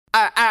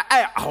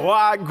Hey,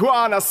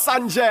 Guana,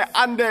 Sanjay,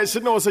 and there she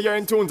knows so you're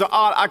in tune to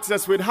All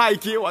Access with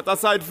Heike. What a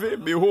side for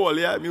behold,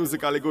 yeah,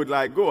 musically good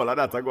like gold.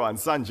 That's a go on,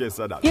 Sanjay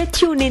said that. You're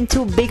tuned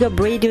into Big Up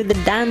Radio, the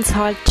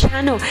dancehall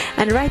channel,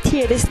 and right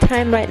here this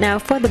time right now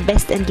for the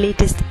best and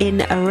latest in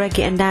reggae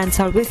and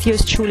dancehall with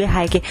yours truly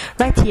Heike,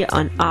 right here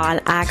on All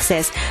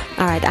Access.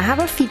 Alright, I have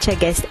a feature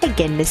guest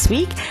again this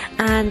week,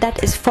 and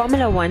that is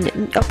Formula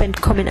One up and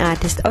coming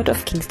artist out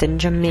of Kingston,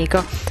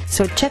 Jamaica.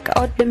 So check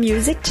out the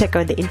music, check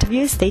out the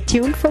interviews, stay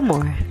tuned for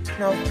more.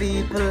 No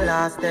people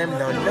ask them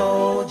no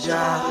know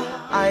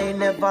Jah. I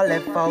never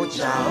left out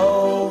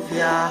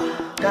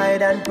Jehovah.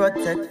 Guide and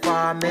protect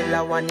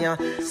Formula One, your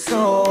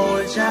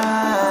soldier.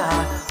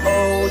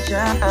 Oh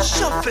Jah.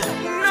 Shuffle.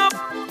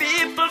 Enough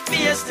people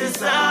face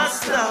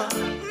disaster.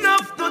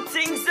 Enough do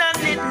things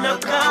and it no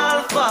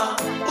call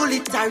for.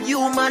 Bullet are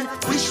human,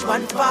 which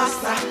one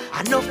faster?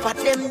 Enough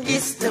of them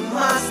this the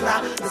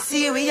master. The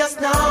serious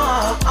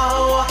now.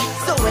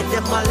 So when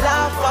them a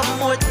laugh and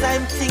more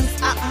time things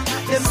happen,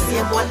 them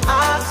same one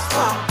ask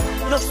for.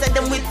 No say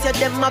them with you,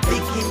 them a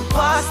big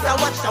imposter.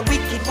 Watch the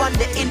wicked one,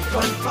 the in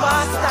front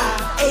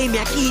faster. Aim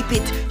ya keep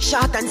it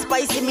short and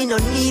spicy, me no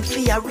need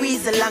for a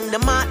reason long. The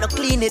mark no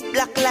clean it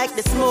black like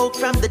the smoke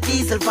from the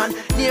diesel van.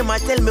 Near my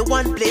tell me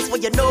one place where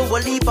you know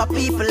will leave a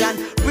people and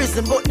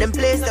prison but them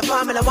place the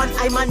Formula One.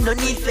 I man no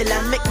need for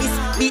land. Make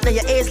this beat on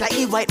your ears like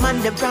E white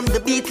man them from the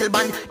Beatle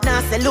band.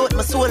 Now say load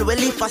my soul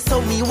well if I saw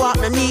me walk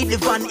no need the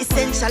van.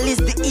 Essential is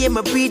the aim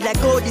I breathe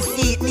like all the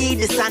seed need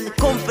the sun.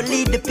 Come for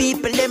lead the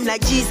people them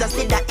like Jesus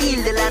did that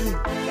heal the land.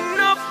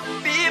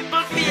 Enough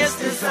people face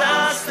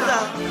disaster.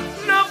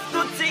 Enough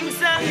do things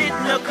and it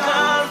no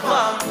call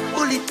for.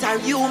 Bullet are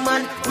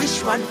human, which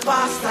one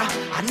faster?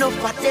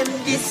 Enough of them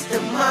this the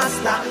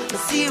master. The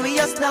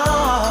serious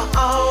now.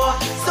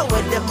 So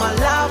when them a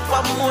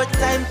laugh and more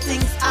time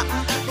things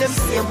happen, them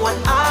same one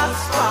ask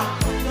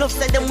for. Enough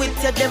say them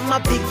with you, them a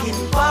big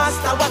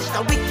imposter. Watch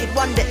the wicked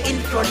one, the in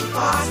front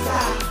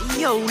faster.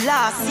 Yo,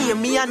 last year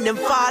me and them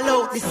fall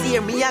out. This year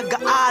me I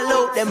got all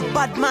out. Them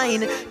bad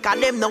mind, cause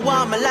them no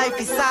want my life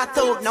is sort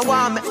out. No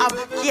want me have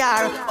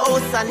car,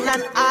 house and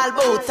land all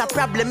boats. A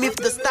problem if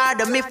the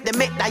stardom, if they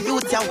make the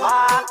youth ya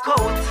walk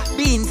out.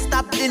 Being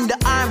stabbed in the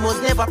arm was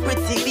never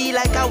pretty. Be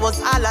like I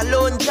was all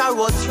alone. Jah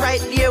was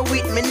right there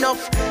with me,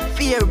 enough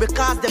fear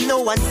because them no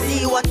one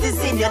see what is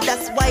in you.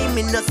 That's why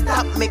me no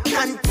stop, me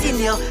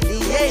continue.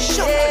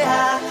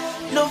 Yeah.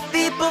 No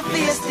people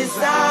face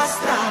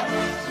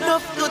disaster.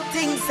 Enough good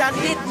things and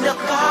it no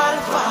call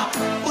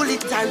for.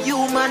 Bullet are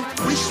human,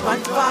 which one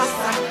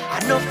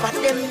faster? Enough of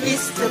them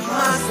this the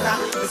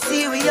master. The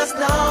serious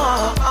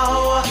now.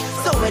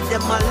 So when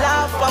them a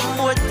laugh and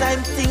more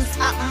time things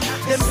happen,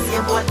 them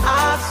same one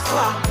ask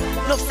for.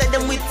 Enough say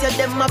them with you,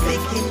 them a big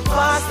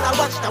imposter.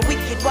 Watch the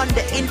wicked one,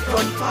 the in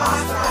front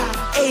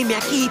faster. Aim ya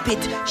keep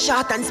it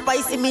short and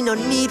spicy, me no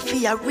need for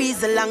a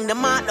reason long. The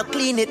mark no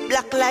clean it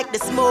black like the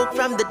smoke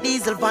from the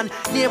diesel van.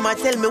 Near my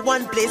tell me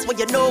one place where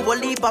you know will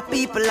leave a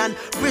people and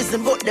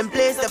prison but them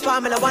place the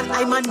Formula One.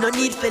 I man no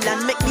need for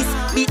land. Make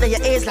this beat on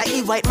your ears like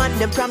E white man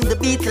them from the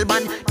Beatle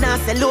band. Now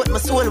say load my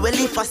soul well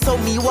if I saw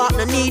me walk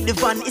no need the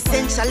van.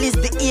 Essential is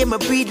the aim I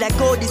breathe like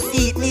all the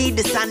seed need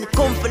the sun.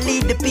 Come for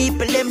lead the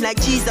people them like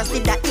Jesus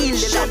did that heal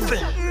the land.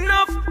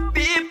 Enough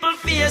people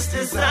face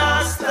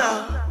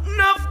disaster.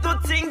 Enough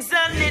do things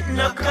and it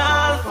no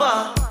call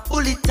for.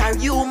 Bullet are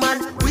human,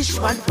 which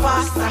one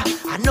faster?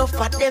 Enough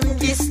of them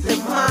this the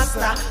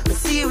master. The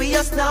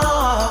serious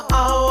now.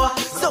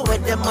 So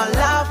when them a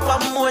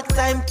laugh and more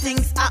time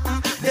things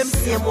happen, them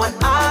same one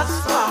ask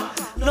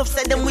for. Enough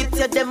say them with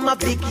you, them a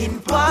big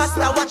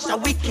imposter. Watch the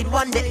wicked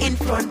one, the in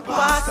front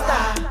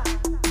faster.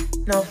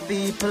 No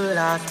people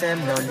ask them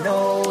no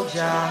know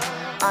Jah.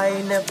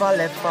 I never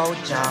left out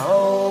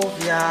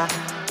Jehovah.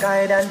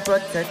 Guide and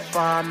protect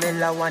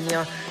Formula One,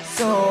 your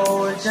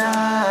soldier.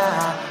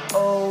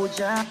 Oh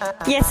Jah.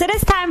 Yes, it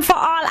is time for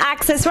All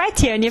Access right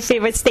here on your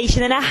favorite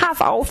station, and I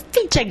have our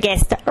feature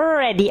guest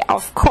ready,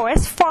 of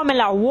course,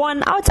 Formula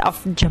One out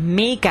of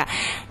Jamaica.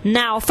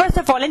 Now, first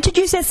of all,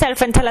 introduce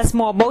yourself and tell us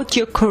more about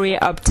your career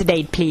up to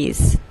date,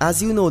 please.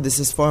 As you know, this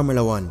is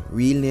Formula One,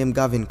 real name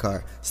Gavin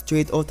Carr,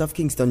 straight out of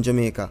Kingston,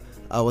 Jamaica.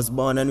 I was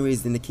born and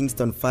raised in the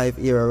Kingston 5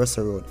 era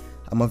Russell Road.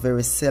 I'm a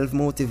very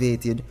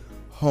self-motivated,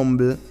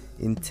 humble,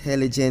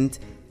 intelligent,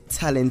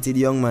 talented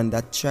young man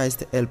that tries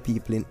to help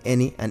people in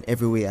any and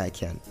every way I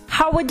can.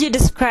 How would you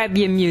describe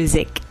your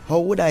music? How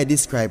would I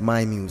describe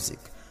my music?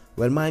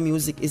 Well, my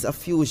music is a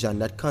fusion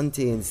that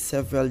contains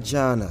several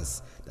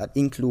genres that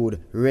include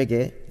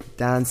reggae,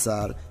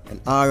 dancehall,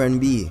 and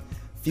R&B.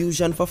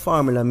 Fusion for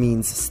Formula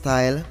means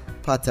style,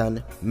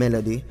 pattern,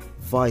 melody,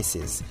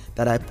 voices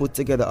that I put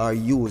together are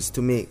used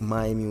to make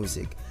my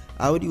music.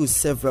 I would use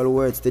several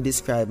words to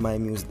describe my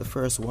music. The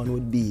first one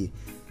would be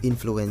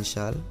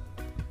influential.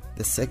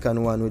 The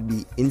second one would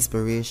be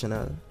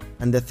inspirational.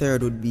 And the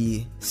third would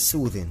be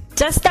soothing.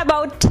 Just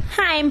about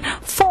time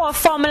for a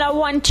Formula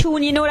One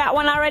tune. You know that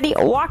one already.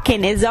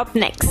 Walking is up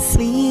next.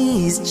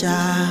 Please,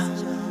 Jah,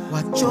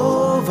 watch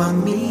over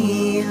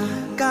me.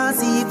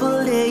 Cause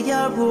evil lay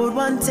your road,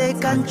 one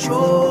take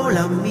control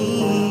of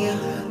me.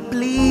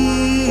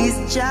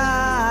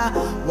 Jah,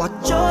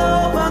 watch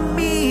over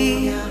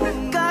me.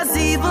 Cause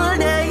evil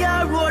day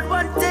a road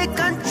won't take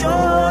control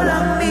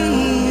of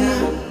me.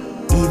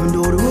 Even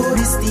though the road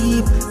is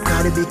steep,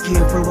 gotta be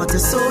careful what you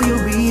sow you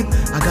reap.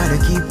 I gotta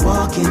keep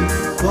walking,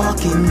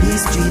 walking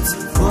these streets,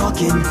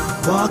 walking.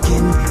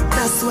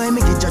 That's why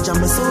me get judge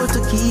on my soul to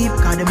keep.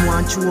 Cause them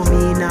want to show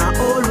me now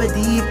all way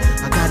deep.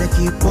 I gotta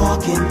keep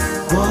walking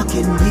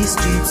these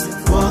streets,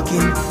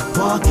 walking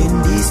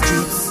these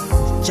streets.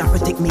 Jah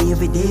protect me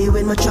every day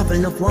when my travel.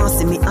 Enough want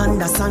see me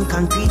under sand,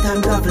 concrete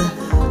and gravel.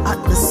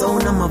 At the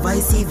sound of my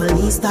voice, evil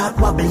knees start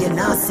wobble. You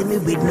now see me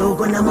with no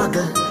gun and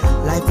muggle.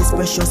 Life is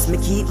precious, me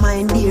keep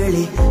mine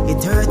dearly.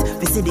 It hurt,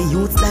 we see the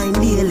youth dying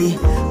daily.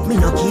 Me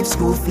no keep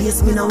screw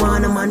face, me no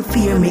want a man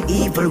fear me.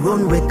 Evil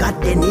run where God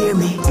they near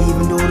me.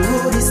 Even though the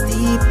road is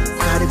steep,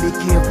 gotta be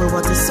careful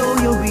what you sow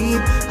you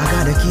reap. I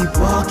gotta keep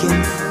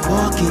walking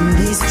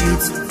these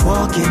streets,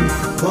 walking.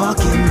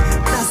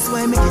 That's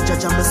why me get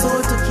judge on my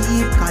soul to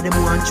keep. Cause them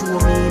want to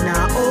me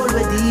now all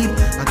way deep.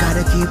 I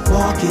gotta keep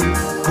walking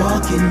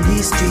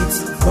these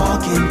streets,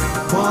 walking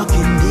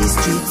these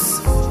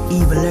streets.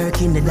 Evil lurk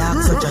in the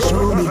dark, so just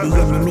show me the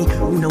enemy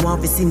who no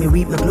want to see me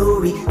reap my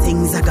glory.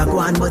 Things I got go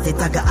on, but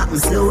it I got happen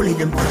slowly.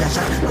 Them put a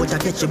shot, but I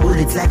catch your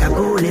bullets like a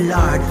goalie,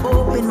 Lord.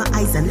 Open my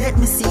eyes and let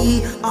me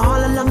see.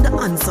 All along the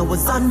answer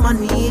was on my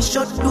knees.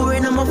 Shut door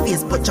in my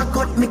face, but you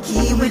cut me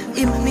key. With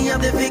him, me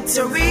have the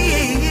victory.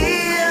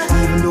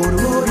 Even though the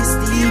road is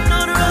steep,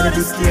 gotta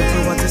be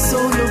careful what you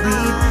sow you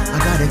reap. I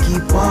gotta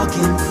keep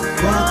walking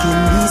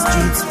these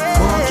streets,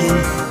 walking.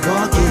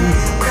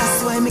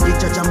 That's why me get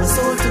judge on my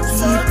soul to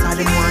keep. Cause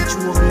them want to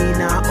me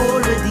now all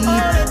the deep.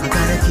 I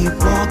gotta keep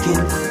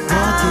walking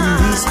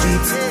these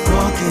streets,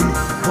 walking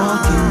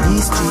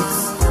these streets.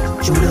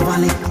 Through the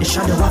valley, the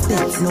shadow of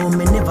death. No,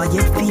 me never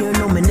yet fear,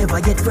 no, me never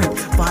yet fret.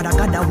 Father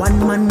God, that one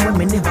man when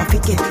me never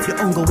forget. The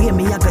hunger way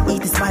me, I gotta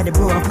eat is by the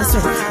bro of my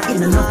sweat.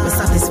 In enough, me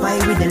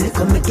satisfied with the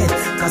liquor me get.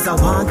 Cause I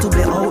want to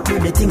be out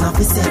with the thing of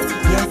his set.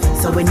 Yeah,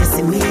 so when you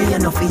see me, you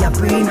know, feel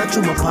bring not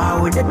through my power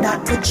with the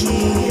Dr. G.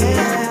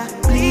 Yeah,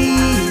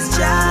 please,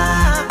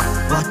 Jah,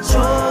 watch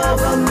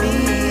over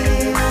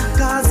me.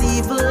 Cause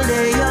evil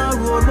day, your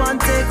road won't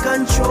take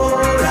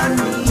control of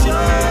me.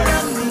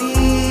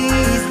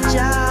 Please,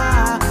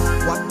 Jah.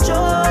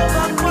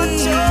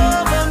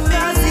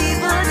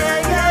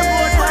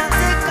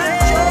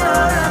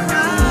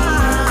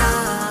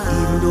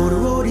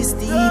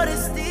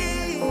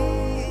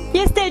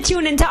 You're still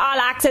tuned into All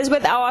Access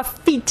with our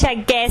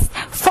featured guest,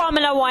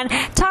 Formula One.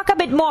 Talk a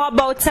bit more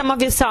about some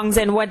of your songs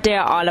and what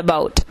they're all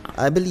about.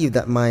 I believe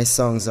that my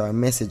songs are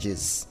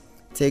messages.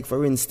 Take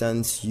for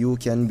instance, You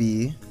Can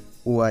Be,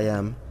 Who I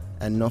Am,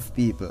 Enough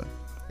People.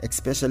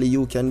 Especially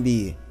You Can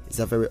Be is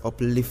a very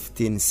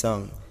uplifting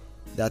song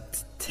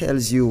that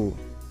tells you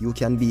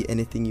can be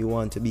anything you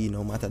want to be,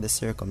 no matter the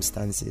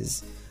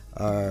circumstances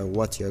or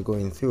what you're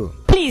going through.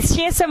 Please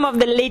share some of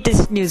the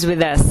latest news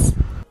with us.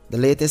 The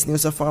latest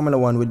news of Formula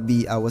One would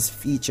be I was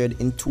featured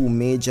in 2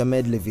 major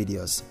medley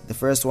videos. The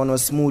first one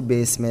was Smooth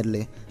Bass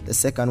medley. The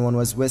second one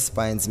was West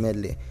Pines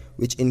medley,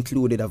 which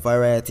included a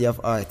variety of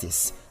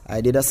artists.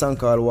 I did a song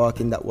called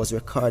Walking that was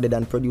recorded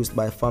and produced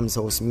by Fam's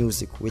House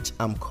Music, which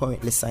I'm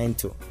currently signed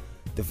to.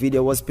 The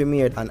video was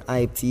premiered on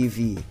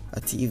IPTV,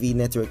 a TV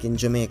network in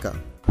Jamaica.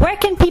 Where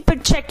can people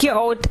check you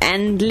out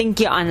and link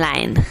you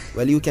online?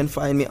 Well, you can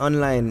find me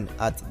online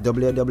at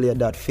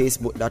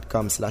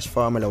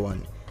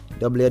www.facebook.com/Formula1,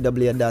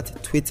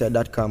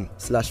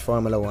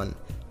 www.twitter.com/Formula1,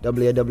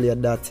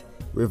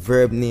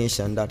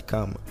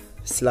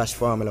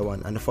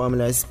 www.reverbnation.com/Formula1, and the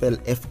formula is spelled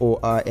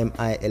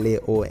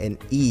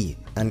FORMILAONE,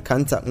 and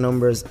contact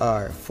numbers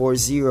are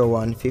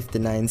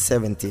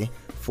 401-5970,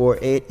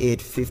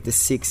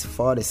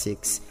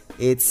 488-5646,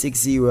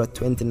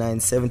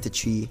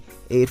 860-2973,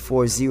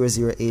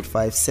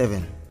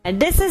 8400857. And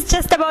this is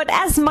just about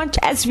as much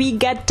as we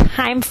get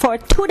time for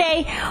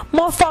today.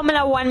 More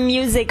Formula One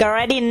music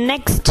already.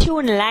 Next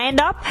tune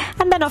lined up.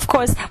 And then, of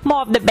course,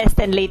 more of the best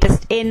and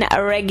latest in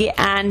reggae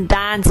and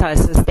dancehall.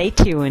 So stay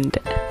tuned.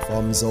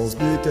 From South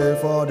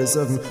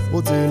BK47,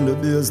 put in the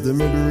bass, the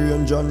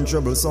mid-range and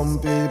treble. Some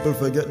people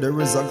forget there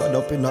is a God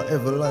up in a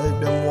heaven, like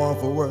them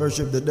want to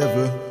worship the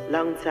devil.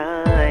 Long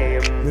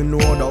time. Me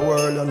know the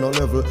world on no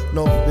level.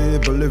 Enough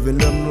people living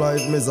them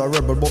life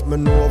miserable, but me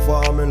know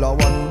Formula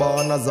One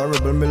born as a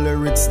rebel. Me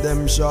lyrics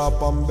them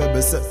sharp and baby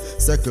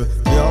settle.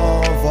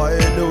 Can't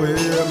fight the way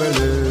me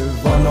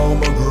live, and now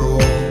me grow.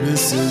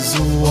 This is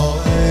who I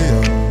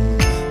am.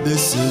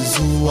 This is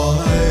who I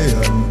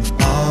am.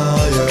 I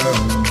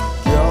am.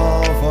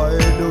 Can't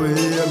fight the way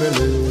me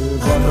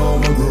live, and now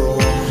me grow.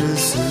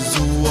 This is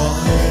who I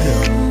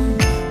am.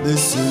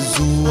 This is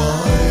who I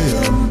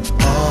am.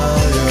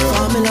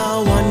 Formula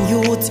One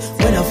youth,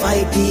 when I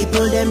fight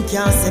people, them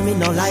can't say me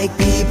no like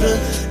people.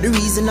 The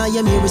reason I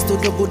am here is to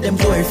do good, them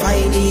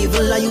glorifying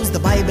evil. I use the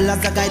Bible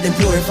as a guide, them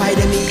purify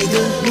them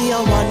eagle. Me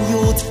a one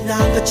youth, now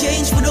I'm gonna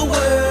change for the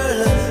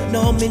world.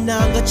 No, me now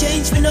I'm gonna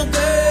change for no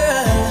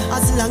girl.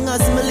 As long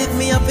as me live,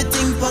 me have to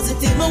think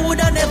positive. Me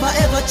woulda never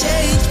ever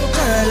change for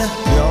girl.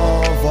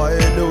 Can't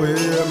fight the way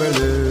me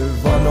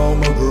live, and now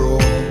me grow.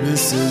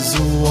 This is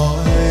who I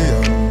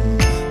am.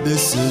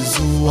 This is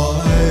who I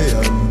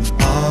am.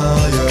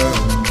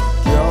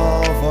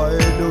 Can't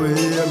fight the way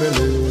me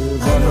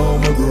live. I know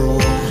me grow.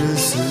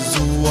 This is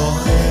who I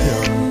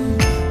am.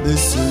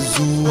 This is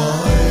who I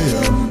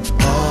am.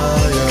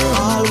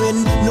 All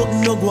when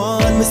nothing no go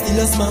on, me still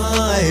a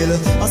smile.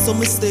 I saw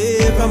me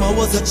stay from I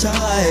was a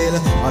child.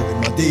 All when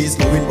my days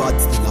going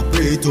bad, still I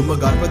pray to my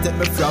God protect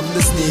me from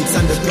the snakes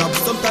and the traps.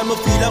 Sometimes I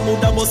feel I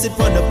mood I bust it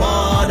from the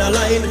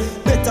borderline.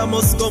 Better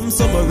must come,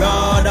 some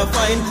rather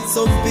find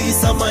some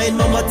peace of mind.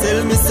 Mama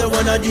tell me say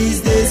one of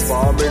these days,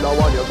 Formula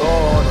One you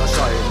gonna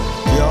shine.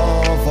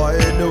 Can't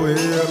fight the way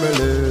me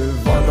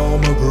live. I know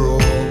me grow.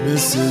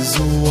 This is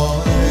who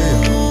I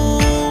am.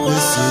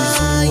 This is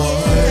who I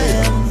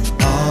am.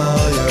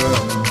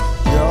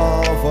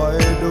 Can't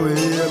fight the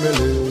way me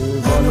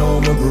live. I know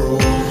me grow.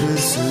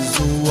 This is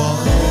who I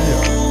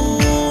am.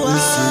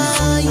 This is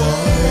who I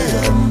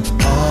am.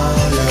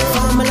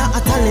 Formula a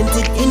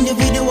talented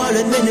individual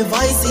with many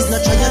vices.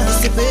 Not try and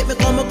dissipate me,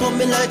 come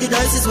me like the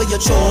dice where you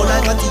throw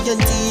like a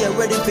TNT, you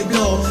ready for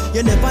blow.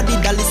 You never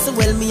did that, listen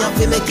well, me have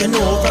to make you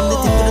know. From the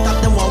tip to the top,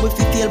 them want we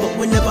feel, but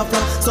we never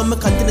flop. So me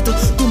continue to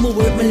do my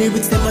work, my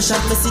lyrics, them a shot.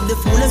 Me see the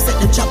fool and set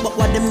them trap, but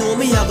what them know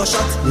me, I go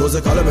shot.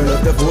 Musical me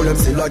left the fool, them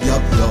still a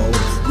gap, yo.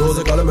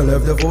 Musical me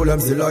left the fool, them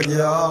still a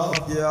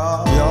gap,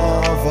 yeah.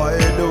 Can't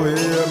fight the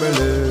way me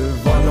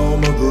live, I know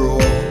me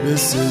grow.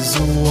 This is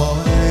who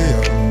I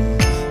am.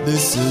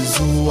 This is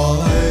who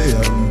I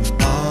am.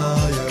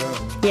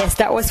 Yes,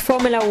 that was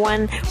Formula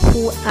One,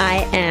 Who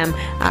I Am.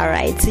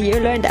 Alright, so you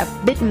learned a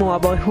bit more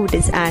about who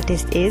this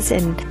artist is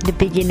in the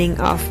beginning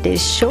of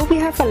this show. We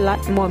have a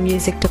lot more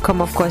music to come,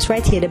 of course,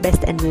 right here, the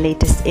best and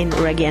latest in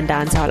reggae and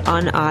dancehall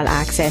on All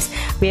Access.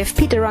 We have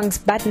Peter Wrong's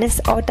Badness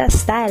Outta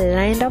Style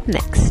lined up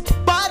next.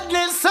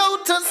 Badness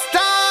Outta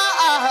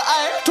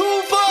Style,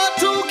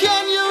 242,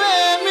 can you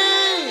hear me?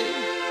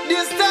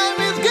 This time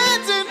is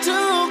getting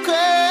too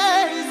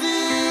crazy.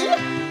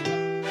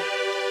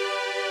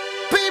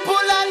 People,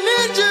 I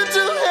need you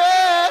to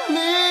hear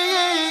me.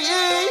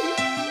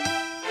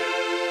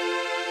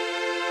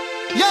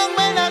 Young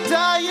men are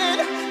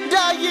dying,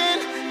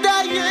 dying,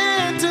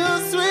 dying too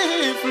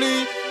swiftly.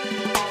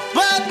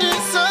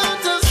 Badness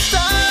Outta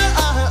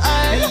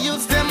Style,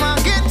 youths them are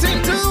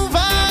getting too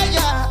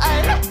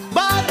violent.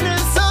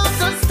 Badness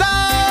Outta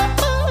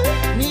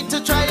Style, need to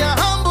try a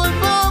humble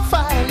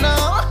profile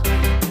now.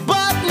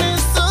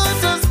 Badness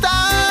Outta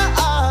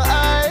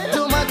Style,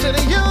 too much of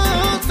the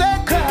youth they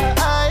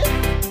cry.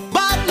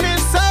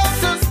 Badness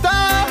Outta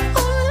Style,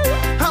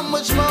 how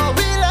much more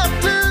we'll have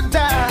to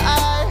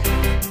die.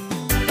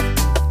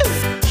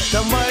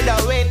 The murder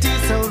rate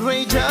is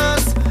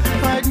outrageous.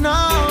 Right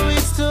now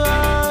it's too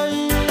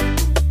high.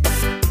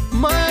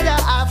 Murder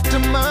after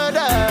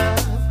murder,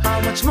 how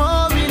much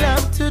more we'll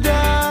have to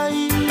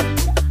die.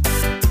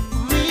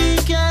 We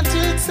can't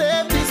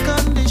accept this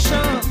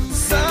condition.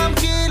 Some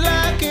kill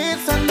like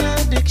it's an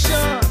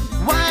addiction.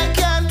 Why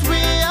can't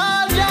we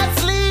all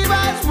just leave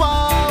as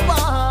one?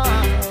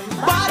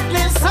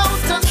 Badness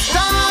Outta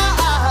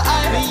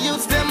Style, the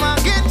youths them are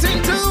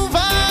getting too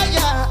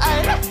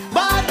violent.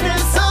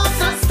 Badness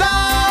Outta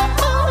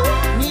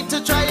Style, need to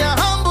try a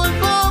humble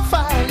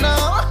profile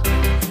now.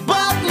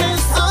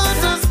 Badness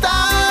Outta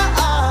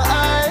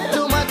Style,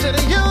 too much of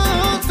the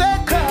youth they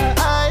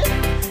cry.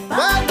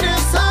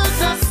 Badness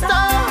Outta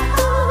Style,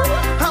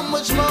 how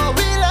much more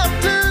we'll have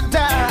to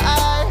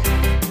die.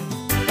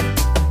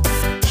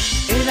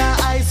 In a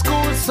high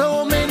school,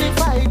 so many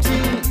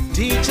fighting.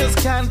 Teachers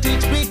can't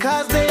teach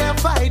because they are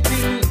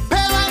fighting.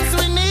 Parents,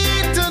 we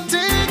need to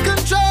take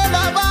control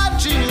of our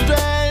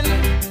children.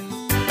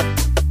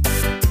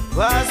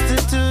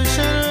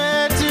 Prostitution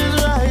rate is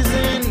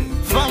rising.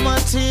 For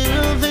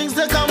material things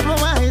they're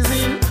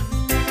compromising.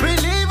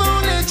 Believe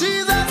only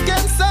Jesus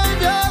can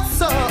save your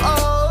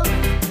soul.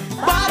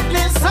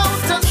 Badness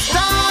Outta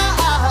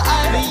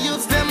Style, the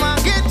youths them are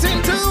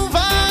getting too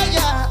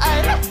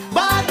violent.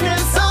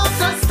 Badness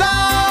Outta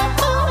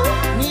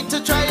Style, need to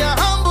try a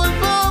humble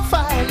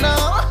profile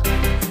now.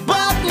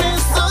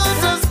 Badness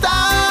Outta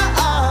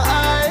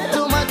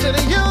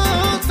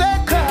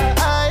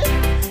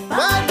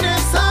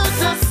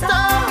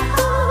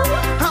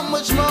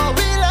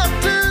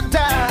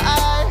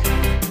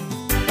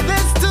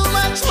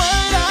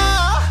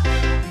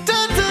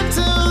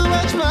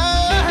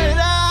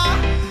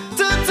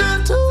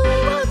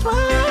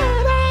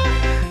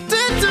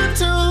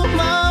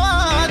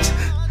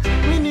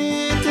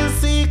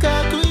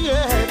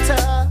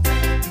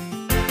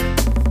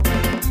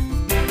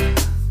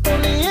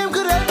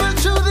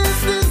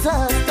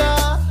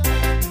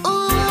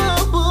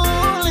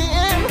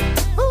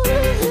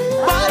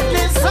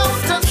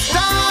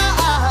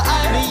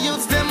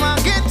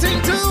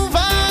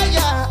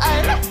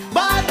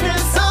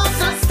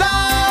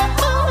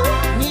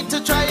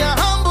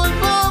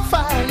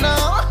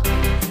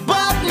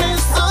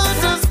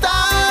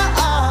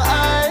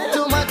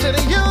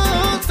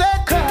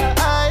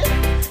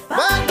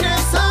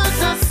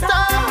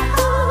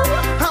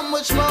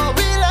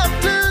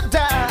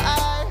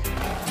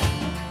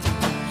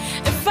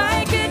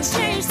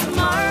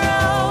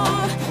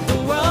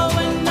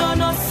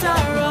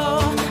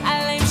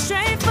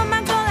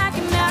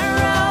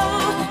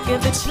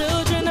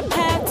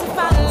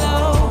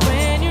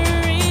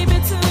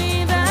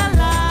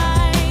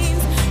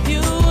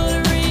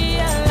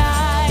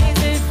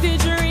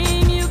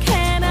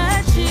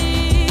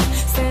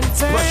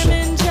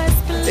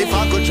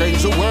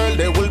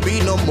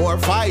no more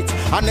fight.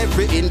 And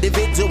every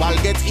individual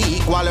get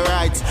equal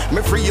rights.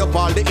 Me free up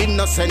all the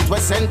innocent we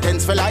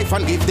sentence for life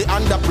and give the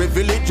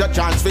underprivileged a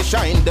chance to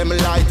shine them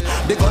light.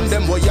 The gun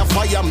them where you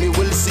fire, me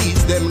will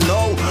seize them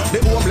now. The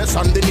homeless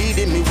and the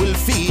needy, me will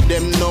feed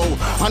them now.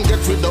 And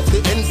get rid of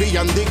the envy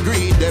and the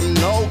greed them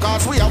now.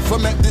 Cause we have to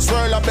make this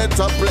world a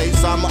better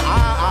place. I'm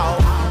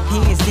out.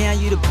 Hands down,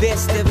 you the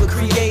best ever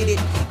created.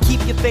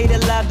 Keep your faith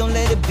alive, don't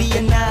let it be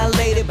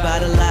annihilated by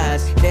the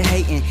lies. They're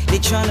hating, they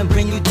trying to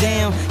bring you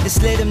down.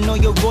 Just let them know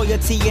your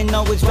royalty and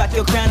always rock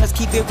your crown. Let's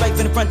keep it right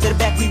from the front to the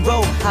back, we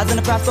roll. Eyes on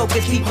the prize,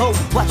 focus, keep hope.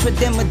 Watch what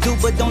them will do,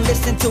 but don't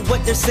listen to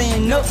what they're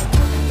saying, no.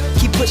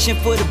 Keep pushing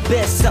for the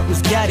best,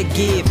 something's gotta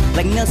give.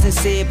 Like Nelson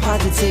said,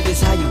 positive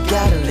is how you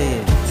gotta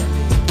live.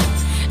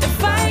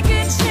 If I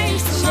could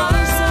change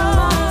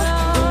tomorrow,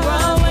 the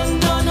world would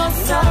know no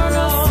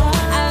sorrow.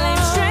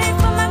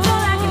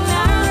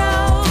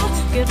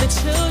 Give the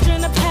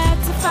children a path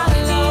to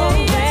follow.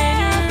 When you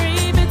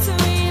read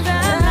between the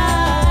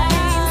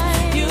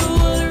lines, you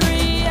will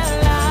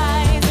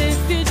realize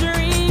if you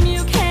dream,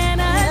 you can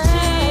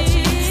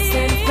achieve.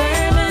 Stand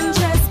firm and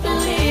just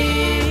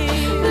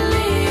believe,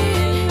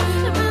 believe,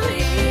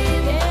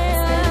 believe.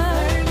 Stand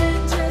firm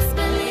and just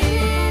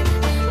believe,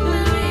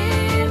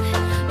 believe,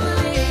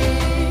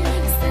 believe.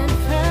 Stand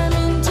firm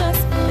and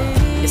just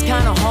believe. It's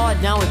kind of hard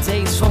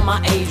nowadays for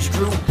my age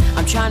group.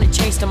 I'm trying to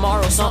change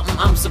tomorrow, something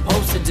I'm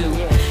supposed to do.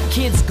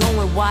 Kids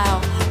going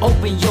wild,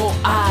 open your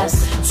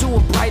eyes to a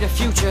brighter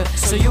future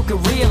so you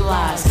can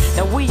realize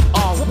that we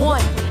are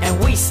one and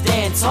we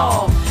stand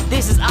tall.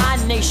 This is our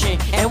nation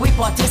and we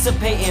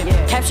participating.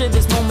 Capture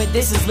this moment,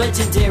 this is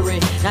legendary.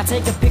 Now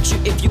take a picture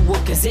if you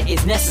would, cause it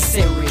is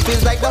necessary.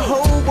 Feels like the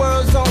whole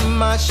world's on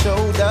my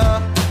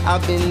shoulder.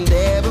 I've been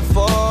there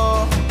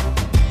before.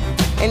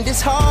 And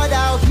it's hard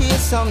out here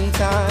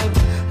sometimes,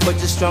 but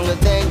you're stronger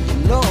than you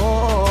know.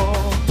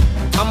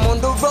 I'm on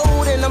the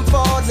road and I'm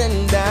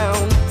falling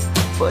down,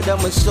 but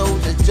I'm a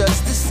soldier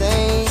just the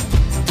same.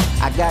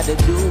 I gotta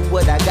do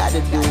what I gotta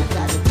do,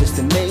 just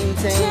to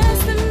maintain.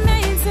 Just to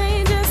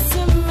maintain, just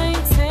to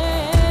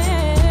maintain.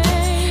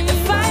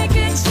 If I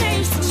could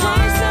change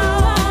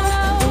tomorrow,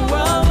 the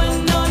world would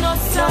know no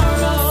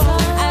sorrow.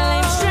 I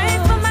aim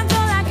straight for my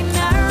goal like an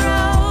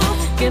arrow.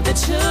 Give the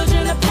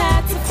children a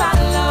path to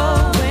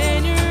follow.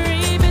 When you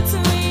read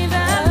between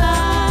the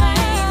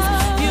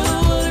lines, you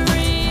will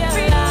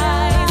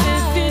realize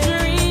if you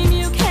dream,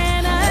 you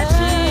can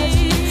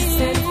achieve.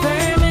 Stand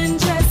firm and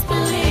just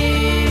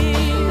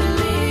believe,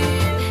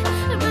 believe,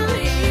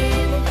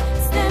 believe.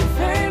 Stand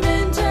firm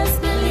and just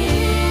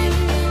believe,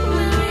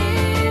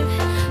 believe,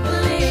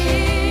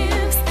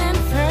 believe. Stand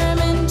firm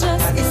and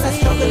just believe. It's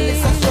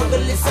a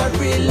struggle, it's a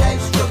real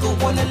life struggle.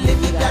 Wanna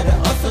live, you gotta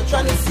hustle,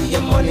 trying to see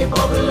your money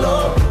bubble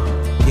up.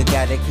 You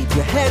gotta keep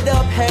your head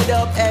up, head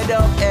up, head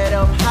up, head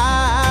up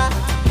high.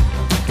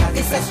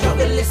 It's a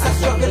struggle,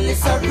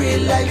 it's a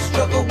real life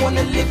struggle.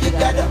 Wanna live, you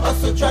gotta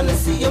hustle, trying to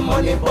see your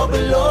money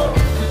bubble up.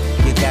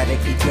 You gotta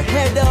keep your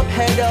head up,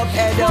 head up,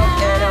 head up,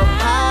 head up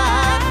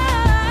high.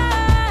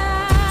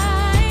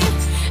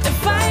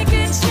 If I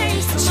could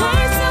change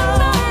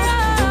tomorrow,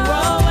 the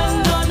world would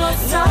know no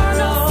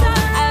sorrow.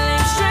 I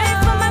aim straight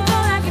for my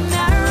goal like an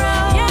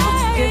arrow.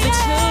 Give the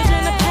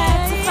children a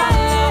path to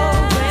follow.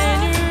 When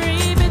you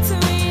read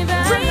between the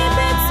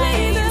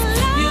lines,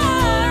 you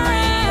will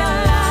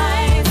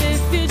realize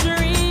if you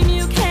dream,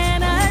 you can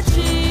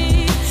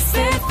achieve.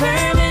 Stand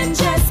firm and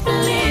just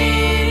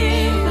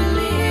believe,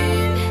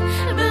 believe,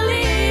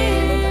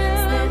 believe.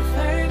 Stand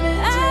firm and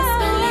just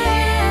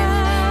believe,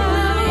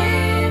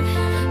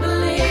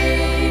 believe,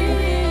 believe.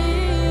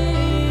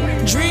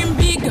 Dream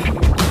big,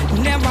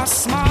 never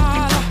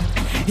small.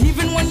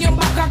 Even when you're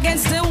back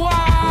against the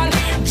wall.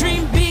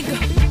 Dream big,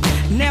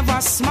 never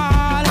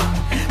small.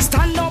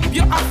 Stand up,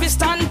 you have to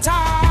stand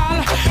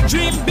tall.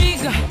 Dream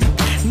big,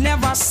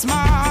 never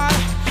small.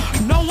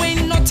 No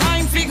ain't no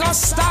time for go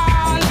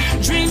stall.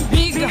 Dream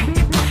big,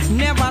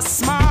 never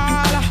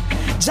small.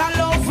 Jah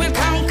love will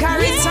conquer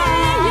it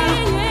all.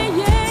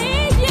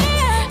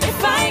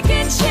 If I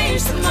could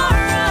change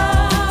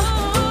tomorrow,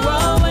 the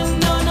world would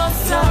know no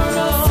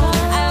sorrow.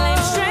 I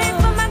aim straight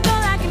for my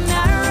goal like an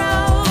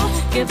arrow.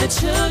 Give the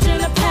children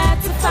a path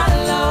to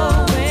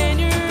follow. When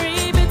you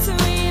read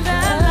between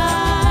the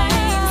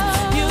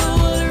lines, you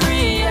will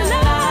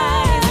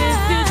realize if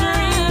you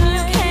dream,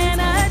 you can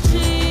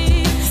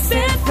achieve.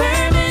 Stand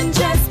firm and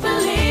just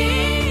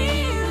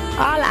believe.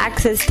 All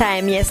access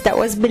time, yes, that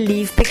was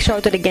Believe. Big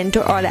shout out again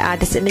to all the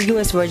artists in the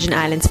US Virgin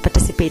Islands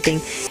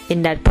participating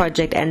in that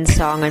project and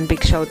song, and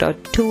big shout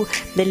out to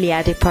the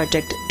Liati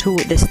Project, to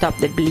the Stop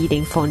the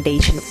Bleeding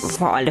Foundation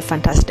for all the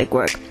fantastic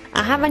work.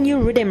 I have a new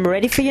rhythm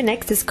ready for you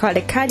next. It's called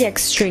a cardiac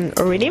string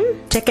rhythm.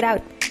 Check it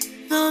out.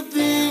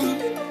 Nothing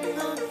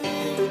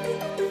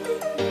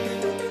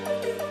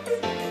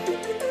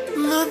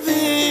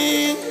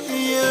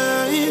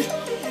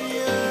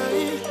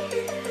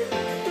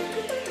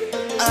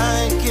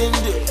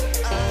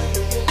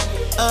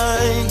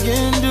I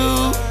can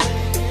do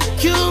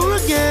cure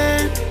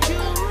again.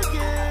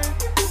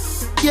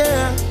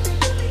 Yeah,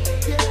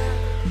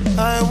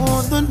 I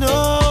want to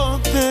know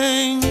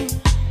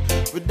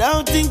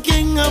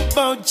thinking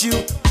about you.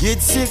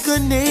 It's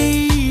second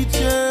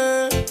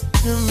nature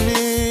to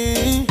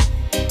me.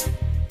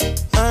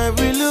 I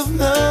will love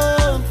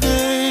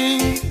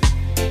nothing.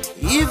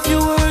 If you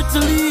were to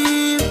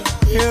leave,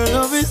 your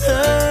love is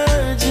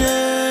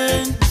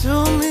urgent to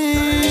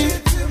me.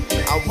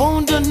 I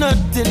won't do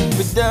nothing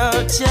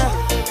without you.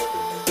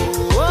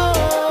 Whoa.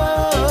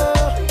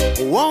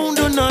 Won't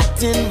do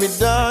nothing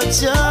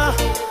without you.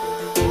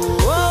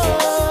 Whoa.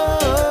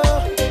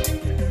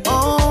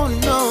 Oh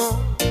no.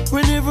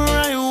 Whenever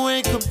I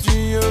wake up to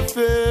your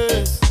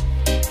face,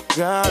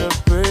 gotta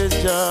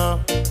praise ya.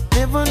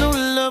 Never knew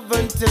love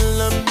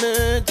until I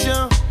met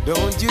ya.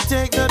 Don't you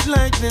take that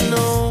lightly,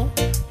 no.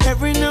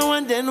 Every now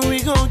and then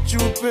we go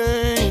through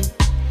pain.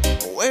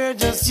 We're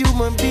just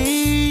human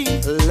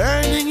beings,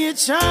 learning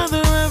each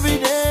other every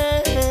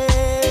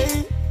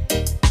day.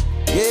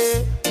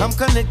 Yeah, I'm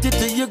connected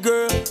to you,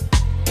 girl.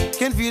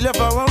 Can feel your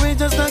power away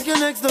just like you're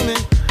next to me.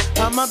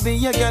 I'ma be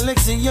your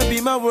galaxy, you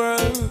be my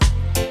world.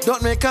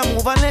 Don't make a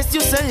move unless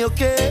you say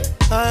okay.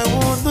 I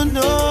won't do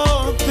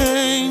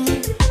nothing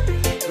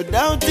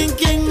without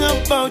thinking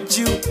about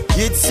you.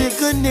 It's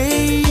second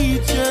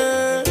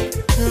nature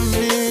to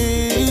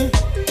me.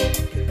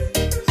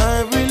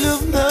 I will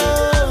love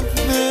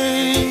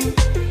nothing.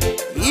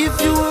 If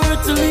you were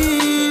to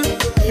leave,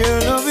 your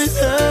love is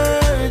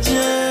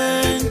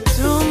urgent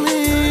to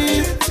me.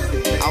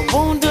 I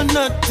won't do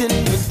nothing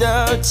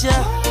without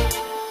you.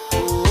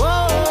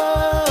 Whoa.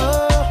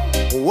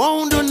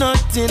 Won't do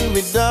nothing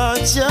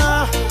without you.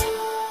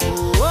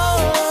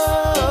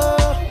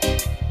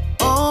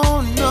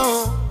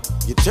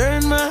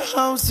 Turn my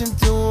house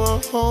into a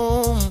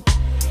home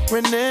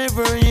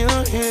whenever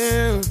you're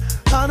here.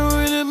 I don't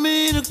really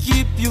mean to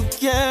keep you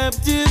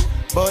captive,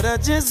 but I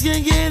just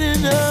can't get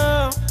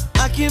enough.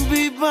 I can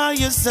be by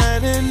your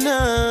side at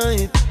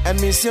night and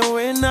miss you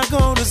when I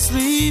go to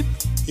sleep.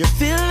 You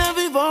fill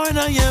every void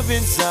I have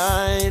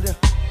inside.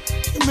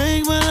 You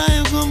make my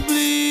life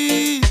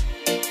complete.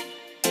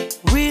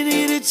 We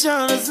need each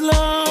other's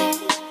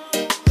love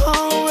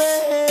always.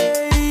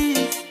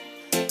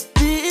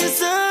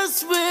 This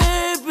is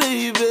where,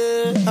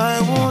 baby, I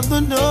want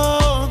to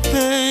know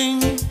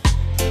things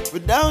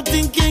without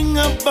thinking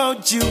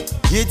about you.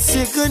 It's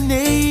second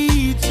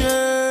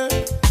nature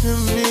to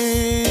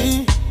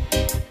me.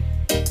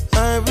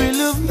 I will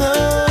love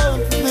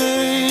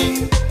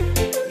nothing.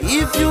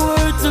 If you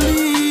were to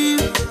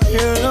leave,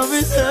 your love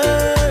is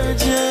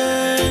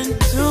urgent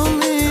to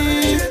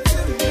me.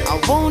 I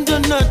won't do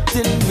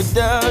nothing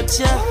without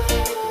you.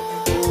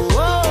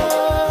 Whoa.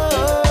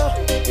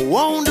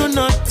 Won't do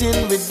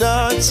nothing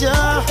without you.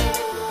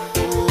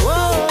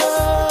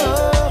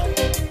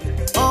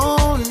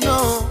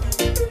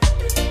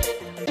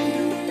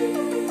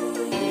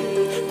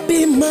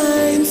 Be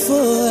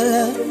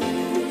mindful,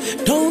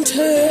 don't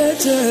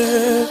hurt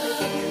her.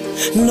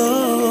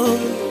 No,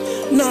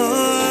 no,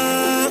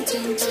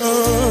 no.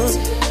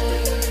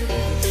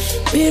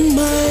 Be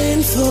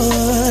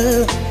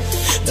mindful,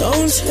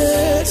 don't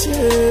hurt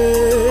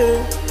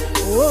her.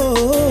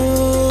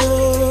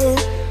 Whoa.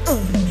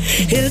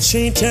 He'll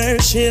treat her,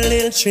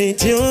 she'll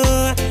treat you.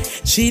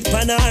 Cheat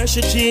on her,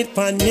 she cheat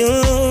on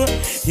you.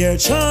 Your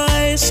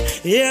choice,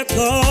 your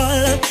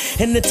call.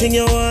 Anything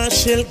you want,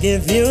 she'll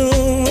give you.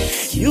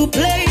 You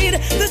played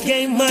the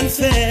game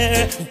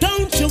unfair.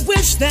 Don't you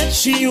wish that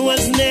she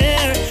was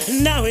near?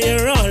 Now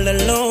you're all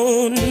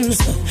alone.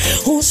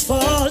 Whose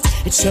fault?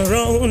 It's your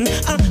own.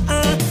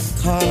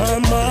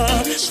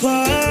 Karma,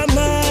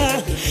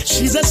 karma.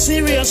 She's a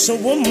serious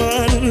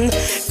woman.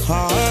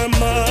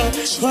 Karma,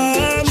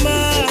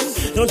 karma.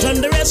 Don't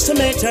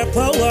underestimate her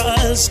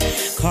powers.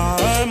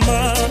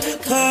 Karma,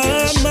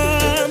 karma.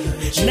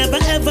 Never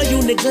ever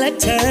you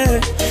neglect her.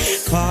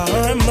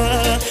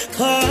 Karma,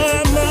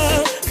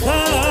 karma,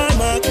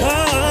 karma,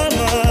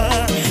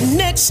 karma.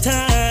 Next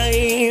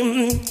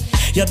time,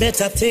 you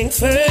better think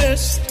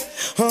first.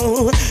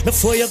 Oh,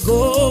 before you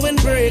go and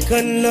break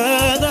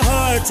another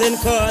heart and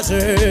cause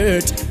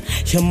hurt.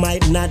 You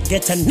might not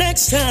get a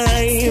next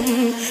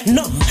time.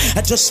 No,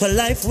 just for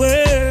life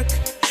work.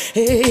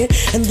 Hey,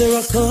 and there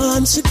are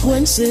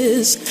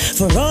consequences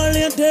for all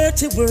your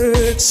dirty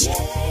words.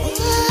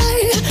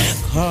 Why?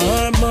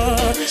 Karma,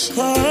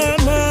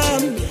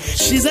 karma.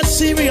 She's a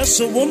serious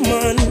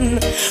woman.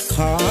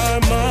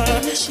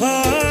 Karma,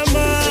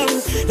 karma.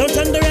 Don't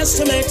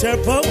underestimate her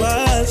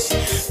powers.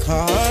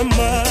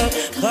 Karma,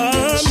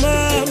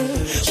 karma.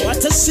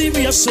 What a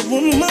serious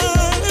woman.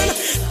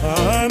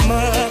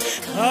 Karma,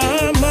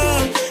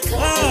 karma,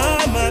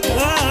 karma,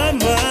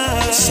 karma.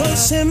 So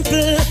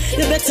simple,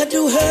 you better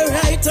do her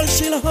right or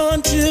she'll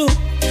haunt you.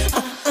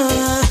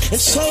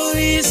 It's so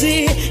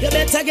easy, you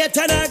better get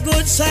on her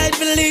good side,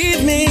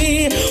 believe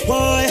me,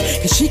 boy.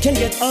 Cause she can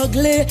get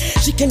ugly,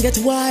 she can get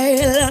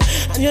wild.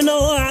 And you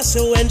know her,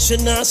 so when she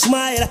not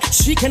smile,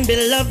 she can be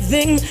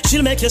loving,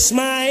 she'll make you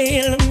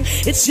smile.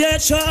 It's your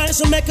choice,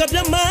 so make up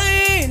your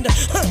mind.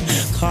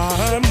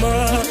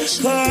 Karma,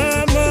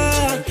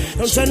 karma.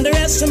 Don't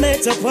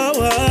underestimate her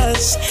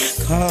powers.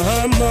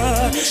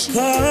 Karma,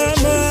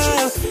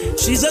 karma.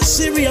 She's a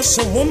serious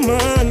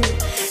woman.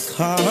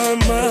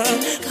 Karma,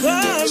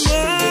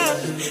 karma.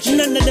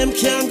 None of them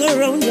can go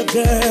around the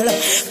girl.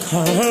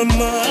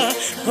 Karma,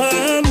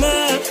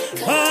 karma,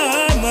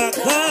 karma,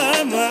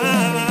 karma.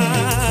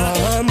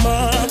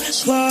 Karma,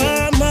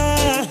 karma.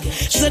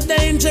 She's a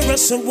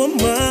dangerous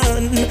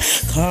woman.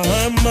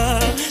 Karma,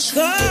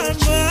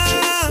 karma.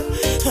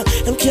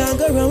 Them can't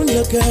go around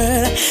the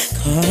girl.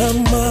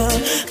 Karma,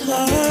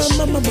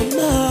 karma, mama.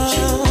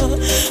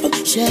 Oh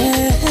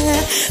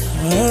yeah.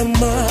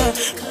 Karma,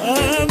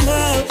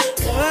 karma,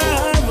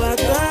 karma,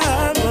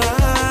 karma.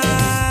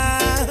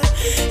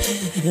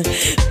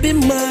 Be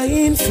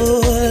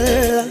mindful.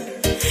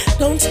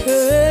 Don't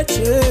hurt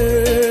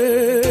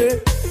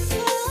her.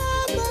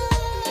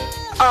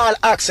 All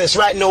access.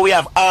 Right now we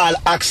have all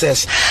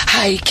access.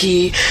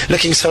 Heike,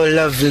 looking so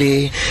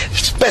lovely.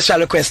 Special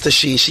request to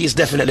she. She's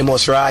definitely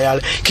most royal.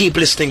 Keep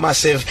listening,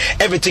 massive.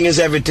 Everything is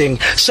everything.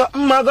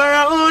 Something I go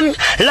round.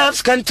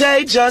 Love's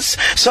contagious.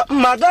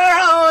 Something I go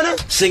round.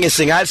 Sing it,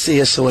 sing. I'll see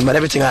you soon, but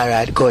everything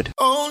alright. Good.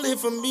 Only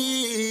for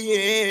me,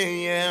 yeah,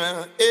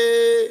 yeah,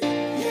 yeah,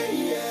 yeah,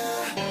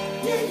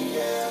 yeah,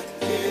 yeah,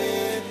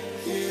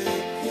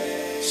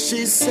 yeah.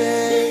 She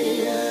say,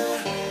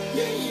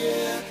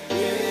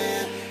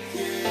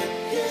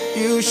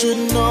 you should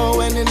know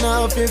when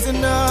enough is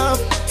enough.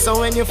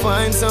 So when you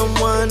find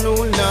someone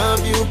who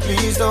love you,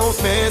 please don't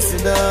mess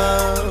it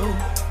up.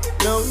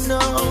 No, no,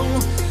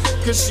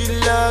 cause she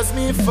loves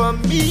me for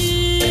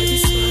me.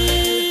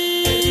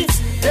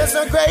 There's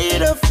a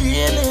greater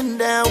feeling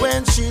than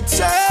when she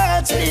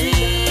touched me.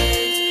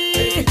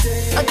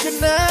 I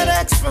cannot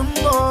ask for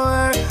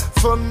more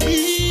for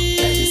me.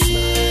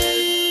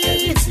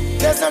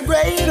 There's a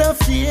greater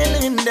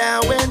feeling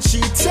than when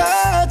she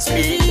touched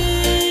me.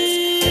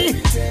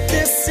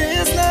 This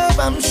is love,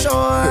 I'm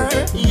sure.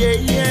 Yeah,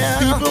 yeah.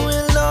 People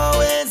will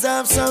always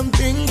have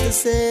something to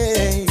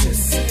say,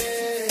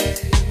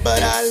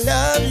 but I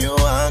love you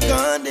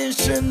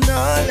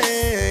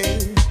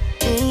unconditionally.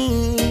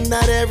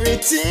 Not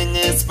everything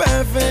is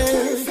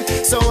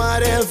perfect, so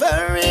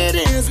whatever it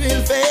is,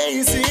 we'll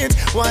face it.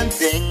 One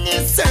thing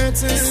is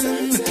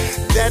certain,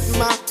 that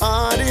my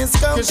heart is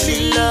complete. 'Cause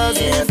she loves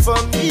me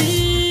for me.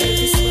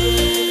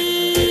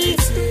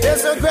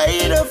 There's a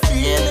greater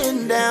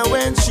feeling than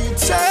when she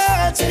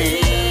touched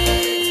me.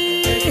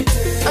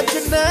 I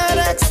cannot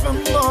ask for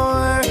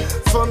more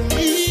for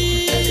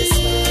me.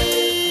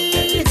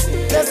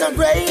 There's a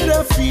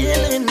greater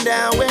feeling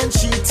than when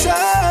she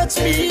touched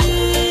me.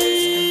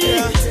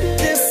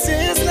 This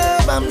is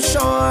love, I'm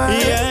sure.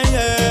 Yeah,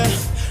 yeah.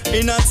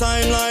 In a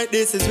time like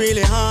this, it's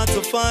really hard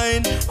to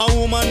find a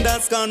woman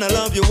that's gonna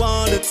love you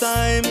all the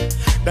time,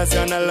 that's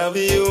gonna love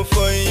you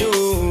for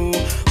you,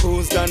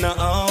 who's gonna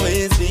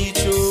always be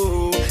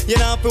true. You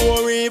don't have to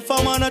worry if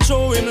I'm on a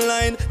throw in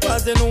line,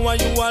 'cause you know why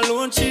you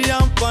alone, she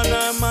up on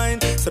her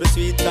mind. So the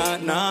sweet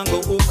talk nah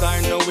go hook her,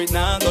 no it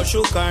nah go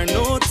shook her,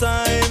 no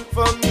time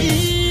for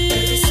me.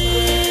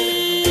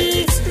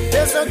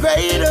 There's a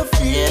greater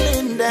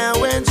feeling than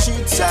when she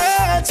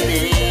touched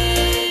me.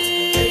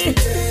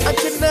 I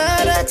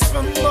cannot ask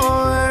for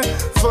more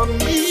for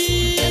me.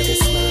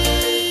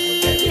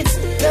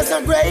 There's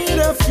a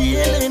greater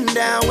feeling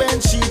than when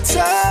she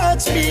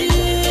touched me.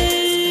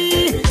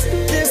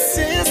 This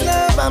is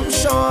love, I'm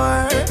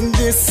sure.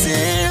 This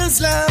is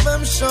love,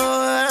 I'm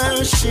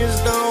sure. She's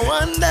the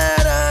one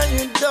that I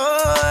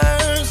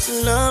adore. She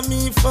love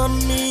me for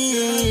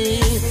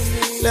me.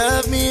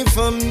 Love me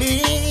for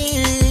me.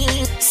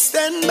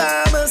 Stand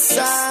by my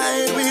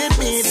side with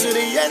me to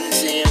the end,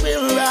 she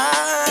will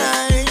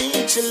ride.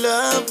 She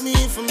love me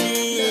for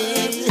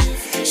me.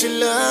 She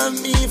love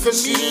me for me.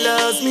 She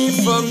loves me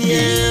for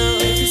me.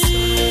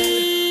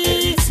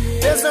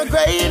 There's a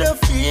greater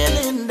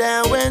feeling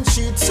than when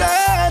she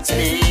touched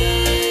me.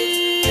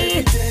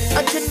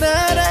 I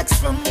cannot ask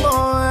for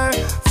more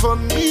for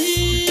me.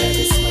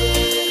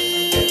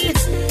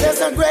 There's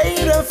a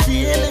greater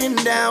feeling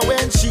than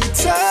when she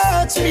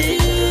touched me.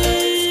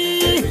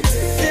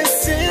 This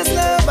is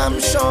love, I'm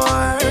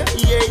sure.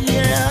 Yeah,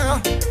 yeah.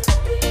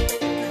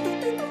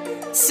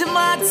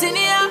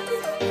 Martinia,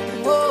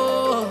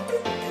 whoa,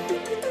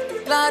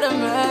 Lord of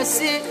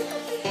mercy,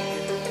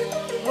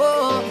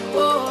 whoa,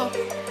 whoa,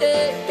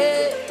 hey,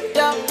 hey,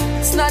 yeah.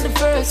 It's not the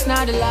first,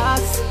 not the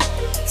last.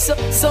 So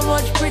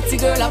much pretty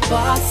girl I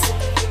pass,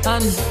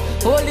 and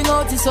holding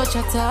out is such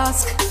a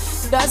task.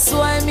 That's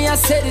why me I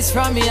say this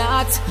from my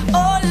heart.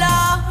 Oh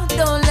Lord,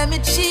 don't let me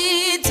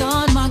cheat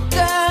on my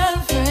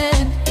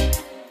girlfriend,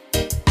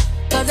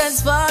 'cause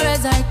as far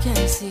as I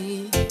can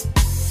see,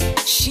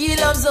 she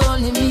loves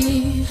only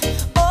me.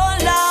 Oh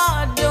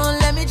Lord, don't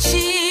let me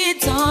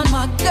cheat on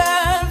my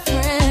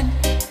girlfriend.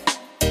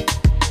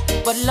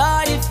 But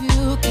Lord, if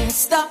you can't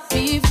stop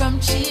me from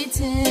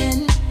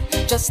cheating,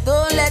 just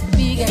don't let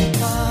me get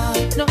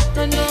caught. No,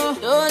 no, no.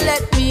 Don't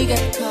let me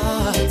get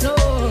caught. No,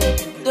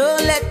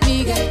 don't let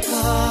me get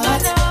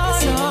caught. No,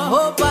 no.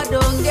 Hope I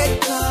don't get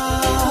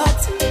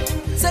caught.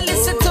 So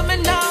listen to me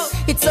now.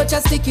 It's such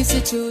such a sticky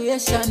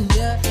situation,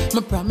 yeah.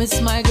 Me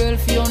promise my girl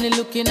fi only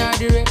look in her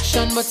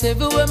direction, but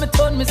everywhere me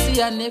turn me see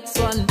her next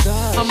one.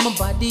 Gosh. And my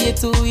body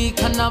is too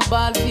weak and I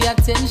ball for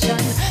attention.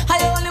 I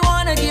only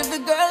wanna give the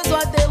girls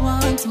what they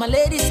want. My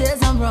lady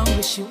says I'm wrong,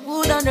 but she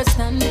would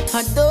understand.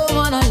 I don't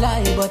wanna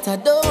lie, but I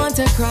don't want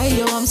to cry.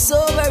 Yo, I'm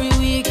so very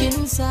weak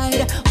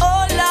inside.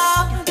 Oh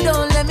Lord,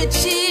 don't let me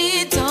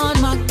cheat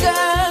on my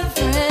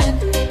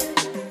girlfriend.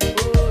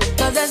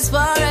 Cause as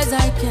far as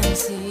I can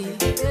see,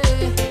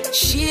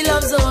 she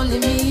loves only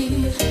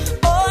me.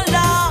 Oh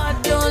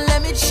Lord, don't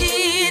let me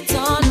cheat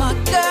on my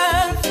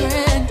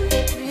girlfriend.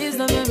 Please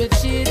don't let me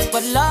cheat.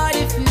 But Lord,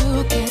 if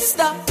you can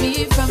stop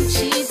me from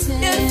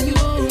cheating, if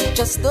you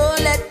just don't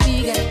let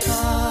me get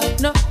caught.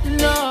 No,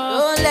 no,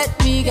 don't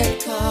let me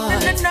get caught.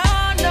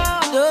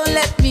 No, don't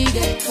let me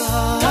get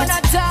caught. No,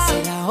 not all.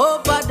 Say I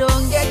hope I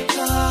don't get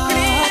caught.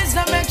 Please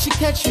don't make she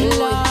catch me,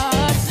 Lord.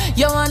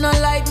 You wanna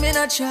like me,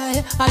 not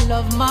try. I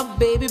love my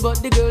baby,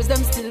 but the girls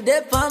them still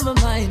there on my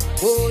mind.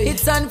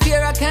 It's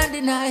unfair, I can't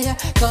deny.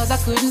 Cause I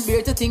couldn't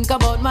bear to think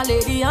about my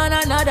lady on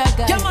another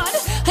guy. Come on,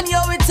 and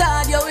yo it's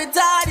hard, yo it's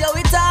hard, yo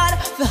it's hard.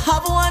 To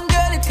have one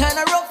girl, it's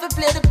kinda rough to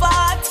play the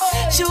part.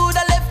 She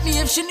would've left me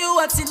if she knew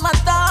what's in my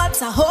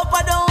thoughts. I hope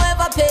I don't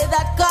ever pay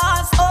that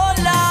cost. Oh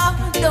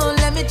Lord, don't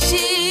let me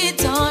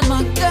cheat on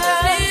my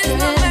girl. Please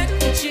don't make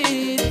me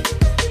cheat.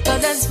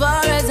 Cause as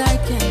far as I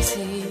can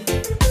see,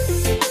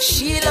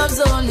 she loves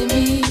only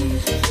me.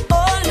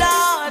 Oh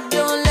Lord,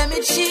 don't let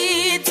me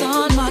cheat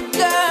on my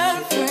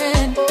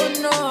girlfriend. Oh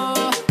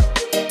no.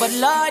 But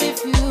Lord,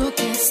 if you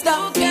can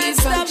stop me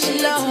from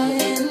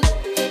cheating,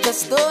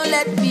 just don't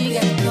let me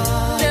get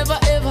caught. Never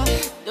ever,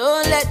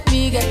 don't let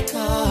me get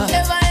caught.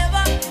 Never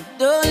ever,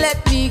 don't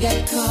let me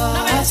get caught.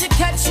 No man she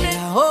catch me,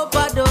 I hope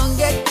I don't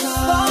get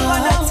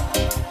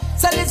caught.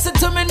 So listen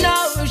to me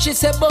now. She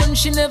said bun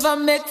she never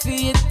make for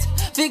it.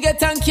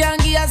 Forget and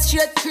can't give her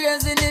straight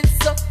crazy in it.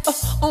 So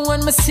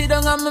when me sit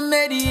down and me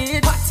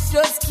meditate,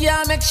 just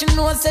can't make she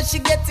know that she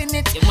getting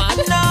it.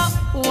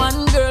 No,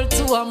 one girl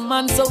to a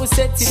man, so we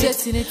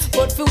setting it.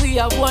 But for we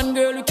have one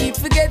girl who keep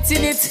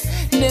forgetting it.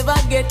 Never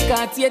get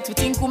caught yet, we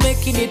think we're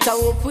making it. I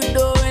hope we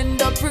don't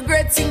end up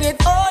regretting it.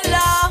 Oh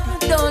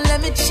Lord, don't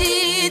let me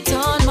cheat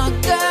on my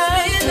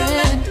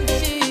girlfriend.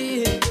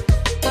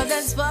 Cause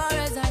as far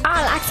as I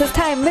All Access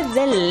time with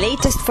the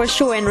latest for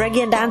sure in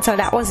reggae and dancehall.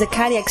 That was the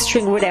cardiac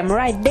string rhythm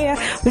right there.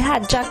 We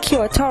had Jack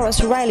Cure,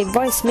 Taurus Riley,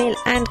 Voicemail,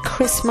 and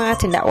Chris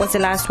Martin. That was the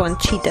last one,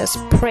 Cheetah's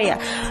Prayer.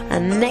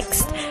 And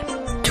next,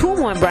 two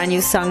more brand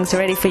new songs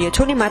ready for you.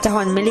 Tony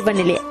Matterhorn, Milli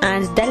Vanilli,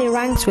 and Deli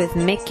Ranks with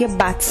Make Your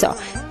Bat So.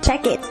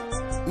 Check it.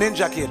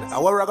 Ninja Kid,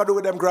 what we gonna do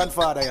with them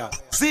grandfather here?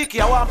 Zeke,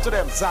 I want to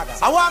them, Zaga.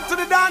 I want to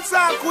the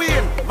dancehall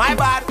queen. My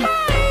bad.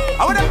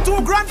 I want them two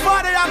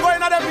grandfathers are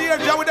going on them here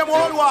with them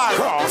whole war.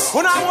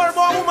 When I worry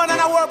about woman and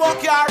I worry about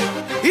car.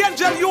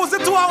 Angel use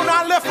it to how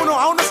I left you know.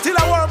 I want to still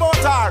worry about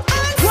her.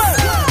 Well,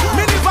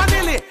 Milli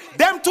Vanilli,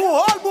 them two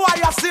old boy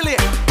are silly.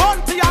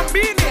 Bunty and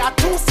Beanie are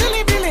two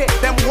silly Billy.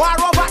 Them war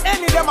over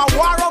any, them a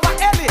war over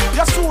Ellie.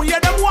 You soon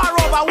hear them war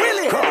over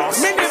Willie.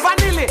 Milli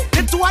Vanilli,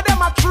 the two of them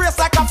are trace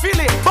like a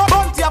filly.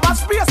 Bunty have a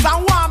space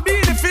and one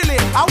Beanie Philly.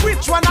 And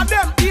which one of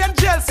them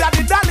angels are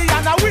the dolly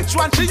and which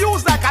one she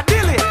use like a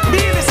dilly.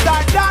 Beanie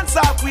start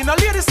dancer queen, a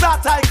lady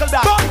start cycle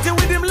that. Bunty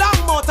with him long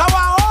mouth, I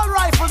want all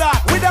rifle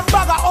that. With them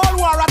bag of all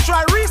war, I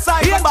try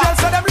recycle. Angels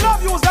say them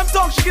love use them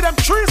tongue, she give them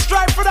 3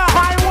 stripes for that.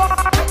 My war,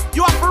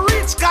 you have to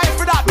reach Sky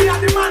for that. Me and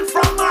the man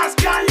from Mars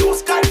can't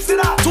use Sky for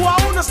that. Two of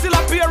you still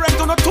a parent,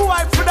 on two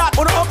hype for that.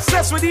 On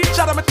obsessed with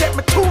each other, me take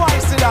me 2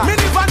 eyes to that.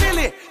 Milli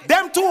Vanilli,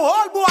 them two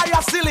old boy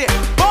are silly.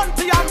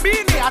 Bunty and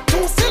Beanie are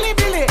two silly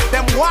Billy.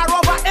 Them war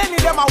over any,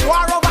 them a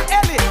war over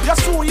Ellie. You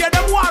soon hear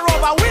them war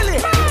over Willie.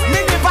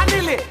 Milli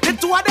Vanilli, the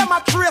two of them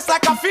are trace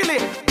like a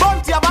filly.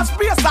 Bunty have a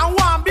space and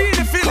one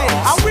Beanie Philly.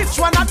 And which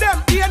one of them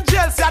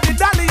angels are the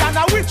dolly and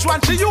which one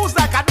she use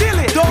like a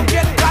dilly. Don't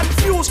get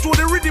confused to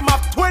the rhythm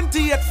of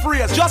 28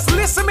 phrase. Just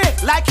listen me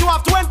like you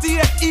have 28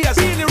 ears.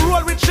 Beanie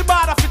roll with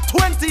Shibata for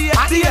 28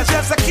 days.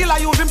 There's a killer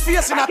using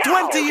face in a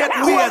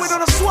 28 ways. We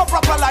don't so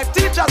proper life.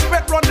 Teachers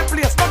bet run the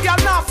place. But y'all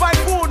not fight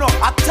Uno.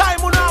 At time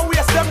on our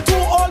waste. Them two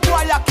old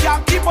boy you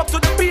can't keep up to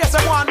the pace.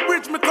 Them one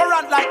bridge me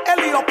current like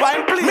Ellie up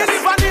in place. Milli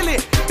Vanilli,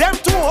 them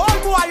two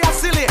old boy are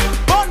silly.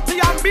 Bunty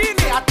and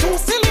Beanie are two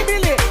silly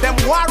Billy. Them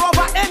war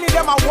over any,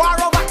 them a war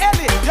over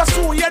Ellie. You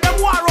soon hear them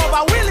war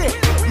over Willie.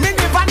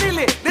 Milli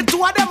Vanilli, the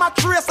two of them are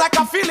trace like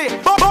a filly.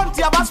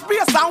 Bunty have a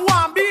space and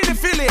one Beanie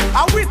Philly.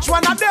 And which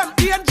one of them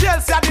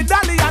angels are the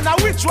dolly and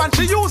which one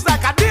she use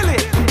like a dilly.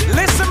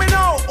 Listen me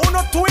now,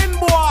 uno twin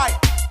boy,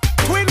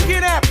 twin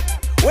Guinea.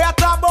 We are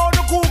talking about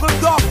the Google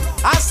Doc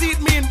and see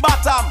it mean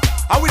bottom.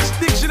 And which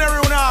dictionary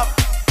we have.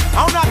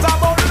 I'm not talking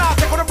about the not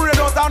take on the brain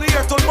out down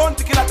here till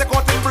Bunty Killer take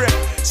out the brain.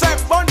 So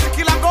if Bunty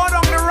Killer go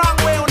down the wrong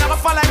way, you never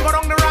fall like go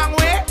down the wrong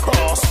way.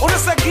 Uno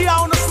say Gia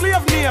on the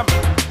slave name.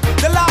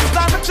 The last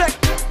time I checked,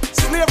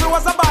 slavery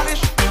was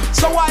abolished.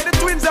 So why the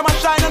twins them a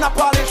shine and a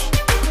polish?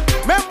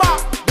 Remember,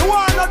 the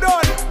war not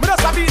done. Me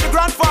just a beat the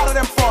grandfather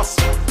them first.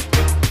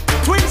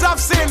 Twins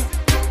have sinned.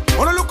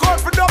 Wanna look out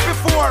for them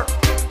before.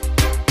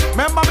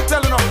 Remember me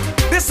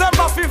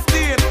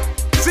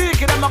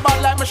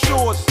my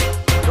shoes.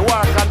 The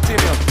war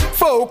continue.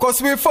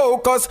 Focus, we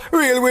focus,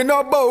 real we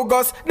no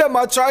bogus. Them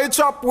a try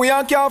chop, we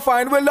and can't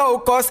find we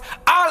locus.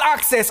 All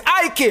access,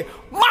 Heike,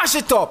 mash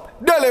it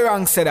up. Deli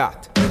Rank say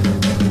that.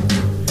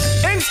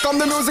 Inks come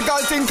the musical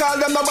thing, call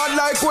them no bad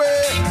like we.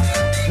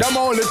 Them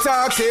only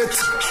talk it,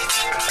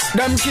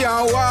 them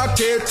can't walk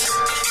it.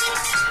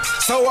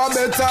 So I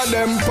better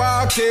them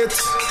park it.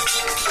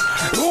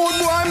 Rude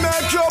boy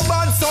make you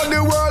bad so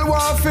the world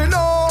want to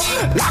know.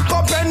 Lock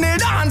up any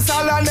dance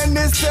hall and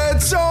any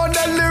stage show.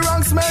 Deli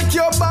Ranks make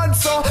you bad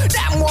so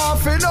them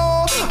want to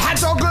know. I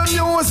juggle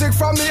music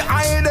from me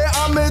eye they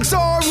and me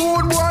toe.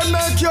 Rude boy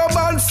make you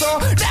bad so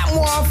them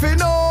want to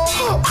know.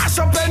 Mash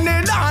up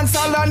any dance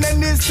hall and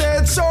any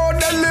stage show.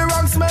 Deli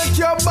Ranks make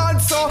you bad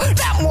so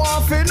them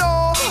want to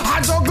know. I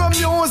juggle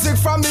music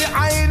from me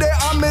eye they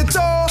and me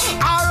toe.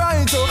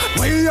 Alright,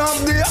 we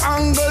have the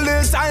angle,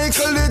 the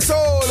cycle, the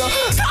toll.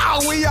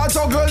 We a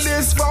juggle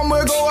this from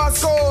we go a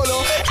school.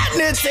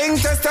 Anything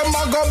test them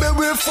a go be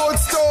with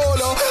footstool.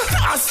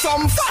 Cause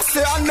some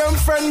fussy and them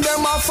friend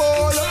them a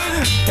fall.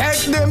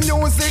 Take the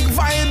music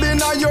vibe in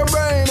your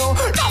brain.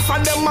 Enough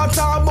of them a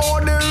talk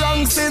about the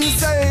Ranks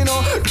insane.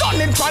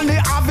 Done it on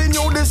the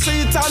avenue, the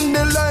street and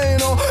the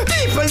lane.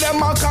 People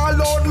them a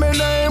call out me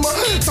name.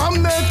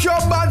 Some make you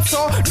bad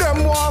so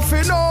them want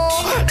to know.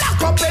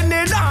 Lock up in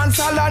the dance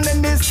hall and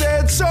in the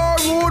stage show.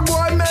 Rude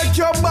boy make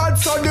you bad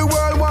so the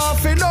world want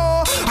to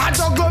know. I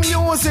juggle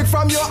music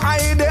from your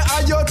eye there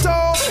and your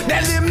toe.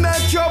 Then they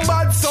make you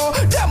bad so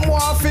them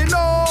want to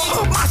know.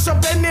 Mash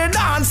up in the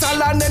dance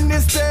hall and in the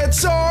stage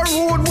show.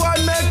 Rude boy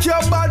make you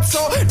bad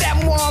so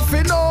them want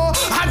to know.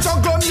 I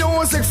juggle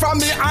music from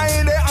the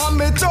eye there and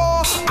me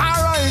toe.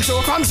 Alright,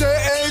 from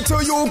JA to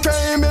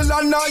UK,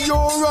 Milan and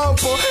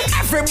Europe.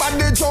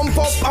 Everybody jump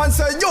up and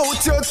say yo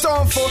to your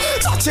tough.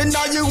 Touching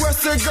the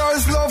US, the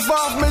girls love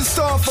off me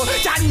stuff.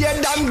 Can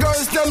you them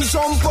girls them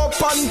jump up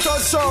and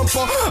touch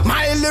up.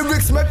 My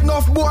lyrics make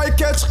enough boy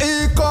catch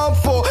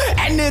e-cup.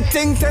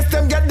 Anything test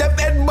them get them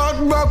head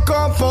back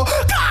up.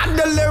 God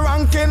the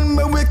ranking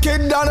me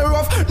wicked and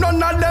rough.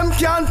 None of them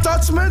can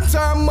touch me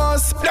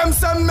Thomas. Them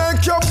say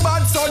make you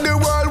bad so the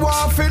world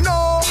want to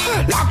know.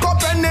 Lock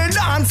up any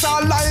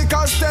dancer like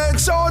a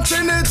stage show.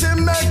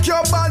 Trinity make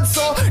you bad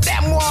so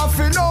them want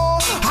to know.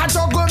 I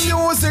juggle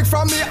music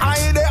from me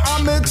eye there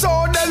and me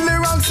toe. Deli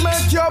Ranks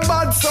make you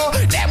bad so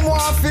them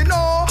want to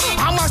know.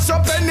 I mash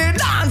up any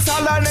dancer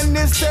and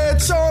any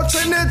stage show.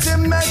 Trinity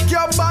make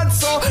you bad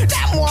so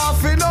them want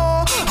to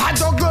know. I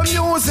juggle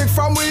music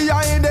from we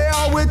eye there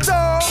and we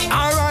toe.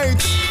 Alright,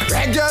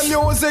 reggae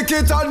music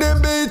it on the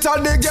beat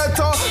of the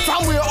ghetto.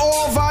 From we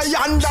over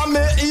yonder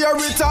me hear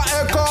it a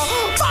echo.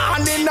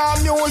 Born in a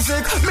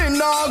music me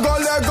nah go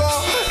lego.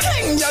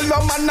 King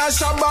Yellow Man a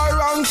Shabba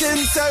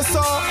Rankin say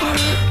so.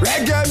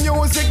 Reggae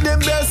music the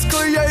best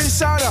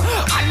creation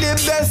and the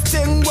best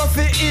thing we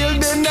fi heal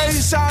the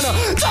nation.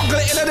 Juggle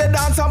in the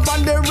dance up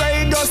on the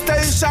radio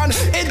station.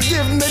 It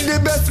give me the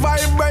best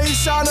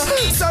vibration.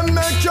 So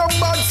make your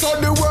bad so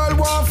the world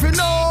want to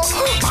know.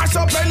 Mash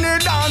up any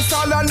dance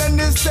hall and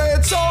any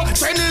stage show.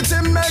 Trinity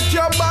make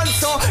your bad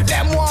so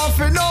them want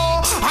to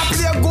know. I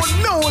play good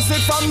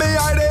music for me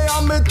I they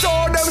and me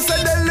toe. Them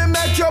say they'll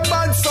make your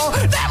bad so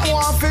them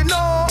want to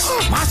know.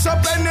 Mash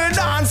up any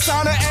dance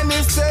hall and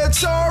any stage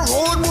show.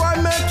 Rude boy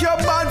make your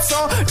bad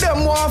so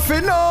them want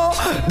to know.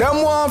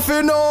 Them want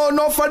to know.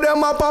 No for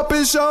them a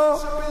poppy show.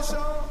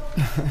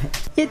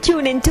 You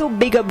tune in to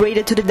Big Up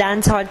Radio to the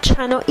Dancehall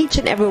channel each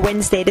and every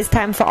Wednesday. This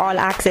time for all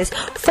access.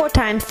 4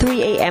 times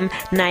 3 a.m.,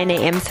 9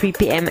 a.m., 3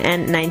 p.m.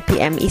 and 9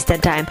 p.m. Eastern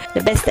time.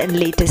 The best and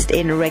latest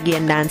in reggae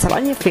and dancehall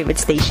on your favorite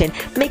station.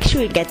 Make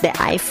sure you get the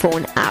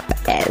iPhone app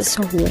as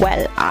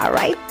well.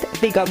 Alright,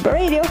 Big Up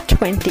Radio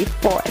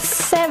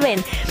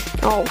 24/7.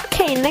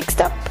 Okay,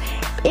 next up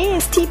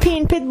is TP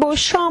and Pitbull,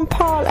 Sean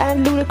Paul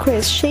and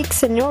Ludacris, Shake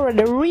Senora,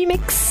 the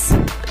remix.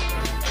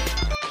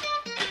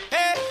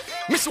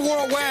 Mr.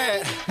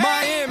 Worldwide,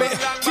 Miami,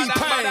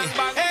 T-Pain,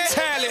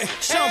 Tally,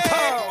 Sean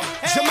Paul,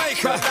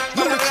 Jamaica,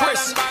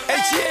 Ludacris,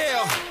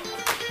 ATL.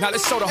 Now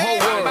let's show the whole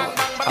world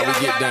how we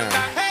get down.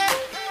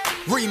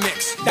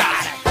 Remix,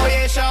 die. Oh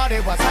yeah,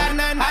 shorty, what's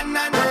happening?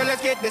 Girl,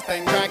 let's get this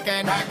thing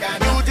cracking.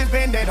 You just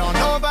bend it on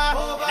over.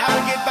 Now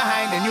we get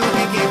behind and you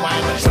can get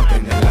winding. Jump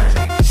in the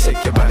line,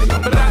 shake your body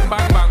on mine.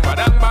 Bang, bang,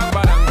 bang, bang,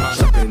 bang.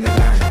 Jump in the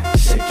line,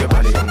 shake your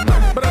body on mine.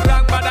 Bang,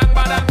 bang,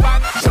 bang,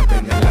 bang. Jump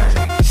in the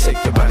line,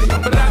 shake your body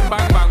on mine.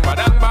 Bang, bang,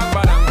 bang, bang,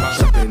 bang.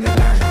 Jump in the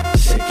line,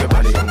 shake your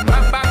body on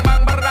mine. Bang,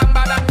 bang, bang,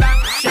 bang, bang.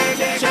 Shake,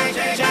 shake, shake,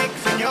 shake, shake,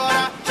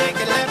 senora. Shake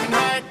it left and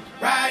right,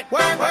 right.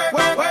 Work, work,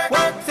 work, work,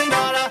 work,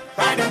 senora.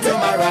 Right into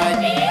my right.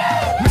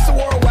 Mr.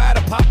 Worldwide, I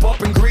pop up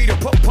and greet her.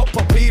 Pump,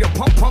 Peter,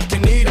 pump, you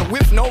need her.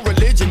 With no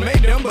religion,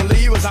 make them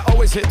believers. I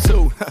always hit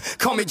two.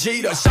 Call me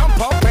Jeter, Sean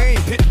Paul, Payne,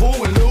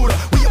 Pitbull, and Luda.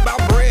 We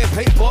about bread,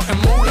 paper, and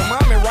moolah.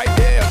 Mommy right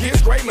there,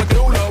 here's great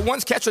medulla.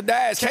 Once catch a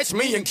dash, catch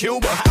me in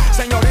Cuba.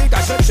 Señorita,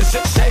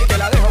 shake it.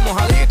 La dejo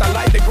mojadita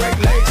like the Great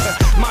Lakes.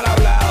 Mal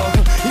hablado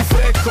y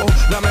fresco.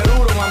 Dame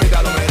duro,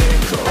 mamita, lo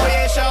merezco. Oh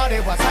yeah, shorty,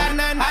 what's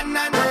happening?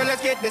 Girl,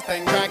 let's get this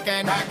thing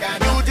cracking.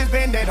 You just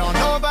bend it on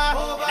over.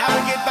 Now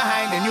we get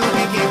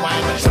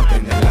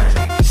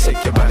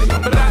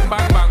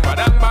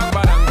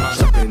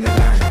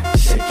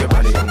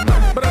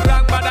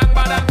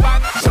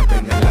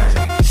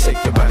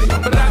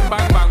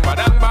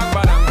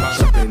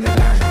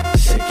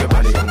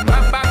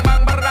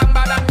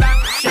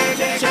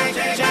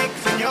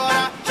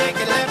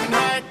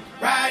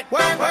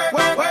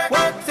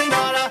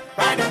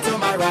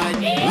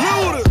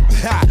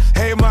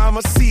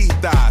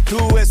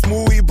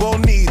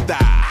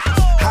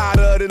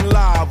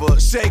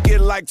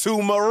like two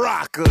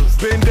maracas.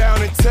 Bend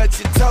down and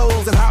touch your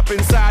toes and hop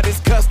inside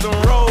his custom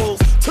rolls.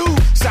 2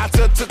 shots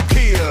of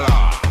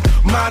tequila,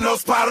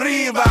 manos pa'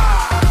 arriba.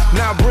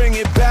 Now bring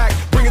it back,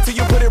 bring it till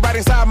you put it right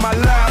inside my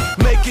lap.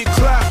 Make it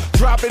clap,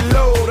 drop it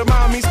low. The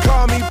mommies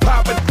call me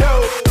Papa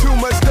Doe. Too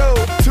much dough,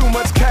 too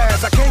much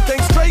cash. I can't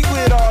think straight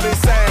with all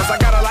this ass. I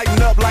gotta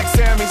lighten up like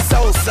Sammy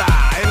Sosa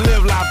and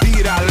live la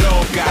vida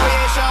loca. Oh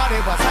yeah,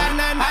 shorty, what's happening?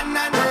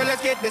 Girl,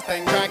 let's get this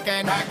thing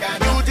crackin'.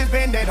 You just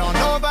bend it on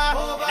over.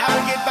 I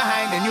will get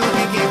behind and you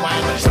can get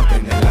windin'. Jump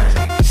in the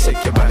line,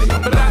 shake your body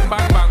on mine.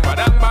 Bang bang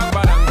bang bang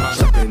bang.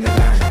 Jump in the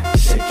line,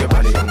 shake your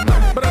body on mine.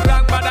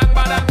 Bang bang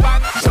bang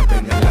bang. Jump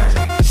in the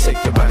line,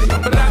 shake your body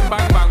on mine.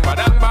 Bang bang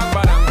bang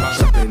bang.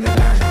 Jump in the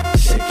line,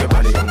 shake your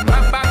body on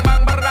mine. Bang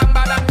bang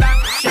bang.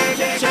 Shake,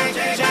 shake, shake,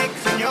 shake, shake,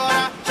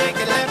 senora. Shake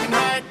it left and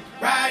right,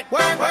 right.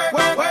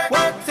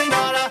 Work,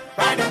 senora.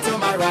 Right into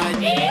my right.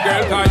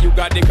 Girl, cause you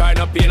got the kind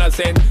of pain I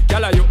send.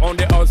 Tell you own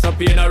the house and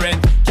paying a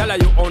rent. Tell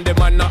you own the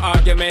man, no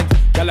argument.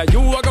 Tell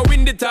you a go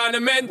win the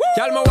tournament.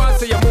 Tell me want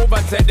see you move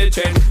and set the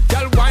trend.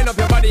 Tell wind up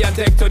your body and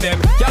take to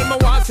them. Tell me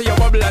want see you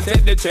bubble and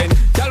set the trend.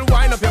 Tell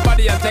wind up your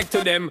body and take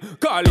to them.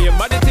 Call him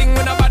body thing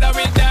when I bother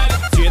with that.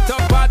 Straight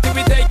up party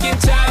we taking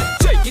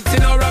chance. Shake it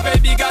in our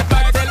baby got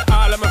back. Tell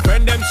all of my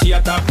friend them she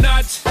a top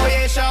notch. Oh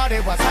yeah,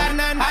 shorty, what's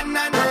happening?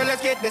 Girl,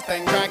 let's get this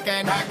thing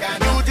crackin'.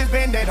 You just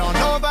bend it on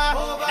over.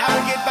 I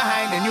will get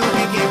behind and you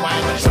can get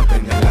windin'. Jump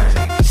in the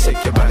line,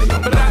 shake your body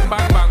on mine.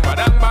 Bang bang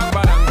bang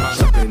bang.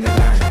 Jump in the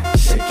line,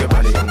 shake your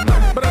body on mine.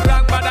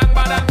 Bang bang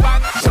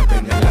bang. Jump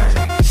in the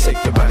line,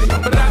 shake your body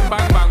on mine.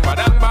 Bang bang bang.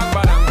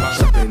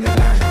 Jump in the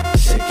line,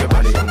 shake your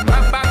body on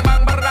mine. Bang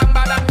bang.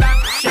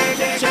 Shake,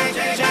 shake, shake,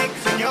 shake, shake,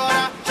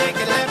 senora. Shake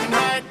it left and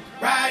right,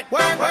 right.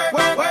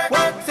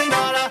 Work,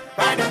 senora.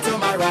 Right into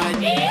my right.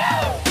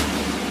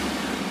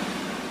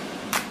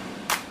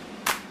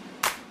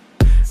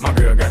 My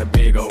girl got a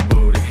big old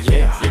booty.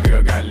 Yeah. Your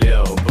girl got a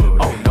little booty.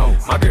 Oh no.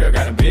 My girl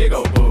got a big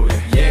old booty.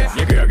 Yeah.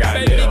 Your girl got a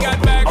little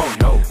booty. Oh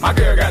no. My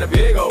girl got a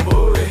big old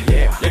booty.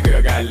 Yeah. Your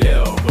girl got a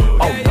little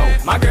booty. Oh no.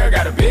 My girl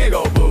got a big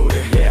old booty.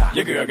 Yeah.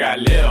 Your girl got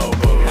a little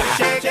booty.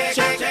 Shake, shake,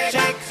 shake, shake,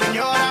 shake,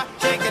 senora.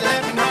 Shake it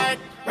left and right,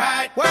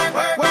 right.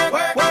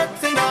 Work,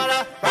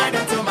 senora. Right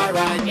into my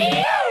right.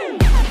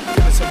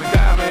 Give it to me,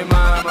 dame,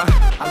 mama.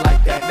 I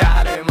like that,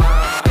 dale,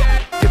 mama.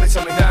 Give it to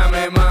me,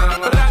 dame,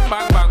 mama. Bang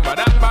bang bang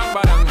bang bang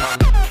bang.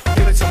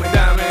 Give it to me,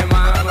 dame,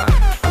 mama.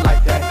 I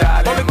like that,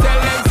 dale, mama. Tell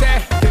them say,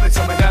 give it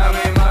to me,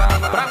 dame,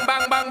 mama. Bang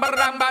bang bang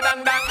bang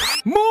bang bang.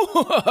 Moo!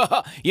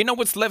 You know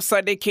it's left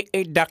side,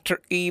 aka Dr.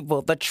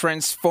 Evil, the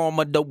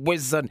Transformer, the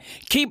Wizard.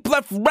 Keep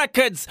Left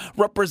Records,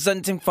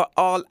 representing for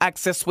All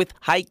Access with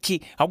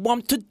Heike. I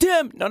want to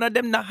them, none of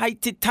them na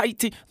heighty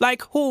tighty.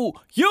 Like who?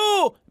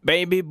 You!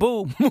 Baby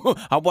boo.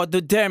 I want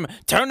to them.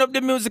 Turn up the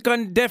music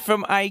on Deaf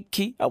from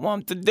Heike. I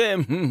want to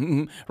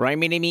them.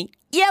 Rhyming in me.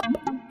 Yep.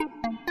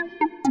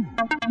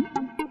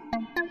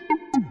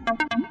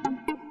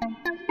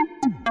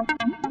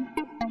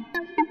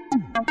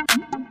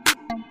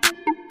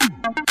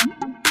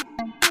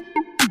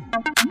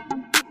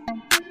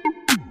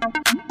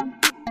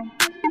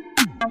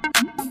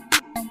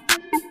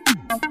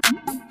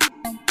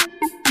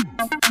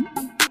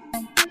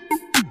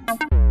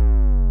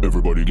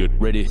 Everybody get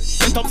ready.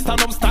 Get up,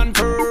 stand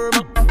firm.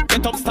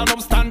 Get up,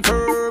 stand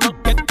firm.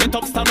 Get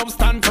up,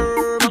 stand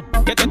firm.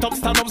 Get up,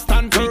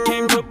 stand firm. We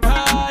came to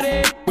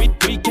party. We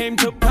came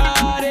to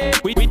party.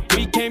 We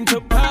came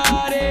to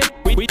party.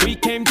 We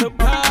came to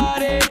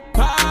party.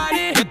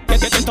 Party.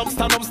 Get up,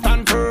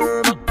 stand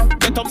firm.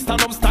 Get up,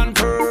 stand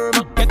firm.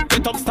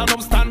 Get up,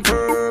 stand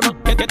firm.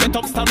 Get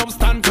up,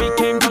 stand. We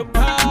came to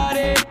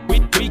party.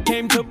 We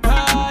came to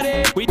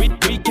party. We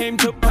came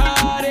to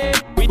party.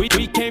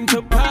 We came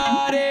to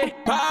party.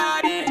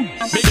 Party.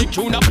 Big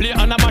tune a play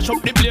and a mash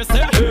up the place.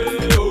 Hey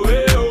oh,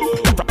 hey oh.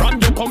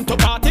 From you come to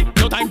party,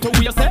 no time to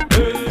waste. Hey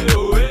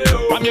oh, hey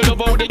oh. From you love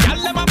how the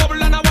gyal them a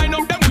bubble and a wind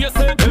up them waist.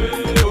 Hey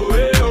oh,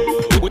 hey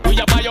oh. We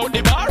a buy out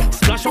the bar,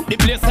 splash up the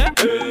place. Hey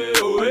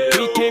oh, hey oh.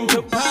 We came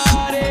to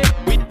party.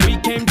 We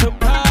came to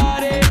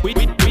party. We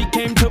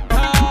came to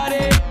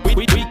party.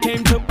 We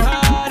came to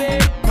party.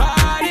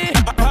 Party.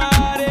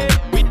 Party.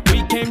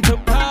 We came to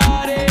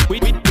party. We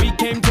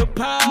came to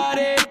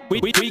party.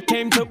 We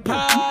came to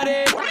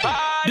party.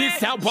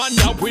 This a one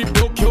now we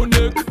broke your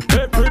neck.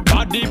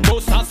 Everybody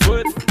bust a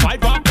sweat.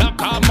 5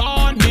 o'clock a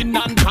morning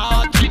and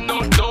party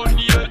not done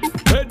yet.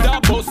 Head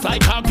a bust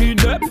like a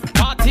guinea.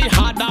 Party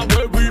hard now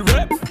where we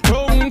rep.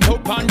 Drunk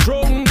up and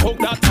drunk up,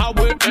 that's how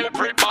we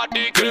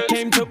everybody gets. We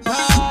came to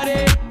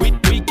party. We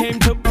came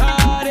to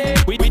party.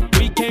 We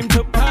came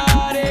to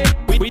party.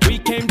 We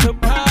came to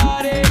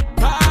party.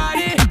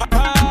 Party.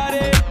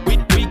 Party.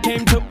 We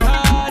came to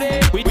party.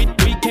 We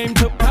came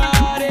to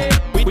party.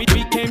 We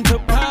came to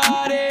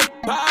party.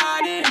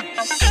 Party.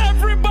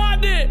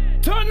 Everybody,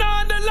 turn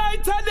on the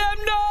lights and them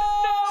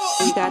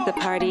know. We got the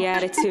party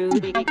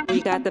attitude.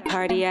 We got the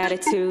party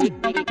attitude.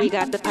 We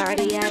got the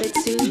party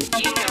attitude.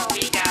 You know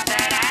we got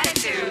that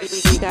attitude.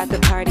 We got the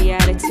party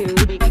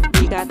attitude.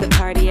 We got the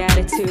party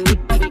attitude.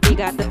 We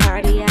got the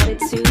party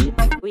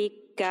attitude. We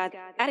got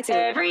attitude.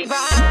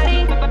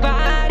 Everybody,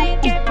 body,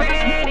 get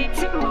ready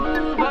to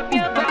move up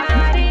your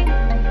body.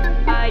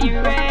 Are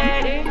you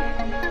ready?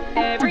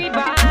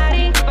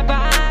 Everybody,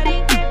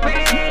 body, get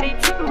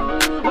ready to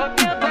move up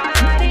your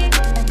body.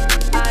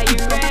 Are you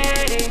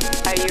ready?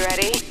 Are you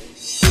ready?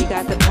 We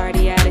got the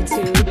party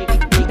attitude.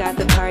 We got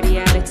the party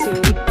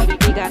attitude.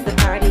 We got the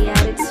party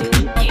attitude.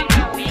 You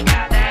know we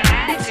got that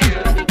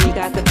attitude. We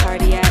got the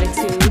party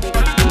attitude.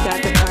 We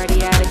got the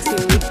party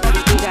attitude.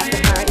 We got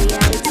the party attitude.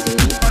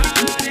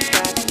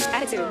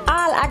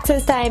 All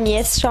access time,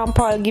 yes. Sean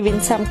Paul giving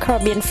some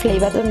Caribbean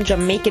flavor, some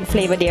Jamaican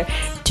flavor there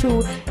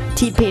to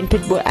T-Pain,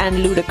 Pitbull, and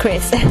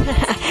Ludacris.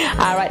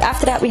 Alright,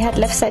 after that we had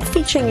Left Side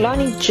featuring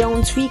Lonnie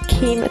Jones, We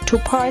Came to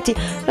Party.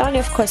 Lonnie,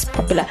 of course,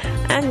 popular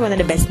and one of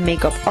the best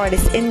makeup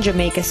artists in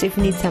Jamaica, so if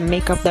you need some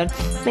makeup done,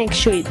 make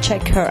sure you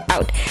check her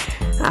out.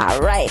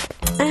 Alright,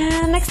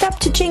 and next up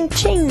to Ching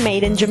Ching,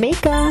 made in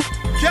Jamaica.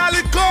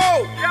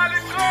 Calico,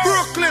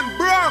 Brooklyn,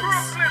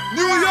 Bronx,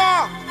 New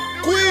York,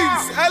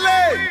 Queens,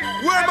 LA,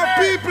 where my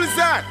people's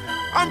at.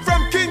 I'm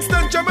from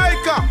Kingston,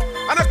 Jamaica,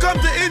 and I come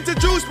to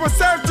introduce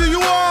myself to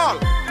you all.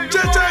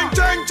 Ching, ching,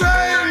 ching,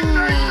 ching.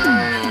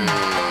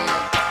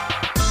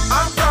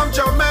 I'm from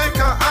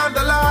Jamaica and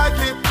I like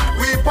it.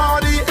 We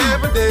party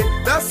every day.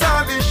 The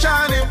sun is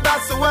shining,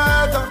 that's the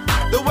weather,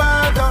 the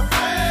weather.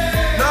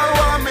 Now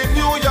I'm in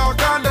New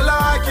York and I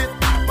like it.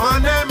 My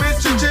name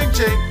is Ching Ching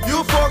Ching.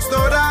 You folks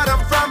know that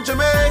I'm from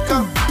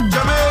Jamaica,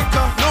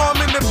 Jamaica. No, I'm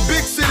in the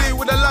big city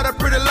with a lot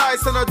of pretty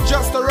lights, and I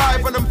just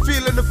arrived and I'm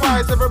feeling the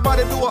vibes.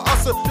 Everybody do a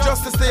hustle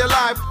just to stay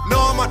alive. No,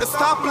 I'm at the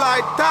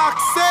stoplight,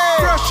 taxi.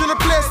 Fresh in the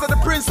place of the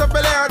Prince of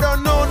Bel-Air. I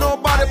don't know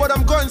nobody, but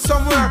I'm going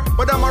somewhere.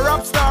 But I'm a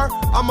rap star,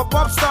 I'm a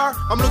pop star.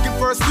 I'm looking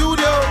for a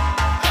studio.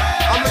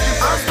 I'm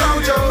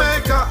from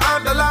Jamaica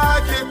and I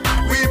like it.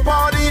 We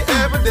party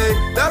every day.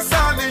 The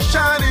sun is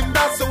shining,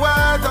 that's the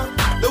weather,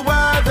 the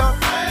weather.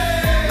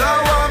 Now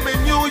I'm in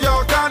New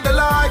York and I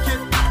like it.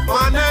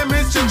 My name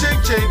is Ching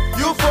Ching Ching.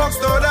 You folks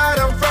know that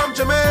I'm from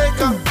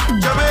Jamaica,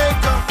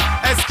 Jamaica.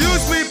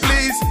 Excuse me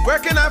please, where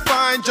can I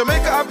find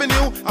Jamaica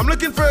Avenue? I'm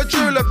looking for a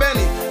jeweler,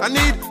 Benny. I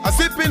need a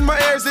zip in my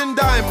ears in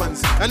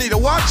diamonds. I need a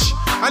watch,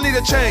 I need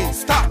a chain.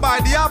 Stop by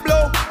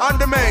Diablo on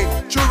the main.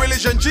 True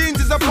religion jeans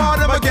is a part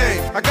of my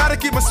game. I gotta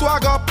keep my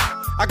swag up,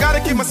 I gotta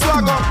keep my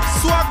swag up.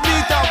 Swag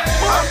meet up.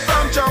 I'm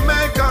from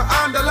Jamaica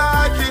and I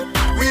like it.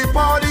 We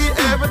party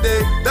every day.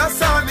 The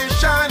sun is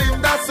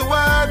shining, that's the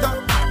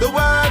weather, the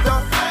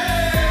weather.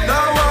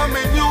 Now I'm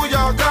in New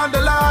York and I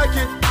like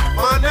it.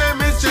 My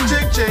name is Ching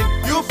Ching Ching.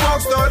 You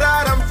folks know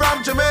that I'm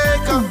from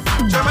Jamaica,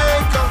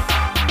 Jamaica.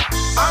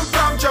 I'm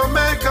from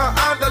Jamaica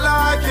and I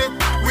like it.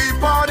 We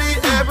party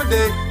every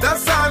day. The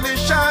sun is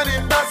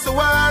shining, that's the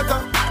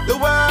weather, the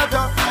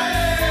weather.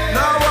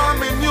 Now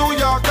I'm in New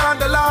York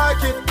and I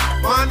like it.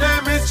 My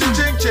name is Ching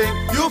Ching Ching.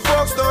 You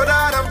folks know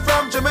that I'm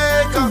from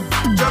Jamaica,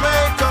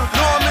 Jamaica.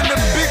 No, I'm in the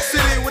big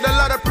city with a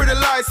lot of pretty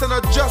lights, and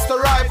I just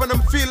arrived and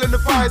I'm feeling the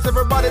vibes.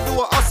 Everybody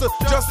do a hustle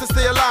just to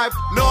stay alive.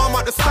 No, I'm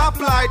at the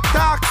stoplight,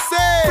 taxi.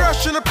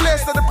 Fresh in the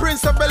place of the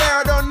Prince of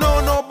Bel-Air. I don't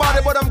know nobody,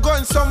 but I'm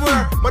going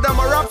somewhere. But I'm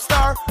a rap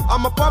star,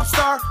 I'm a pop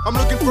star. I'm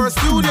looking for a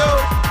studio.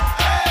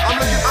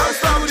 I'm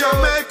from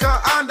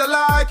Jamaica and I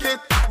like it.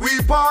 We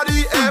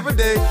party every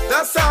day.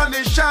 The sun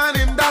is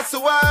shining, that's the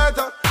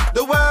weather,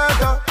 the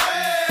weather.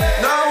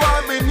 Now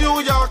I'm in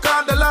New York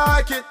and I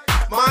like it.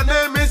 My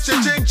name is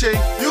Ching Ching Ching.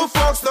 You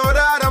folks know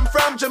that I'm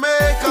from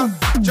Jamaica,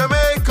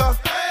 Jamaica.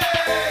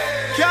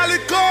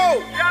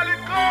 Calico,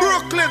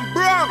 Brooklyn,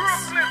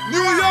 Bronx,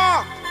 New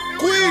York,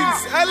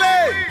 Queens,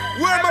 LA,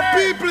 where my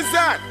people's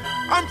at.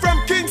 I'm from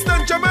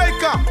Kingston,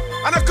 Jamaica,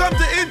 and I come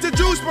to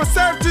introduce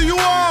myself to you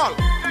all.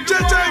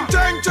 Ching Ching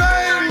Ching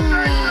Ching.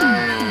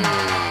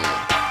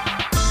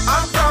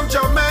 I'm from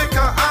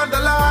Jamaica and I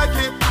like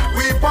it.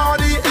 We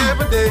party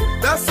every day.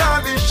 The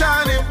sun is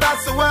shining,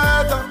 that's the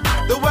weather,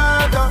 the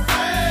weather.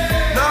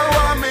 Now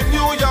I'm in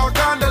New York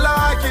and I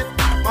like it.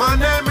 My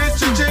name is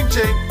Ching Ching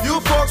Ching. You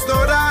folks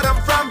know that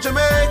I'm from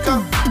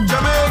Jamaica,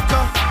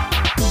 Jamaica.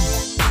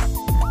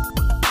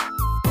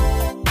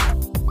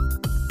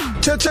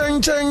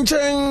 Cha-ching, ching,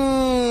 ching.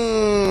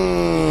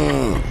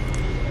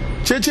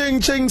 Cha-ching,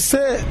 ching,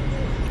 say.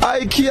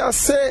 Ikea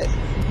say.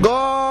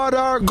 God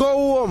or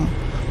go home.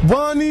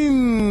 One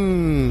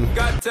in.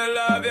 Got to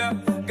love ya,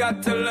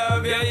 got to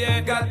love ya, yeah.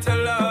 Got to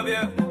love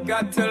ya,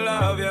 got to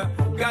love ya,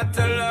 got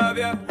to love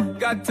ya,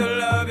 got to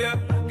love ya,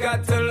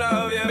 got to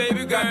love ya,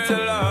 baby, got to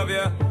love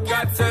ya,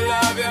 got to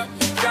love ya,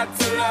 got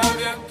to love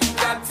ya,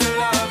 got to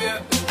love ya,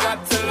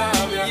 got to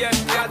love ya, yeah,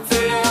 got to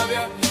love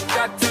ya,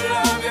 got to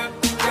love ya,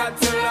 got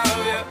to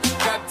love ya,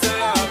 got to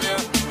love ya.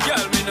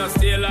 Girl, me no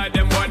stay like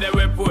them boy, they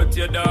will put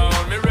you down.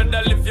 Me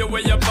rather lift you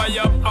way up high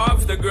up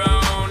off the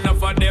ground.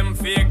 Enough of them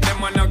fake,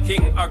 them are no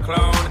king or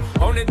clown.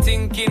 Only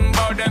thinking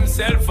about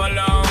themself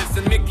alone.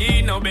 Listen me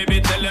key now,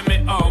 baby, telling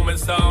me how me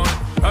sound.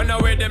 Run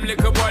away them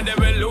little boy, they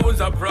will lose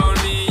up round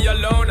me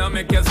alone. I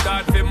make you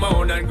start to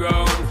moan and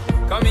groan.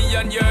 Come here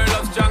and your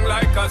love strong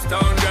like a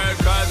stone, girl,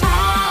 cause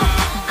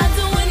I'd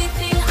do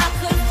anything I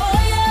could for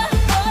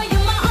you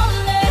my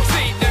only.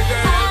 See the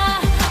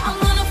girl. I'm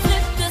gonna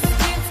flip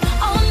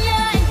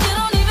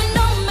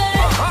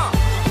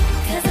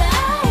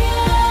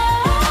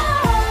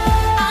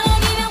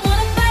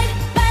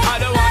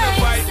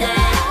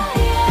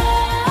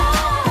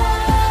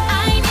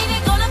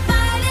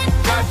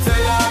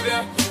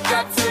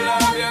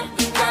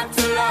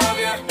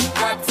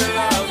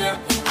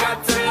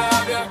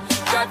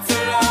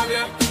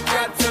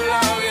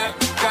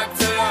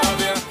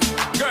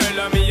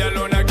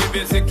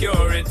give you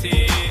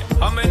security.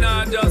 I mean,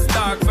 I just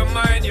talk for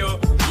mine, you.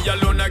 Me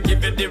alone, I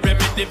give you the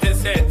remedy to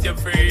set you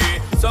free.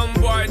 Some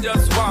boy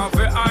just want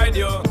to hide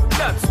you.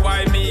 That's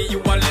why me,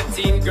 you are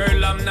letting.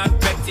 Girl, I'm not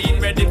betting.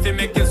 Ready to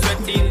make you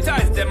sweating.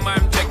 Ties them,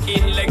 I'm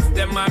checking. Legs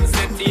them, I'm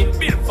setting.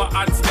 Built for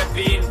hard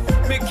stepping.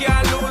 Me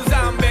can't lose,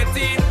 I'm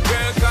betting.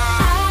 Girl, God.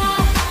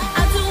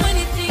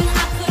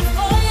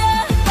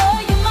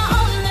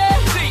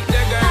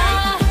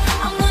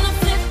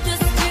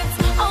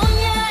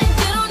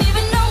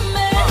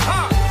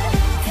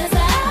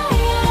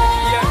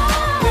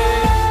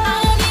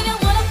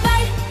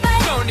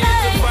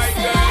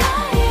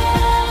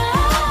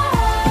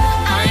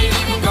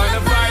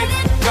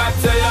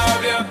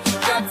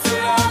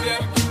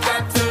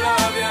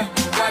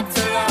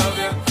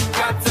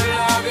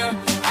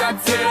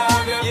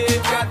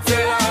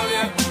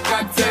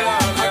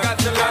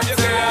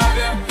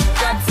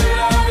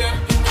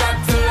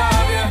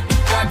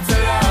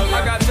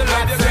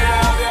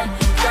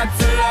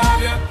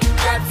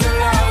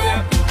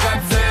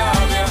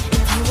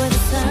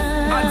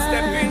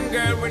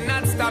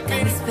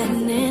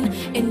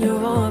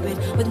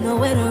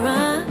 Nowhere to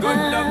run. Good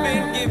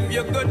loving, give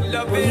you good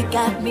loving. Well, you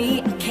got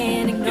me, I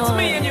can't ignore. It's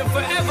me and you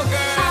forever,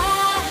 girl.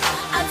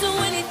 I do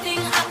anything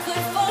I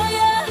could for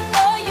you.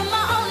 Oh, you're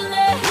my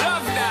only.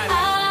 Love that.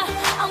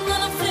 I'm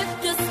gonna flip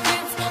the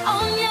script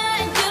on you,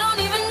 and you don't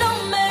even know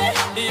me.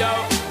 Yo.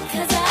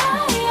 Cause I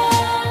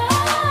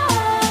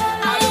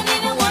don't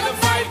even wanna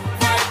fight.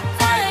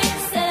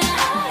 Said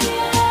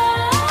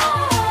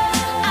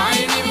I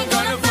ain't even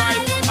gonna fight.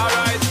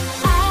 Alright.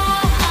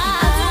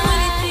 I do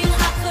anything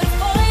I could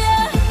for you.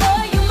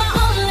 Oh, you're my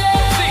only.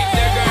 See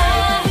there,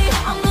 girl.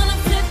 I'm gonna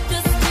flip the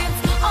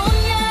script on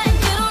you, and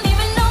you don't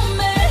even know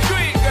me.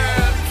 Sweet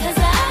girl. Cause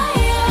I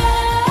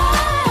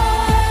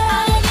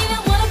don't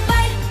even wanna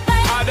fight.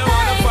 I don't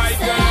wanna fight,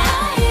 girl.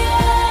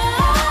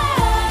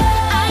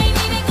 I ain't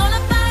even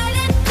gonna fight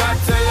it. Got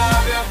to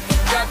love you,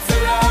 got to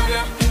love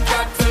you,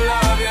 got to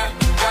love you,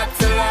 got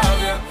to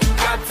love you,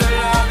 got to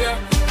love you,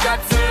 got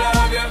to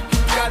love you,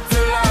 got to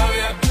love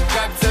you,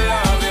 got to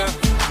love you.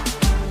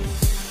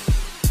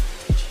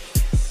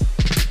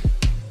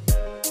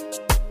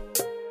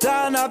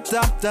 Turn up,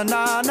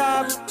 turn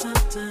up,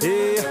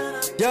 yeah,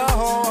 yo.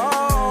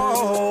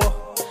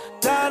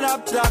 Turn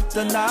up,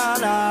 turn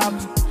up,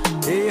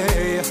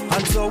 yeah.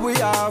 And so we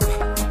have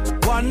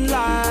one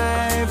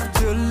life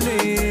to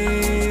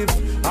live,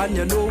 and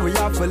you know we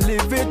have to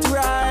live it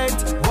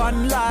right.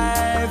 One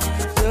life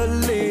to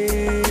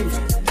live.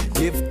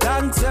 Give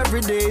thanks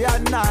every day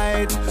and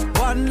night.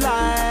 One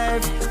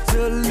life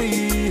to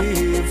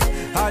live,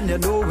 and you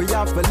know we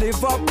have to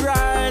live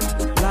upright.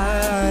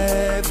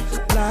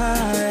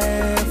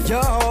 Life,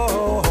 yo,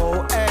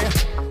 hey.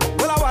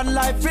 Well, I want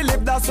life to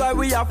live, that's why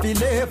we have to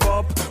live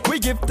up. We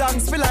give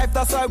thanks for life,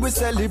 that's why we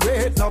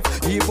celebrate enough.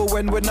 Even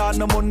when we not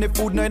no money,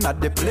 food no not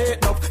the plate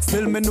enough.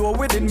 Still me know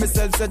within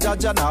myself, say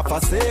judge and not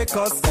forsake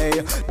us.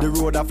 Hey, the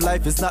road of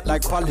life is not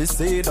like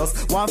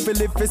Palisades. One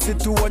feel if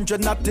it's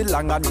 200, not till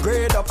long and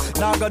grade up.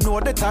 Now I gonna know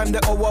the time,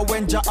 the hour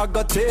when Jah a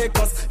go take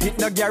us. It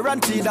no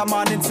guarantee the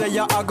morning say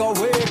ya a go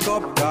wake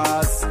up,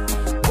 cause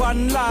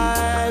one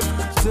life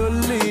to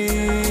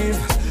live,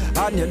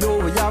 and you know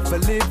we have to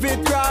live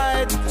it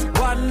right.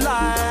 One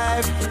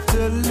life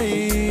to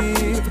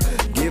live.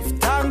 Give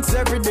thanks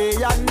every day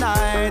and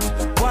night.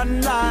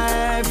 One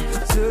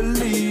life to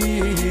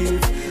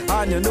live,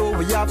 and you know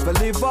we have to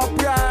live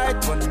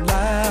upright. One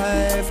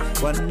life.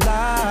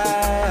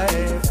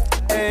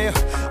 Hey,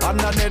 and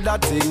another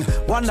thing,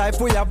 one life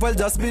we have, well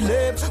just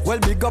believe. Well,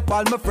 big up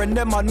all my friend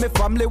them and my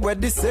family where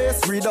this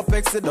is. Read up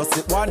Exodus,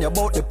 it warn you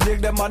about the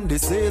plague them and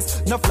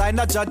disease. No fly,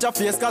 not judge your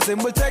face, cause him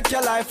will take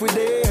your life with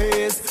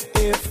days.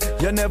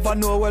 If you never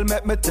know, well,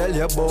 let me tell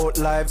you about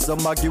life.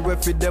 Some a give away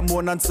for them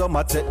own and some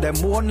a take them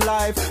own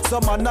life.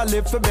 Some a not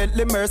live for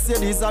Bentley,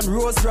 Mercedes and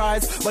Rolls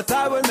Royce. But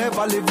I will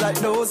never live like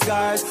those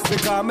guys,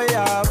 because me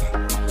have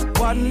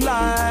one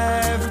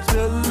life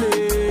to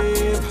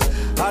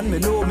live, and me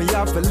know me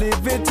have to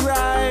live it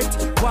right.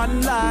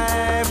 One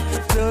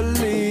life to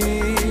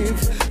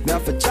live. Me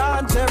have to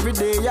chant every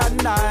day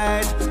and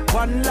night.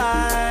 One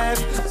life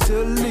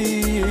to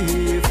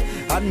live,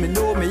 and me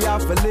know me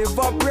have to live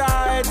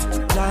upright.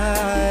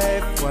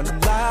 Life, one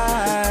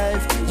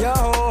life,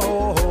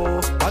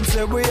 yo. And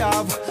say we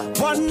have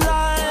one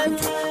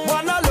life,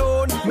 one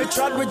alone. Me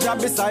trod with Jah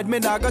beside me,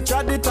 now go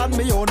trod it on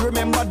me own.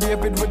 Remember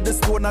David with the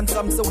stone and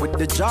Samson with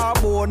the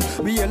jawbone.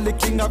 We hail the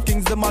King of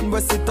Kings, the man we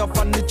sit up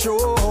on the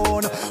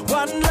throne.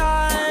 One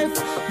life,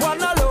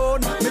 one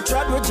alone. Me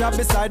trod with Jah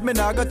beside me,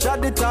 now go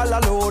trod it all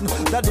alone.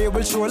 That day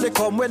will surely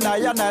come when I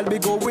and I'll be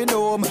going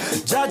home.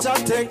 Jah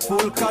take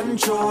full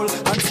control,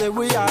 and say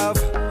we have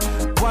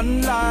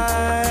one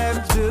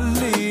life to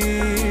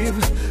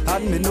live,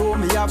 and me know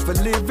me have to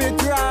live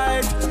it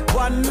right.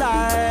 One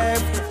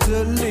life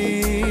to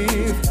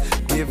live.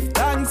 Give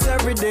thanks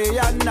every day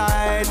and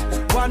night.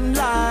 One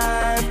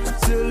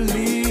life to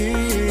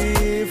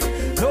live.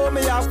 Know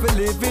me have to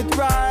live it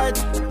right.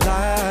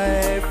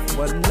 Life,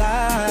 one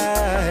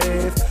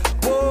life.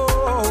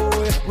 Whoa,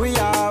 we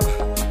have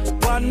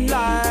one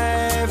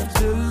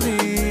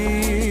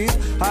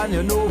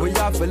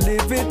have to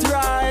live it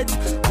right.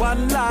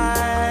 One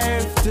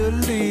life to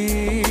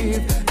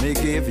live. Me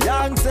give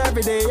thanks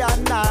every day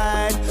and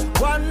night.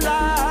 One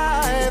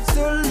life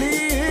to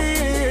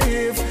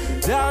live.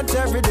 Thanks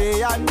every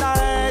day and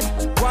night.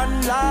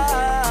 One life.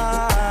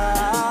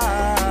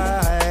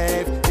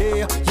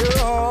 Yeah,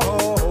 yo.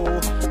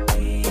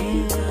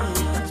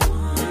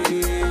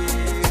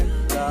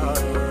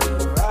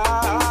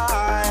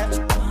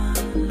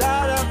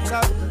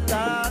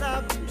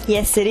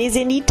 Yes, it is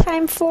indeed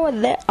time for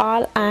the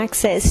All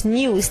Access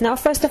News. Now,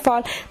 first of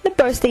all, the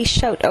birthday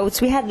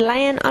shout-outs. We had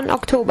Lion on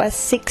October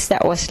 6,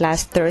 that was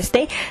last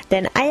Thursday.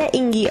 Then Aya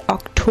Ingi,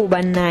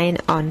 October 9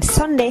 on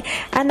Sunday.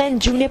 And then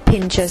Junior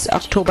Pinchers,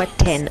 October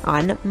 10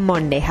 on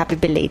Monday. Happy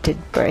belated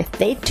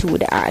birthday to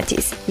the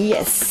artist.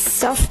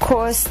 Yes, of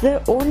course,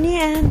 the only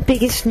and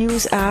biggest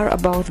news are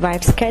about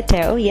Vybz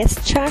Kartel. Yes,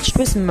 charged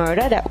with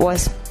murder.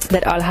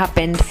 That all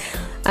happened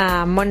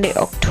Monday,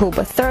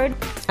 October 3rd,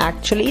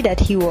 actually,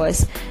 that he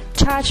was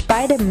charged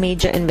by the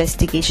Major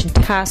Investigation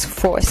Task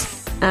Force.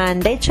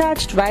 And they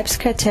charged Vybz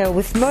Kartel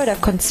with murder,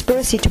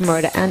 conspiracy to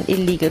murder, and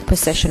illegal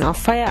possession of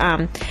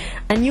firearm.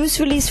 A news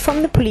release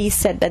from the police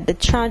said that the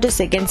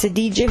charges against a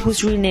DJ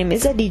whose real name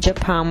is Adidja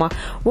Palmer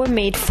were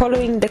made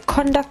following the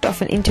conduct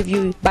of an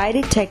interview by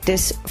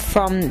detectives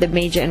from the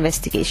Major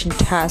Investigation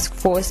Task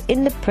Force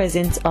in the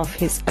presence of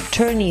his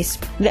attorneys.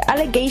 The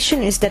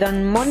allegation is that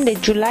on Monday,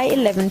 July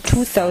 11,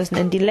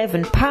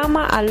 2011,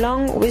 Palmer,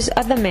 along with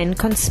other men,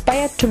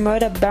 conspired to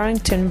murder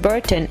Barrington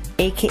Burton,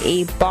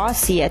 aka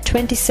Bossy, a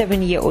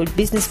 27-year-old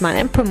businessman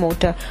and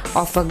promoter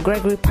of a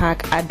Gregory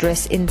Park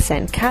address in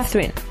St.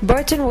 Catherine.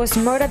 Burton was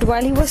murdered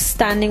while he was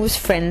standing with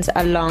friends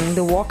along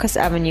the Walkers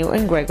Avenue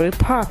in Gregory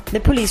Park, the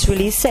police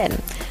release said.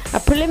 A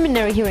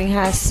preliminary hearing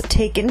has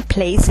taken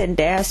place and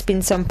there has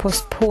been some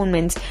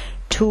postponements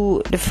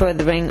to the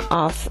furthering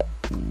of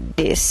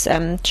this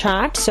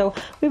charge, so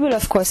we will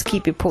of course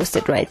keep you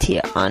posted right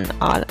here on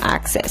All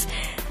Access.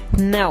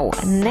 Now,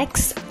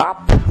 next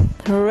up,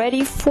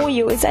 ready for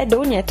you is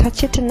Idonia,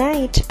 Touch It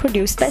Tonight,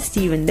 produced by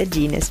Stephen the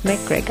Genius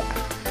McGregor.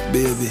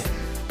 Baby,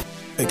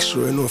 make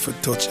sure you know if you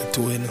touch it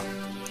too, you know.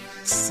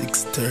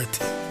 6:30,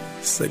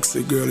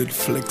 sexy girl with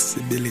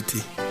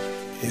flexibility.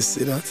 You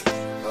see that?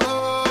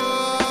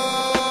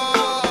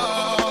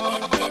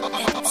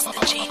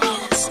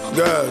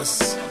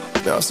 Girls,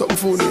 you have something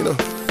for me, you know.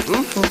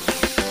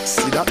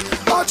 See that?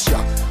 Gotcha.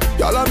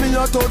 Y'all and me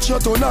a touch you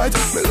tonight.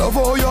 Me love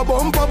how your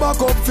bumper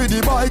back up for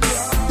the bike.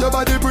 Your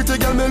body pretty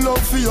girl, me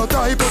love for your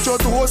type. Touch you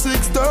to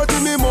 6:30,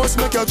 me must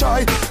make you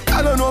try.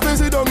 I don't know if you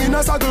sit down in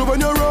a saddle when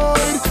you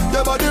ride.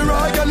 Your body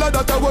right, girl,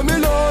 that's what me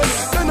like.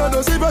 Then I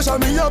don't see pressure,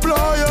 me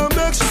apply and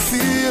make she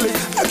feel it,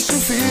 make she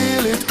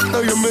feel it. Now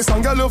you miss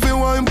and girl, love you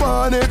wine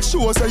pan it. She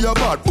will say you're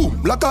bad,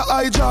 boom, like a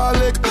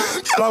hydraulic.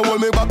 Girl, I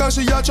hold me back and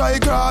she a try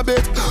grab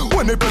it.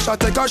 When the pressure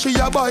take her, she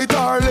a bite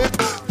her lip.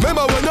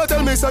 Remember when you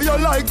tell me say you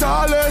like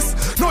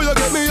tallest. Now you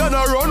get me on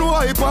a run,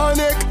 why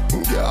panic?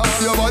 Yeah,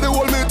 your body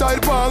hold me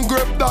tight, pan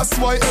grip. That's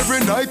why every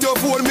night you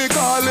phone me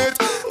call it.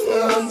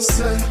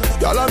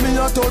 Y'all and me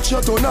a touch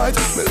you tonight.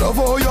 Me love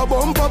how your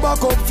bumper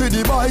back up for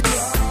the bike.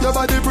 Your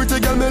body pretty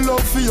girl, me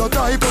love for your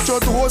type. Touch you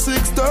to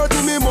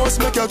 6:30, me must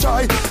make you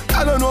try.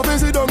 I don't know if you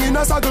sit down in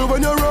a saddle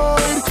when you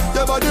ride.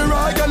 Your body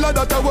right, girl,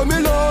 that's what me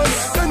like.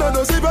 Then I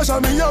don't see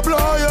pressure, me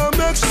apply and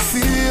make she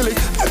feel it,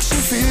 make she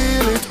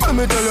feel it. Let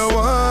me tell you,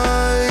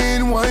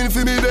 wine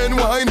for me then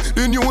wine.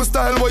 The new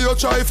style where you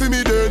try for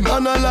me then.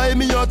 And I lie,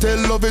 me a tell,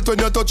 love it when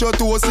you touch your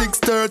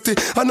 6:30.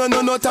 And I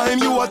know no time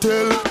you a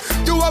tell.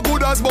 You are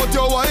good as but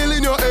you're wild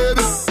in your head.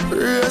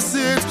 Race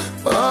it,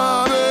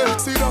 baby.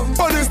 Sit down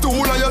on the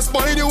stool and your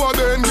spine you a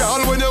bend.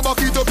 Girl, when you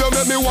back it up, you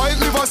make me white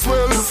liver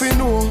swell. If you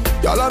know,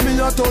 y'all and me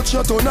a touch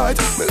you tonight.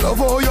 Me love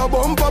how your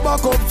bumper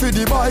back up for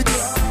the bike.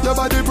 Your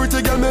body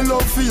pretty girl, me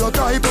love for your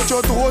type. Touch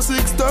you to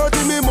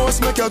 6:30, me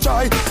must make you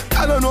try.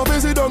 I don't know if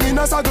you sit down in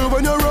a saddle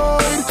when you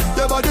ride.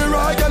 Your body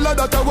right, girl,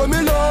 that's what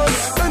me like.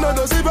 Then I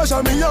don't see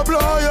pressure, me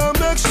apply and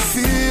make she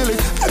feel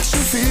it, make she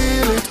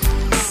feel it.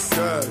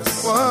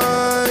 Yes.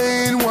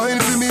 Wine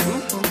for me,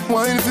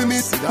 wine for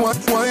me, wine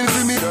for me, wine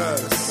for me,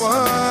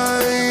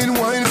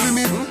 wine for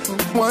me,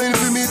 wine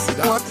for me,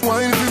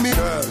 wine for me,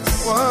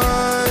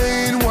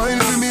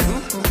 wine for me,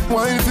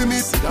 wine for me,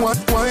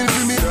 wine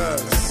for me,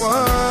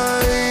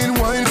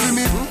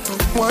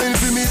 wine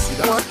for me,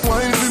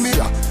 wine for me.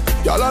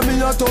 Y'all and me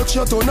a touch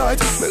you tonight.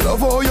 Me love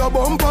how your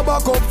bumper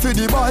back up for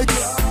the bike.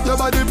 Your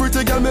body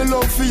pretty girl, me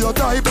love for your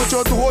type. Touch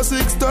you to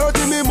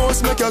 6:30, me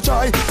must make you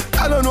try.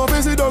 I don't know if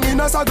you sit down in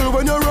a saddle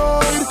when you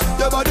ride.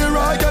 Your body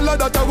right, girl,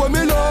 that's what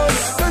me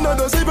like. Then I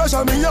don't see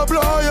pressure, me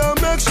apply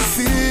and make she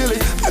feel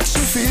it, make she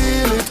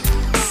feel it.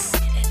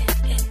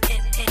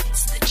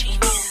 It's the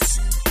Genius.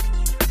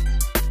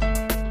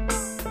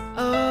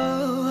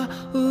 Oh,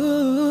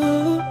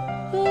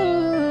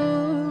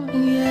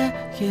 yeah.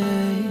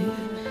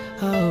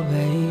 Oh,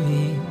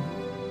 baby.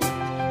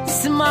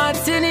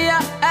 Smartin,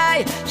 yeah.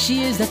 lie.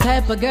 She is the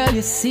type of girl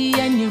you see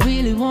and you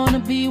really wanna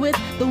be with.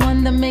 The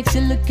one that makes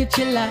you look at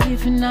your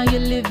life and now you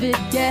live it,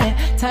 yeah.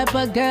 Type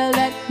of girl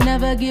that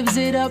never gives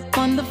it up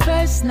on the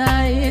first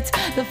night.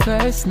 The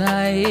first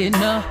night,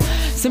 no.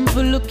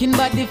 Simple looking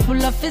body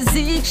full of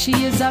physique. She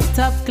is a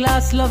top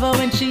class lover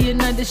when she in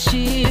the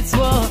sheets,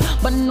 whoa.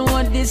 But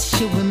know this,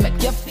 she will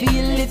make you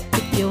feel it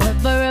if you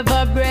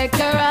ever break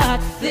her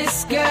heart.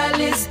 This girl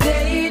is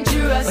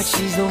dangerous, but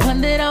she's the one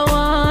that I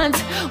want,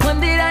 one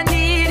that I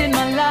need in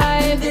my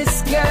life.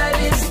 This girl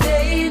is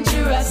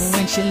dangerous.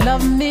 When she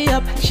love me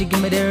up, she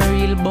give me the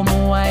real bum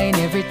wine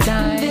every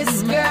time.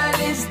 This girl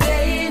is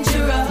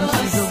dangerous.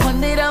 She's the one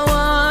that I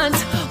want,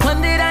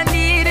 one that I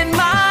need in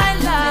my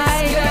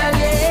life. This girl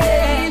is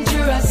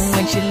dangerous.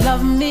 When she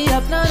love me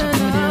up, she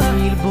give me the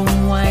real bum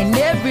wine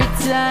every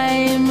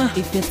time.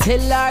 If you tell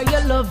her you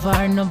love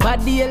her,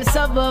 nobody else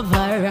above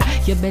her,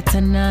 you better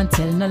not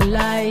tell no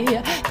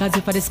lie. Cause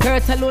if for the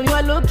skirt alone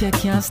you look, you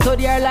can't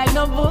study her like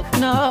no book,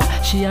 no.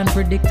 She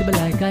unpredictable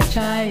like a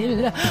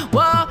child.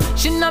 Whoa,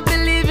 she not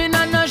believing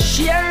on no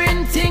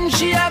sharing thing.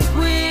 She a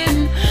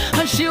queen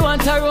and she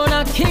want her own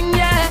a king,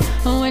 yeah.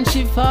 And when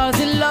she falls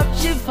in love,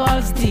 she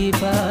falls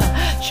deeper.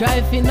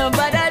 Try for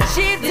nobody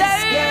cheat her.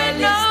 This girl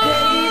is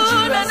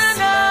dangerous.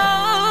 No.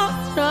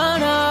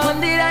 One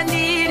that I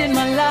need in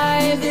my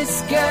life.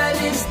 This girl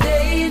is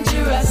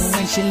dangerous.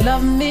 When she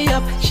love me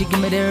up, she give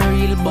me the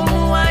real bum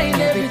wine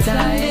every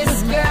time.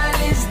 This girl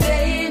is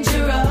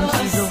dangerous.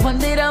 She's the one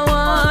that I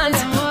want,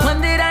 one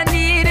that I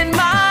need in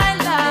my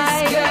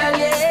life. This girl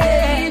is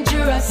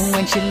dangerous.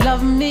 When she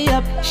love me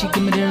up, she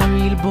give me the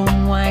real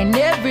bum wine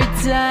every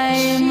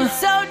time. She's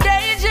so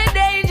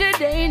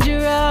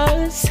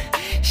dangerous.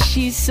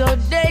 She's so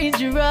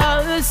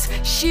dangerous.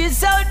 She's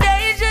so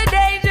dangerous.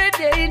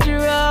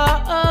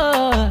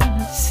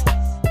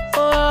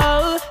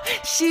 Oh,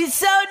 she's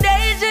so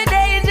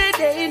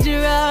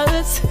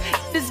dangerous.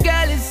 This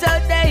girl is so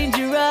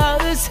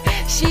dangerous.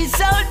 She's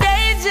so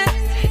dangerous.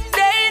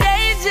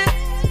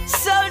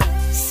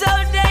 So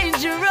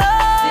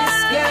dangerous. This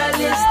girl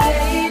is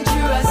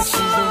dangerous.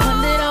 She's the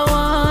one that I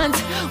want,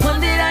 one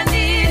that I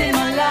need in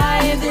my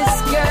life.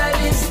 This girl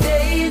is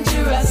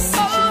dangerous. She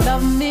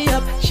love me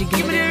up. She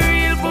give me the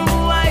real boo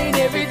wine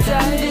every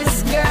time.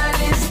 This girl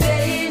is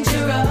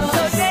dangerous.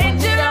 So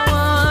dangerous. I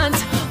want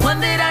one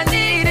that I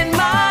need in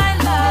my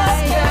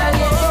life. This girl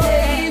is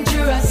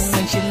dangerous.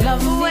 When she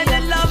love me, when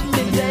they love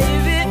me,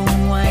 baby, boo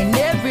wine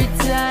every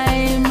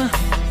time.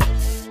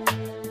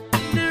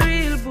 The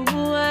real boo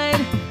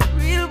wine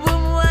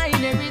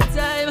every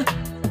time.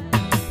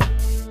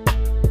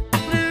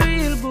 The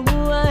real boo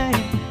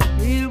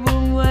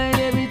wine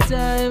every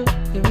time,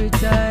 every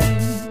time,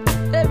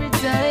 every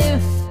time.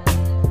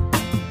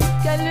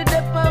 Can you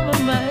dip on my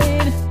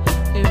mind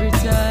every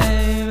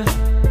time,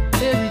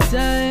 every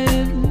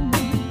time?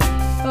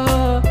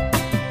 Oh,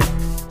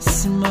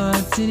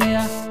 smart in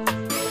ya.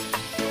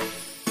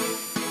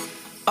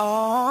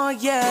 Oh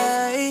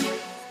yeah,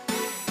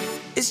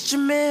 it's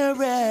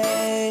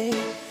Jamire.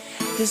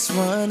 This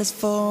one is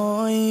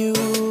for you.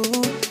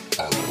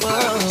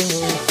 Whoa.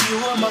 You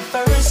were my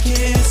first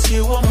kiss,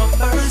 you were my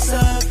first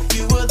hug.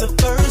 You were the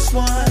first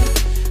one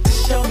to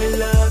show me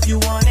love. You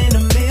one in a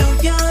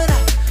million, a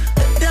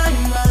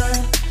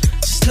diamond.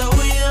 Just know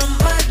you're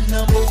my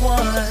number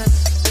one,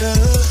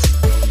 girl.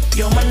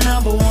 You're my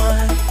number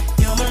one.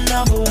 You're my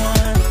number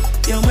one.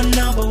 You're my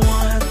number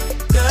one,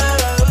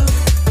 girl.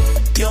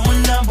 You're my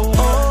number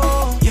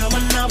one. You're my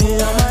number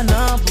one.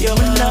 You're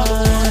my number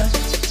one,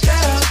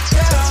 girl.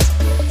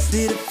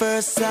 See the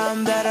first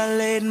time that I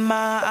laid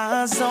my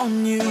eyes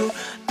on you,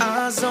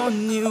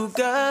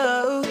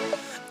 girl.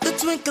 The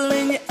twinkle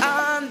in your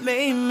eye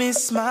made me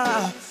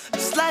smile. The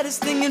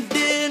slightest thing you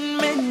did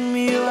made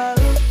me laugh.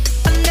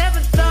 I never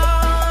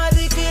thought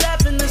it could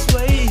happen this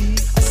way.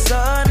 I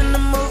saw it in the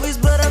movies,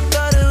 but I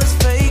thought it was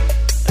fake.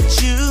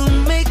 But you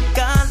make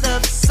our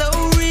love so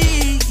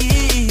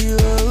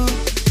real.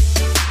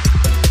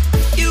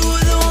 You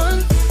were the one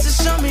to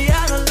show me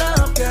how to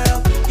love,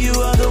 girl. You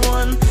are the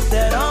one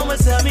that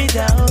always held me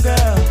down,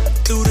 girl.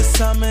 Through the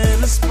summer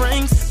and the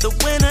spring, the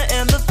winter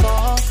and the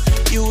fall,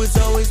 you was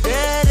always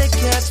there to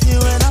catch me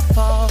when I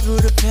fall. Through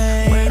the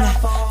pain,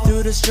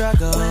 through the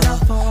struggle,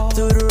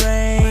 through the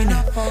rain,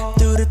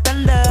 through the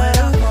thunder,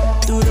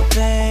 through the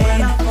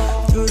pain,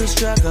 through the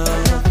struggle,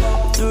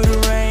 through the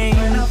rain,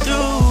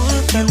 through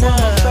the thunder. You were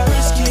my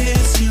first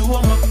kiss, you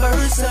were my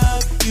first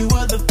hug. You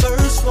were the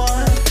first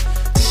one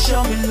to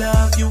show me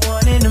love. You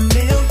one in a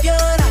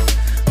million,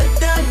 a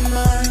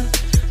diamond.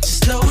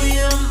 Just know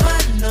you're my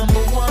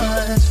number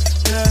one,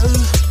 girl.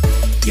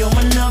 You're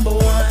my number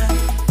one.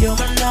 You're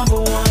my number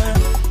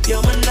one.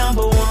 You're my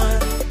number one,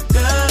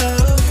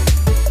 girl.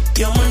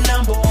 You're my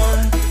number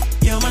one.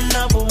 You're my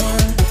number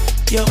one.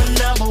 You're my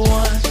number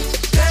one,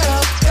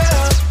 girl.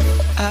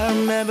 I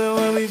remember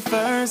when we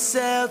first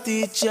held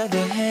each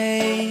other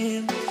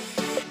hand.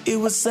 It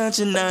was such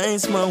a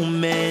nice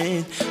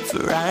moment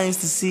for eyes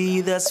to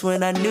see. That's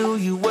when I knew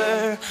you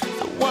were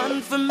the one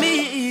for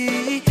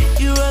me.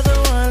 You were the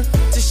one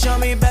to show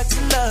me back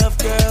to love,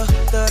 girl.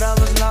 Thought I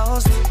was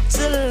lost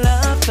till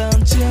love found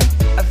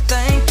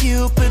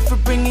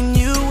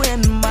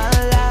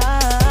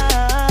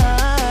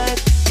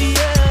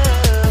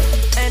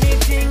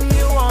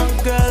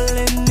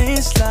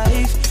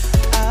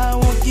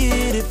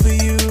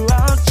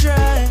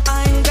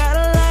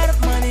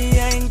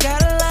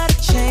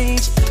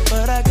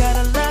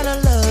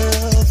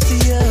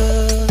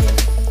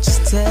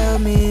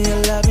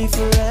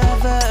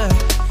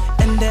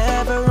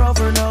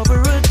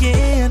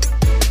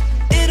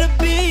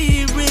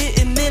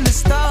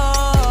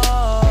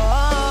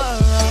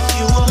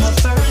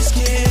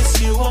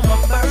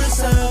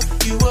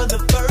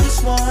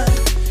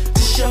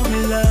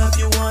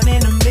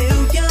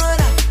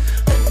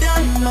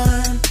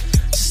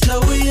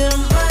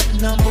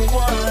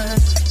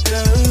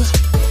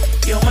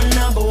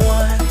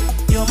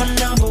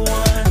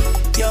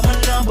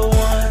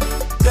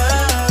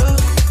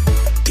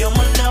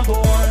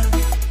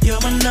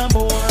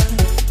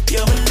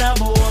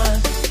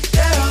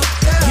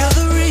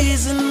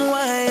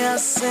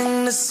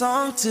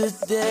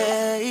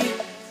today.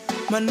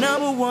 My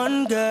number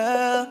one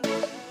girl.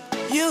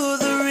 You're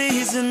the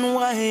reason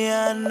why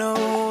I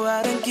know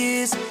I done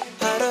kiss,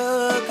 I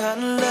done hug, I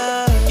done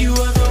love. You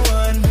are the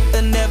one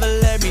that never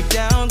let me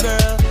down,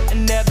 girl,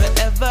 and never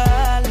ever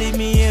leave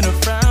me in a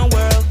frown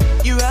world.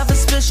 You have a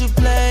special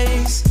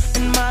place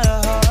in my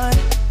heart,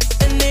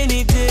 and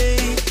any day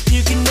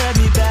you can have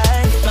me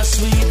back. My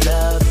sweet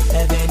love,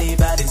 have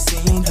anybody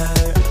seen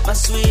her? My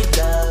sweet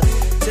love,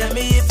 tell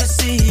me if you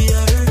see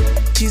her.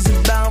 She's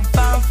about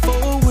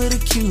 5'4" with a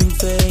cute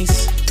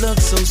face.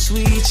 Looks so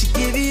sweet, she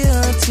give you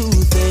a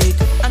toothache.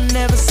 I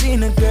never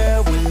seen a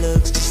girl with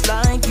looks just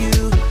like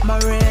you. My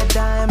red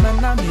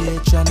diamond, I'm here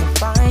trying to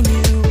find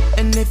you.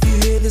 And if you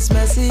hear this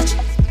message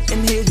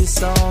and hear this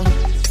song,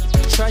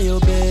 try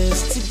your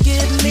best to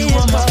get me. You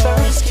were my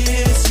first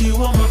kiss, you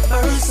were my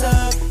first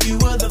hug. You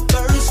were the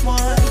first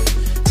one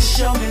to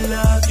show me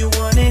love. You're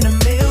one in a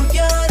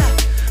million,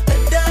 a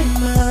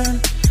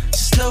diamond.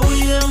 Just know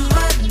you're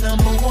my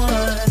number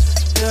one,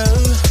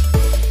 girl.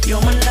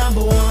 You're my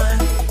number one.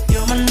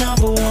 You're my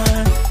number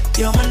one.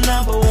 You're my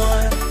number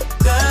one,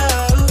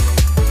 girl.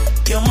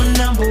 You're my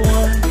number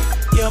one.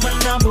 You're my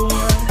number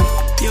one.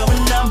 You're my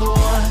number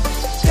one,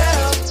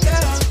 girl.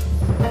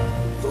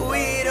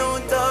 We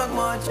don't talk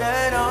much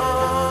at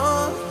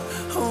all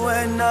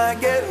when I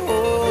get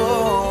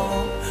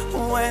home.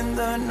 When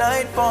the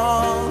night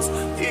falls,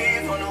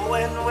 even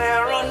when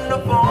we're on the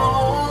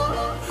phone.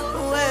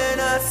 When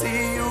I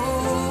see you,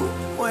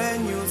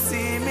 when you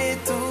see me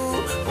too.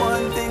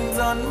 One thing's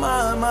on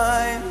my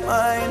mind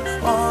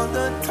all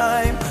the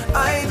time.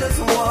 I just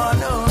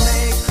wanna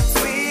make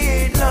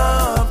sweet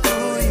love to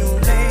you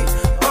late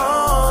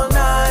all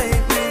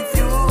night with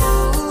you.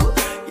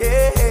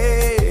 Yeah,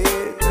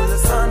 till the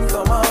sun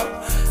come up.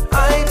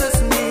 I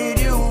just need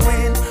you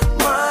in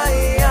my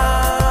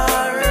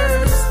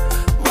arms,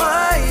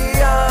 my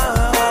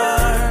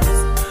arms,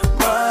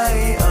 my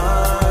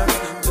arms.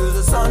 Till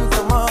the sun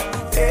come up.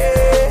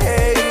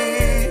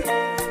 Hey,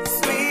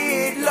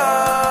 sweet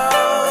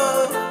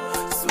love,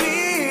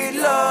 sweet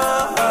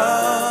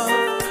love,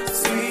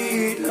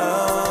 sweet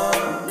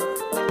love,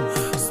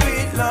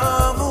 sweet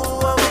love. Oh,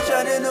 I wish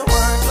I didn't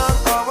work long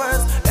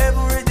hours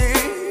every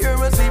day.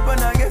 You're asleep when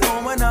I get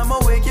home. When I'm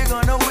awake, you're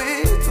gonna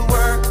wait to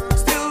work.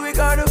 Still, we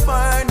gotta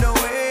find a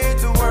way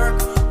to work.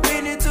 We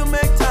need to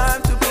make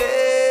time to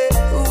play.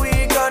 We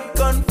got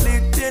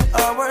conflicting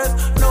hours.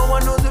 No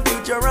one knows the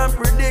future. I'm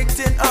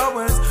predicting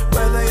hours.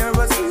 Whether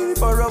you're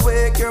asleep or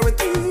awake, you're with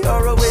me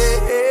or away.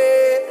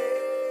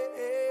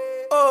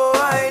 Oh,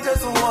 I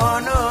just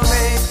wanna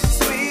make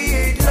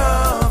sweet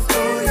love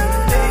to you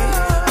late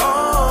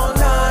all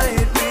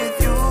night with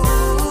you.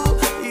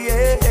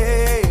 Yeah,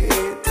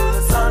 till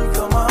the sun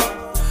come up.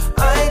 I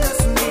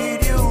just need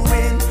you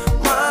in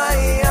my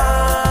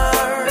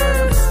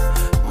arms,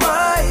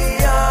 my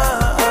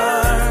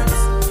arms,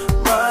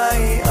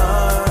 my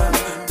arms.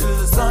 Till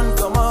the sun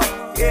come up.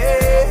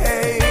 Yeah,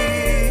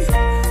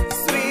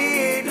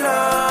 sweet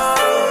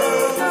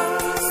love,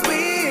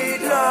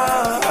 sweet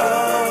love,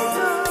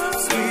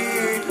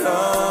 sweet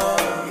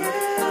love,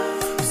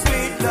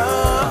 sweet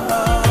love.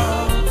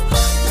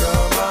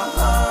 You're my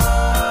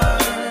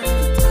heart,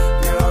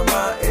 you're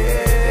my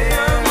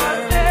air,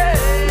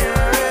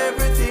 you're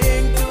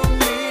everything to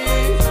me.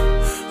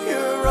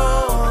 You're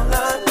all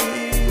I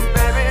need,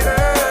 baby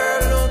girl.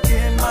 Look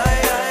in my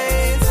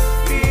eyes,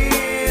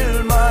 feel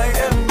my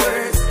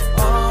embrace.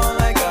 All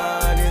I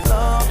got is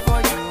love for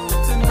you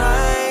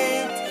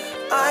tonight.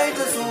 I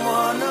just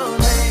wanna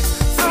make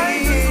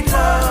sweet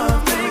love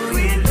to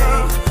you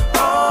late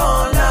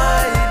all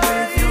night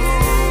with you.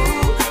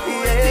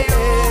 Yeah,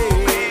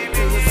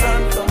 till the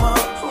sun come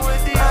up.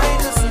 I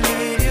just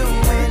need you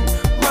in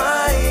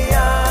my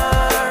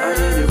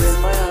arms,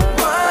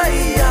 my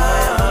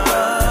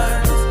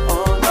arms,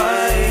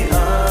 my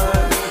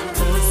arms.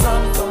 Till the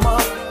sun come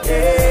up.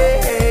 Yeah,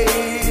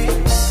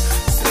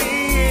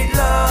 sweet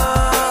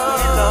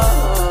love,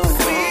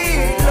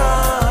 sweet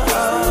love,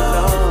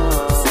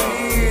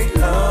 sweet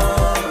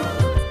love.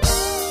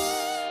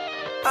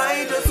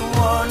 I just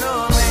wanna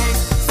make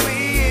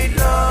sweet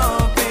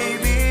love,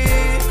 baby,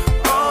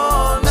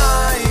 all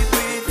night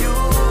with you.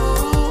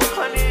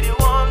 I need you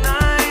all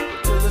night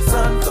till the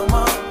sun come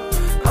up.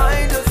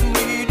 I just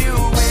need you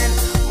in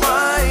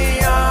my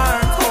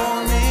arms,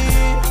 hold me,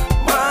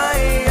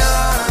 my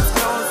arms,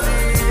 close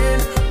in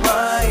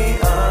my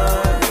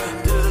arms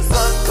till the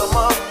sun come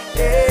up.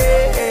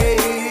 Hey,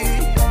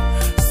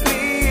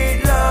 sweet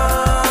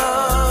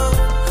love,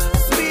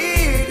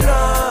 sweet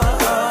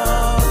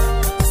love,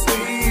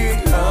 sweet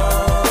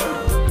love,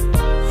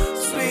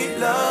 sweet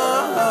love.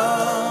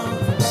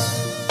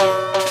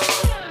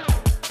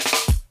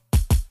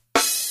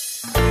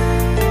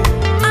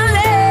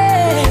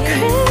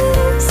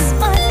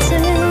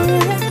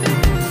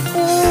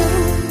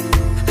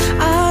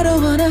 I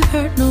don't wanna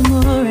hurt no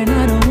more, and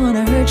I don't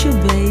wanna hurt you,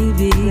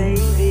 baby.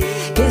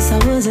 Guess I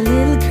was a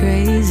little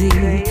crazy.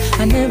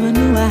 I never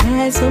knew I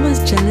had so much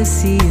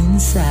jealousy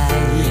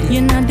inside.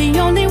 You're not the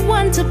only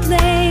one to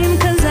blame,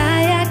 'cause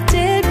I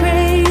acted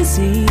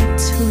crazy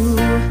too.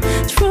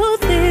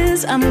 Truth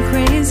 'cause I'm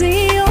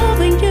crazy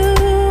over you.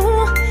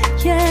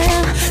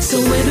 Yeah. So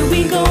where do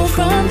we go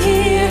from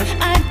here?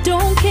 I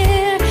don't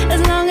care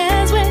as long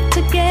as we're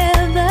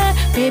together.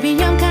 Baby,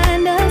 I'm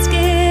kinda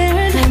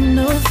scared. Have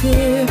no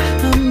fear,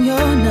 I'm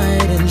your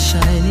knight in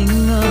shining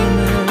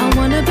armor. I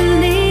wanna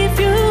believe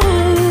you,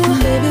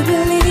 baby,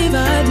 believe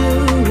I do.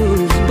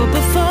 But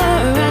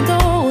before I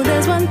go,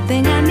 there's one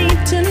thing I need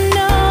to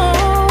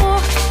know.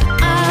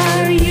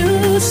 Are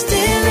you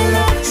still in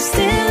love?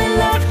 Still in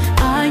love?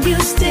 Are you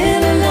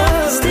still in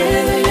love?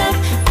 Still in love?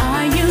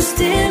 Are you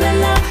still in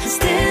love?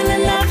 Still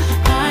in love?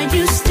 Are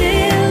you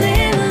still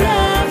in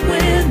love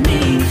with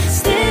me?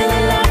 Still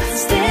in love?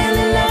 Still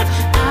in love?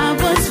 I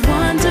was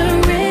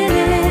wondering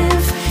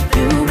if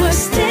you were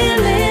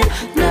still in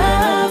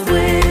love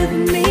with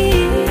me,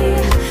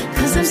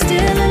 'cause I'm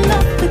still in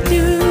love with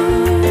you.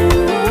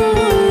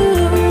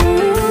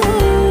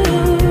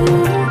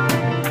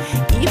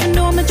 Even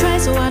though I'ma try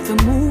so hard to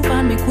move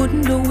on, me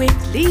couldn't do it.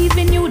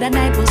 Leaving you that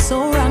night was so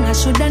wrong, I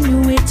shoulda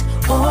knew it.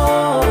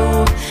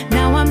 Oh,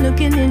 now I'm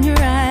looking in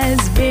your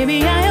eyes, baby,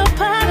 I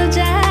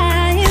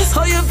apologize.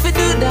 How you fi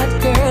do that,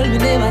 girl? Me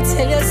never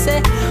tell you,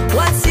 say,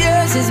 what's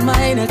yours is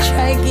mine, I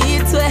try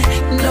get away.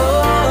 No,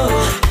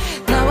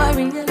 now I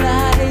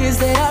realize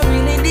that I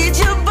really need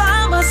you by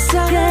my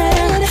side.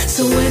 Yeah.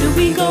 So where do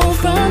we go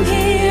from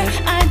here?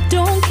 I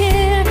don't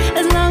care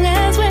as long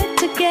as we're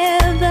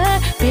together.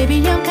 Baby,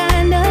 I'm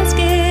kinda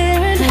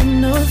scared. Have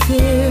no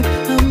fear,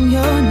 I'm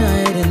your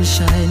knight in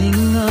shining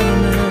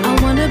armor. I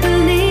wanna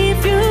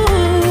believe you,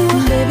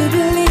 baby,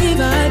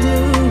 believe I do.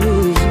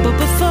 but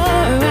before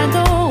I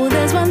go,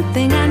 there's one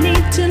thing I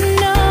need to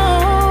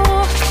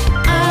know.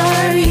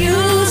 Are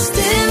you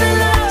still in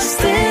love?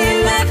 Still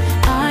in love?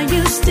 Are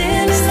you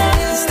still in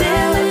love?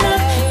 Still in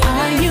love?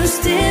 Are you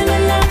still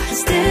in love?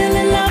 Still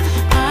in love?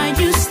 Are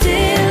you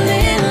still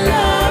in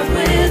love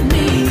with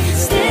me?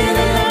 Still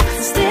in love?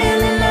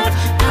 Still in love?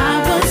 I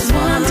was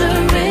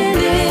wondering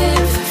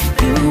if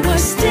you were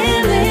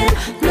still in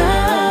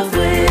love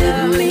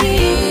with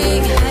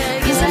me,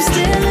 'cause I'm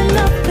still in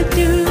love with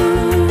you.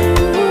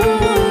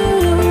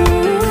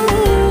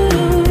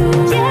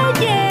 Yeah,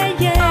 yeah,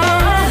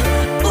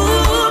 yeah.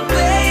 Ooh,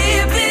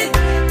 baby,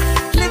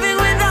 living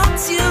without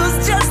you's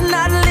just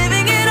not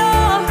living at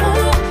all.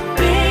 Ooh,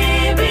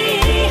 baby,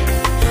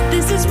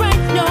 this is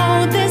right, no,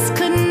 this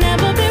could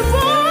never be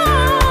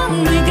wrong.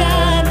 We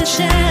got the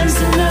chance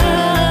to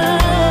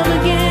love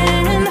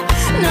again.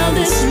 Now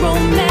this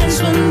romance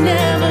will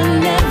never,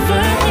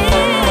 never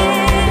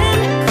end.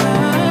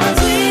 'Cause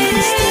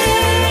we're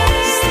still in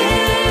love,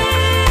 still in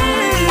love,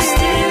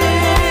 still in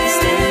love,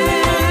 still in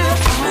love.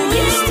 Are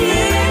you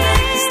still in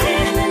love?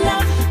 Still in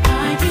love?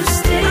 Are you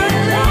still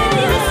in love?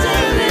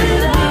 Still in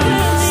love,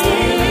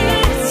 still in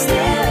love,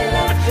 still in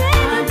love.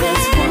 I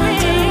was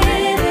wondering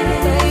if you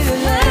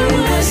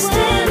were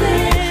still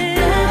in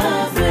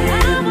love with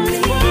me,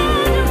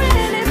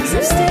 'cause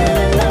I'm still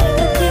in love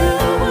with you.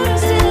 I'm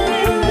still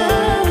in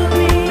love with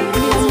me.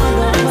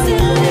 I'm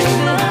still in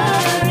love.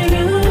 Are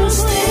you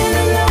still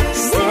in love?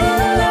 Still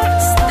in love?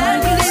 Are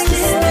you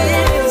still in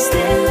love?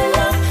 Still in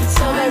love?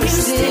 Are you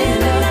still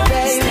in love?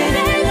 Still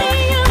in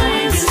love? Are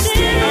you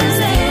still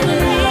in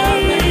love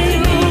with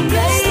me?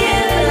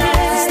 Still in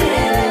love?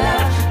 Still in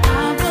love?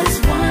 I was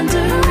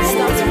wondering if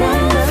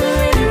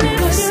you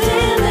were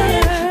still in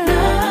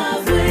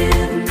love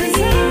with me,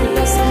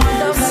 'cause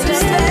I'm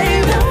still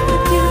in love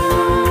with you.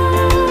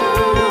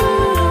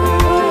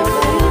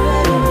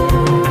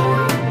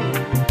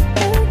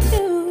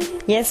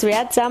 Yes, we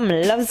had some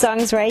love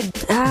songs, right?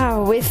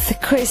 With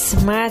Chris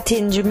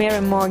Martin,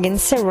 Jumeirah Morgan,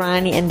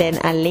 Serrani, and then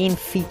Alaine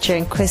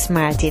featuring Chris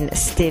Martin,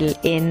 Still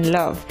in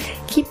Love.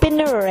 Keeping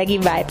the reggae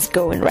vibes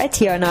going right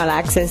here on All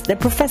Access. The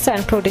Professor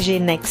and Protege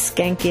next,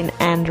 skanking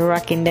and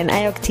rocking. Then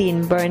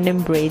Ioctane,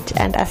 Burning Bridge,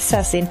 and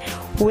Assassin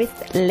with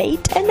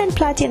Late, and then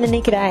Platy and the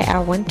Naked Eye, I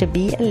Want to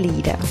Be a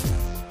Leader.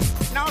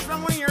 Now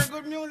from when you hear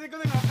good music, you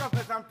know,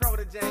 Professor and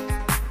Protege.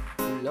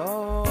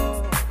 Lord.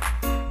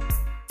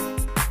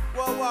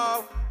 Whoa,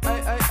 whoa.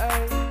 Hey, hey,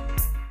 hey.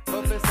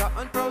 Professor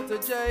and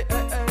Protege. Hey,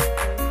 hey, hey.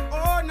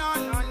 Oh, no,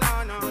 no, no,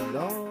 no.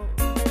 Lord.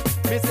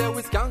 Me say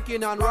we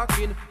skanking and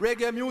rocking,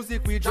 reggae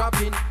music we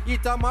dropping.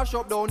 It a mash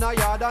up down a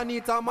yard and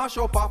it a mash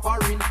up a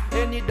foreign.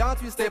 Any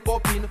dance we step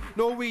up in,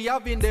 know we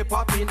having the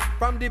popping.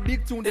 From the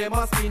big tune they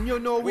masking, you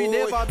know we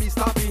never be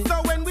stopping.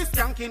 So when we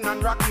skanking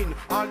and rocking,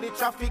 all the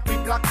traffic we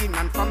blocking.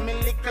 And from me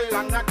little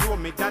and I grow,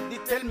 me daddy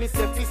tell me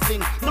say fi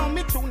sing. Now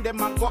me tune them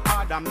and go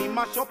hard and me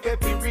mash up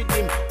every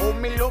rhythm. Oh,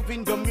 me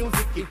loving the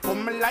music, it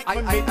come like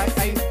when me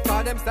sing.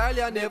 Cause them style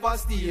you never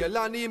steal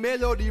and the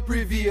melody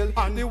prevail.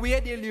 And the way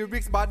the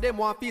lyrics but them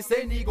want fi say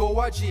he go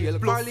a jail.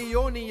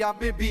 Corleone a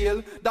be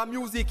bail, the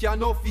music you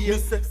no feel.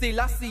 Still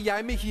I see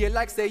I me here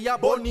like say ya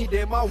bunny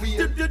them a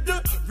wheel.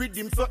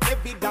 Rhythm so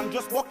heavy than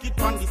just walk it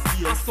on the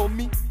scale. And so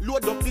me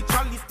load up the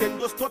chalice, then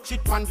just touch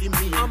it on the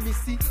meal. And me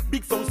see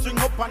big sound string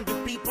up on the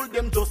people,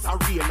 them just a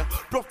real.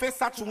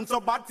 Professor tune so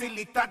bad till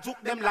it a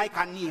juke them like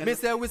a nail. Me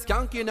say we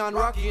skanking and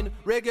rocking,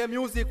 reggae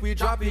music we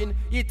dropping.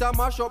 It a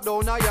mash up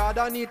down a yard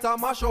and it a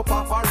mash up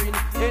a foreign.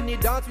 Any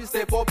dance we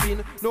step up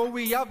in, no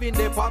we having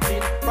the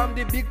popping. From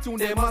the big tune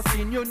they must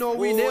sing, you know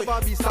we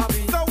never be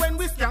stopping. So when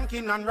we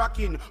skanking and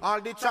rocking, all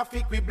the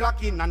traffic we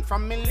blocking. And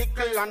from me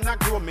little and I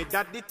grow, me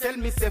daddy tell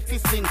me say fi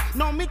sing.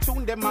 Now me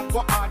tune them and go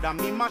harder,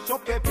 me mash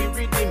up every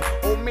rhythm.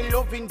 Oh me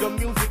loving the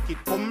music,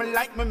 it come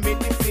like me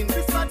medicine.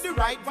 This are the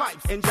right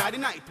vibes, enjoy the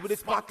night with the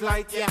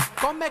spotlight, yeah.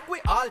 Come make we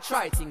all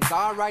try things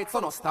alright, so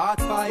no start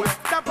fight.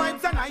 The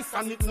vibes are nice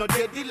and it no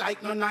deadly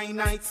like no 9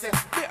 nights, yeah.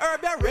 The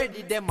herb are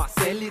ready, them a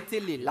sell it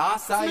till the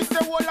last side. Me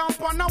say hold on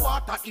for no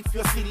water if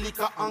you see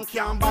liquor and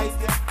can't bite,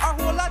 yeah. A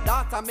whole of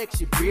data make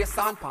she brace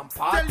and pamper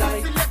tight. Tell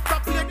the selector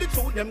play the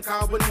tune, them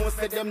car when most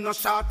of them no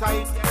short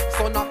tight, yeah.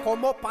 So now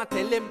come up and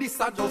tell them this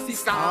a just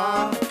is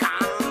now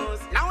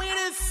it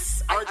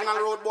is original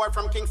road boy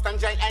from Kingston,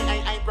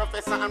 J.I.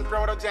 Professor, I'm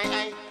proud of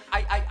J.I.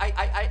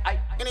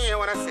 You know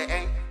what I say,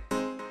 eh?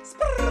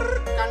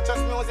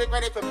 Conscious music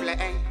ready for play,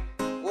 eh?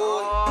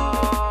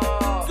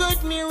 Oh.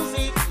 Good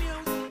music.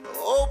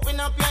 Open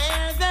up your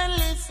ears and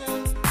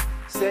listen.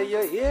 Say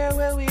you hear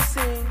where we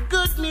sing.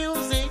 Good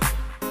music.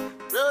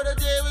 Brother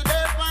J, we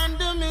there on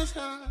the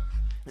mission.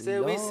 Say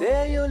we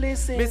say you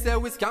listen. Me say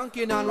we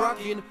skanking and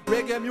rocking,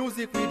 reggae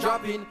music we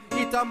dropping.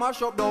 It a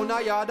mash up down a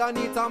yard and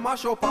it a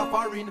mash up a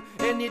foreign.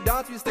 Any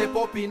dance we step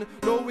up in,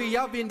 no we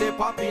having the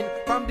popping.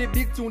 From the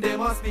big tune they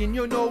must spin,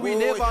 you know we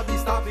never be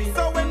stopping.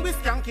 So when we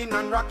skanking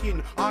and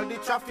rocking, all the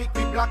traffic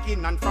we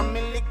blocking. And from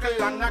me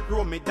little and I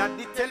grow, me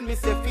daddy tell me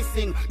say fi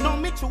sing. Now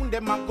me tune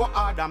them and go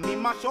harder, me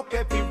mash up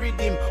every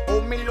rhythm.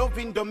 Oh me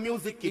loving the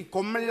music, it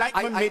come like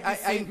me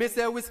medicine. Me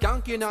say we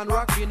skanking and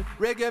rocking,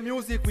 reggae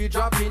music we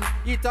dropping.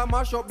 It a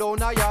mash up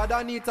down a yard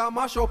and it a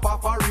mash up a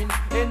foreign.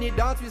 Any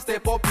dance we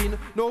step up in,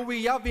 no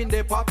we having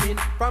the popping.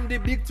 From the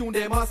big tune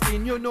they must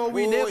spin, you know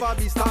we never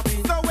be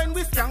stopping. So when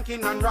we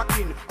skanking and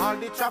rocking, all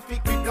the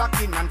traffic we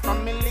blocking. And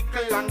from me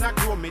little and I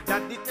grow, me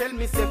daddy tell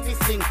me say fi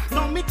sing.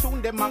 Now me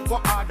tune them and go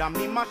harder,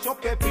 me mash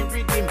up every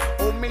rhythm.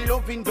 Oh me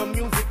loving the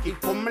music, it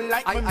come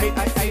like me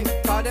medicine.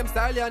 Cause them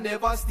style you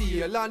never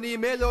steal and the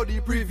melody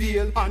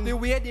prevail. And the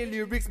way the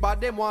lyrics but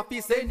them want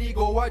fi say ni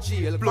go a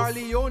jail.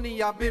 Barleone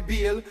ya be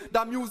bail,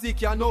 the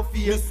music you no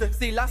feel.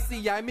 Still I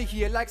see I me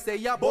here like say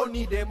ya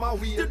bunny them a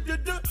wheel.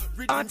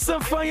 And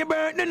some fire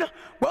burning.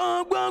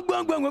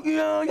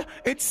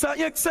 It's a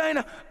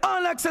exciting.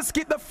 All access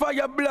keep the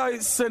fire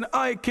blazing.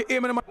 I keep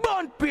him in my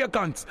bond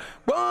pagans.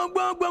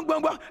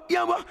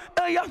 Yeah.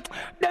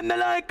 Them they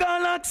like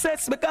all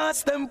access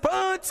because them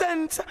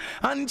potent.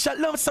 And shall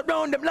love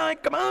surround them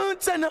like a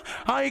mountain.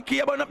 I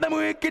keep burn up them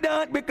wicked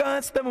heart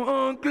because them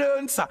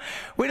uncleans.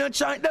 We don't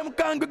chant them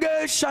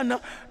congregation.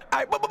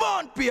 I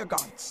bond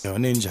pagans. Yo,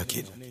 Ninja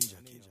Kid.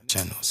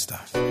 Channel star.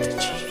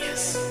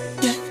 Genius.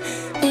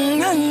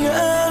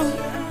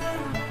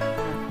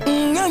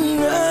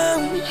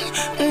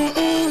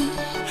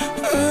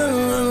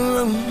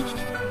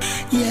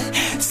 Yeah,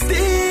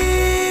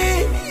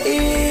 Steve.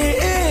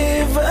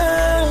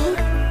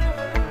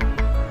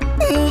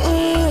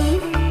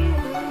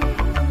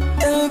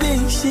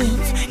 Big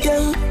shit,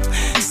 yeah.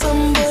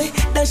 Some boy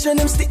dash on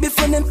them stick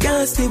before them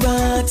can't see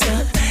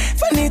water.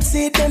 Funny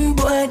see them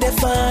boy they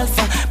fall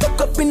for.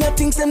 Buck up in the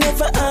things I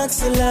never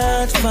ask a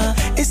lot for.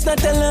 It's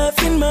not a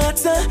laughing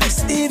matter.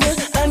 Evil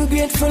and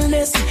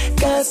gratefulness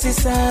cause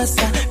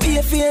disaster. Be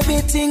a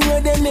favorite thing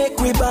where they make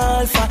we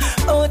ball for.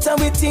 Out of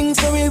we things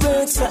so we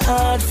work so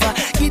hard for.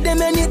 Give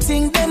them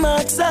anything them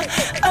answer.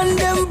 And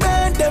them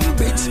burn them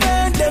bitch,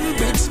 burn them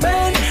bitch,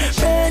 burn.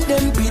 Burn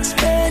them bitch,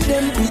 burn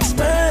them bitch,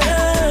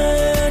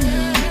 burn.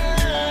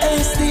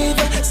 Hey Steve,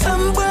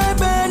 some boy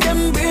burn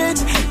them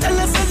bitch. Tell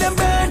us how them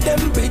burn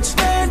them bitch,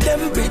 burn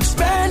them bitch,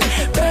 burn.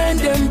 Burn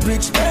them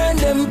bitch, burn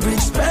them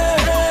bitch,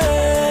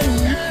 burn.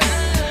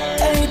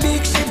 Hey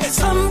big shit,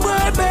 some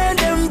boy burn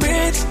them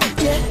bitch.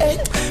 Yeah, hey,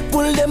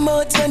 pull them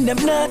out when them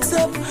knocks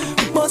up.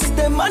 Bust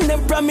them and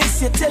them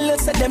promise you tell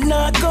us that them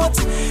not cut.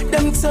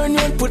 Them turn you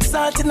and put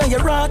salt in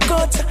your rock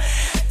cut.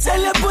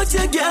 Tell you put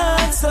your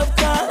guards up,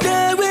 cause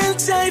they will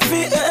try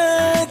to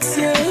hurt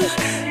you.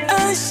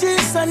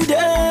 Ashes and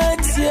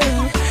dirt,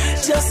 yeah.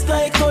 Just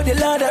like how the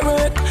Lord at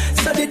work,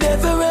 so the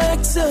devil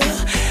works,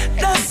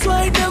 that's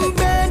why them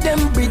burn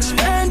them bitch,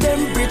 burn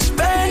them bitch,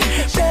 burn.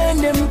 Burn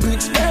them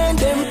bitch, burn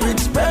them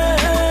bitch,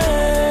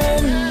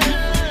 burn.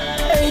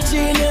 Hey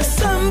genius,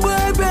 some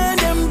boy burn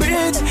them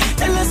bitch.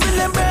 Tell us when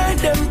them burn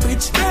them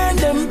bitch, burn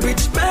them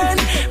bitch, burn.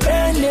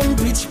 Burn them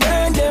bitch,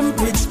 burn them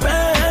bitch,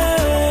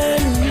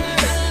 burn.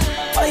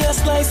 Fire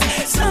slice,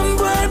 some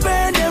boy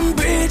burn them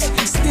bitch.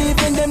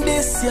 Steven them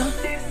this, yeah.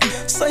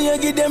 So you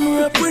give them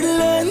rope with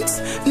length.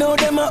 Now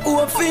them a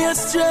hope for your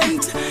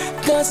strength.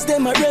 Cause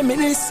them a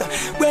reminisce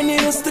when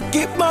you used to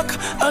kick back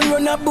and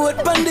run a boat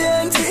on the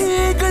end.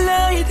 Eagle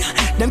eyed,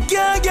 them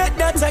can't get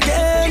that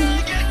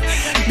again.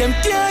 Them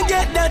can't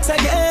get that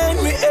again.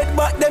 We head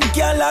back, them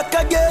can't lock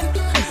again.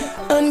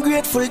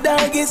 Ungrateful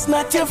dog is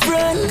not your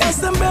friend.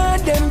 Cause them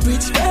burn them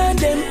bridge, burn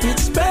them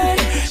bridge, burn.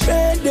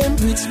 Burn them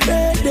bridge,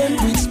 burn them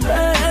bridge,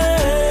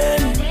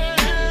 burn.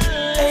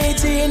 Hey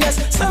genius,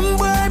 some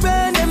boy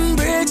burn them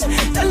bridge.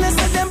 Tell us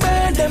that them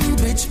burn them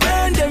bridge,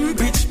 burn them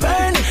bridge,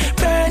 burn.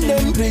 Burn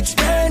them bridge,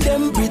 burn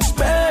them bridge,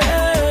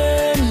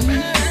 burn.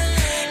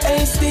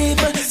 Hey Steve,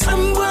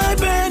 some boy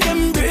burn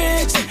them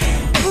bridge.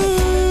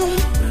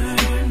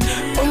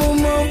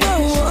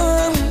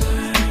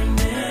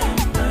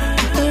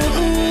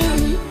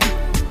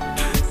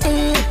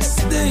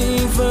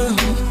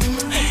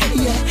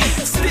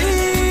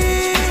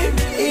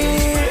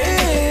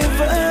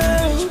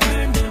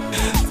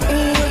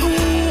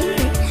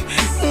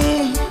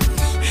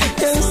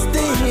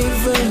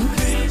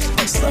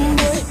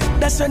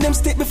 That's why them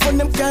stick before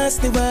them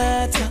cast the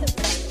water.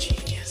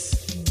 Genius.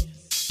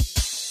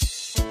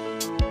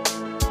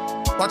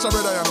 Watch out,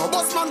 brother, you know.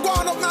 Boss man, go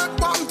on up now,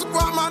 bottom to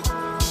bottom, man.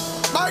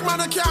 Bike man,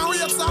 they can't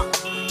wait, sir.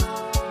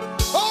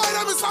 Oh,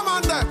 let me some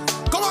man there.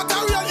 Come on,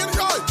 tell me in the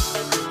guy.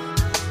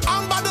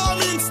 I'm bad, don't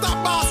mean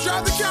stop, boss.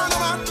 Drive the car,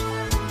 man.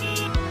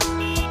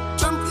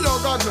 Jump, yo,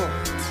 God, no.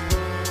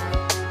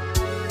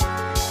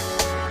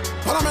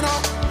 Follow me now.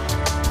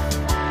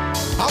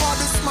 How about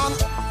this man?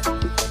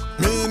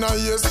 Me na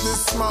yes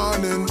this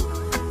morning.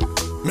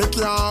 Me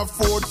can't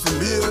afford to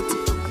late.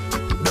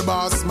 The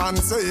boss man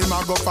say him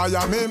a go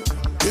fire me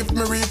if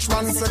me reach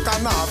 1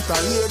 second after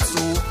 8.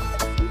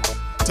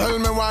 So tell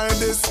me why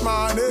this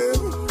morning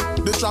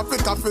the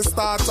traffic have to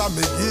start at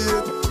me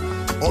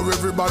gate. Or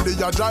everybody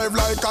a drive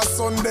like a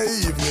Sunday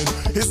evening.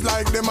 It's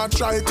like them a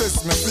try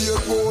test me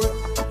fake boy.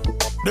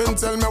 Then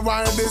tell me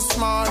why this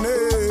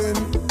morning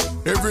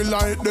every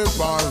light they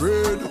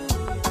red.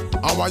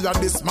 I wire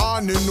this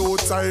morning, no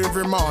time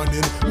every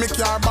morning. Me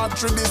car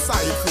battery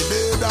decide for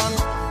dead and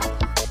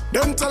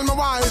then tell me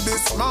why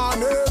this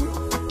morning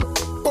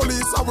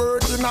police are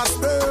working a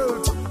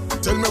stealth.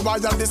 Tell me why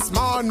this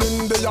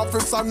morning the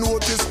officer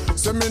notice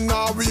say me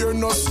now wear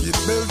no seat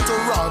belt to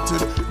rotted.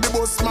 The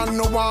bus man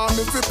no want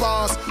me fi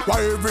pass.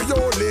 Why every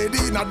old lady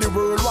in the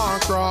world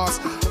want cross?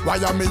 Why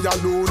am me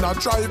alone a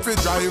try fi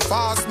drive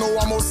fast? No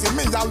one must see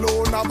me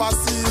alone have a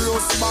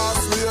serious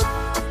boss wait.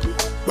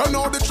 When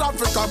all the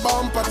traffic a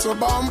bumper to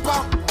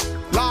bumper,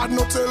 Lord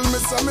no tell me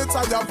say me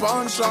tire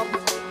punch up.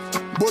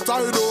 But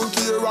I don't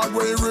care what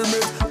way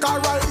remit.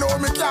 Cause right now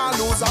me can't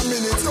lose a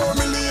minute. Yo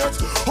me late.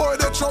 Oh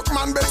the truck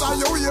man better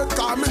you wait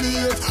cause me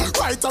late.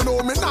 Right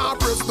now me nah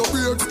press the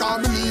brakes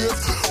cause me late.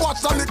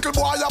 Watch the little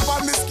boy up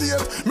on the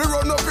skate. Me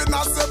run up in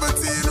a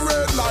 17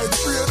 red light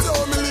straight.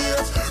 Yo me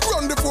late.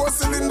 Run the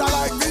 4-cylinder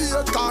like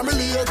V8 cause me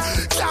late.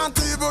 Can't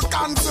even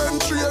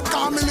concentrate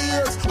cause me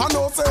late. I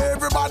know say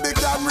everybody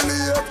can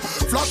relate.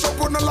 Flash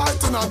up on the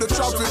light in the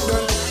traffic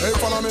then. Hey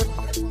follow me.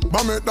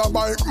 But make the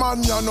bike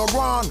man ya no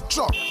go on.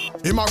 Chuck.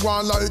 Him a go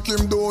on like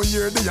him don't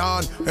hear the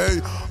yarn. Hey,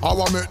 I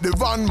want make the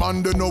van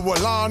man they know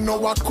well on. Know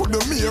what could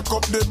make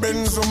up the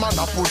Benz man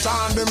a put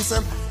on them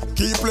say.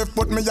 Keep left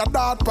put me a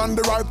dart on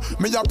the right.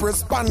 Me a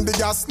press pan the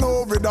gas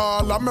no with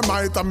all of me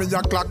might. And me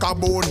a clock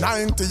about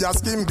 90 a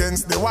skim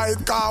against the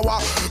white car.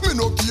 Me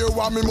no care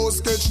what me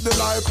must catch the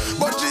life.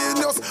 But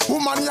genius,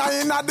 woman ya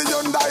in a the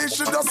Hyundai.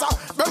 She just a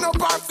bend up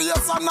her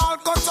face and all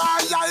cut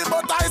her eye.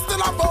 But I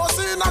still a boss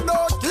in a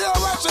don't care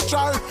where she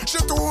try. She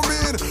too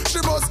mean, she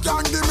must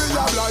can't give me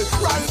a life.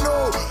 Right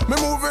now, me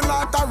moving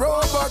like a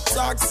robot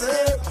taxi.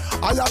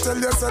 I tell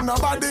you say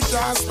nobody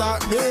can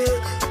stop me.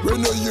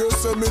 When you hear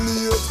say me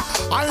late,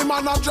 I'm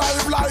on a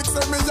drive like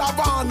say me a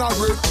van a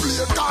red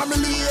plate, call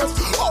me late.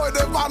 Oh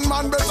the van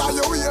man better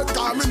you wait,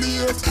 call me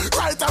late.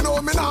 Right I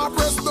know me nah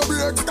press the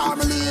brakes, call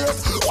me late.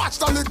 Watch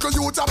the little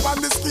youth up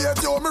on the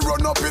skate, yo me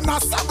run up in a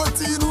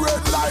 17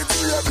 red light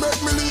straight,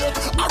 make me late.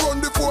 I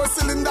run the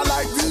 4-cylinder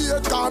like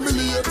V8, call me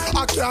late.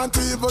 I can't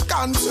even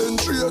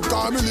concentrate,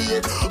 call me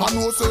late. I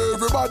know say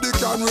everybody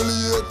can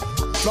relate.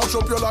 Flash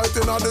up your light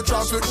in the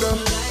traffic then.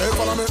 Hey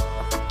follow me.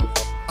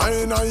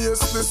 I ain't a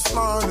yes this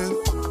morning.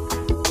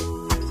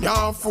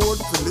 Can't afford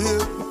to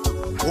live.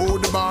 Oh,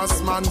 the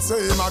boss man say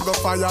him a go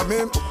fire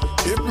me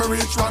if me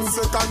reach 1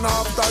 second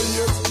after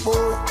 8,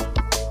 boy.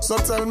 So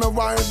tell me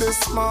why this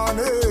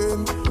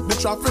morning the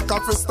traffic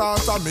have to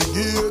start at me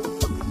gate.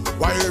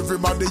 Why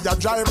everybody a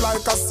drive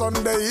like a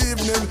Sunday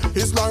evening?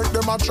 It's like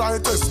them a try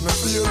test me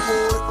feel,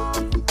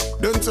 boy.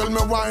 Then tell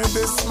me why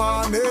this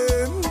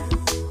morning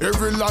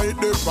every light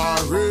they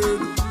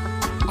red.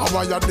 I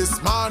wire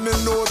this morning,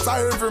 no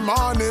time every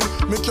morning.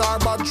 Me car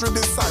battery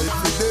decide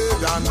for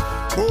dead and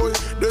boy,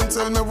 then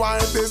tell me why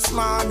this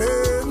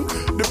morning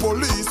the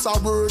police are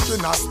working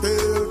a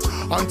stealth.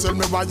 And tell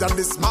me why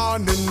this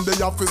morning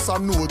the officer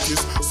notice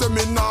say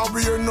me now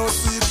wear no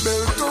seat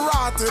belt to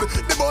rotted.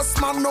 The bus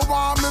man no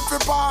want me to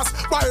pass.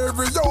 Why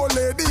every old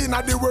lady in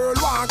the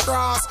world want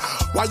cross?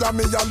 Why am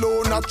me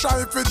alone a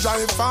try to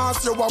drive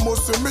fast? You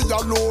must see me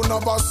alone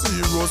have a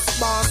serious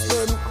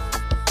bastard.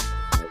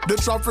 The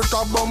traffic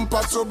a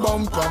bumper to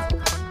bumper.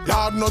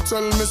 Lord no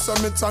tell me say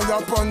me tire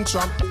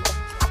puncher.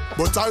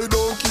 But I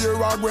don't care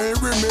what way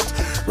remit.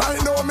 Right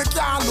now me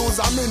can't lose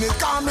a minute,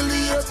 call me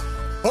late.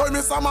 Oh,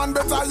 miss a man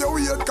better you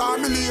wait, call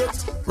me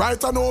late.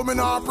 Right I know me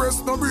nah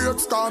press no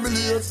brakes, call me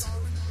late.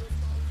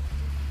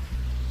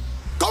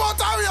 Come on,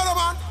 tell me,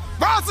 man.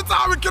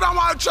 Versatile, wicked and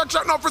wild,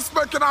 check no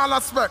respect in all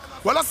aspect.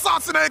 Well,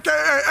 Assassin,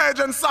 a.k.a.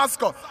 Agent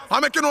Sasko,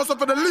 I'm making also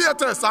for the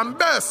latest and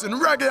best in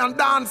reggae and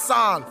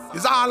dancehall.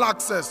 It's All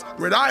Access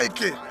with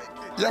Heike.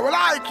 Yeah, we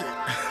like it.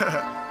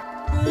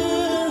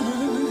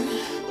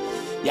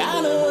 Yeah,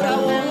 I know what I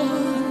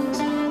want.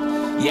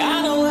 Yeah,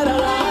 I know what I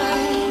like.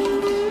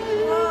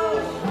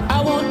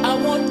 I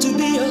want to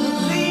be a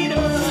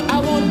leader. I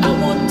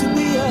want to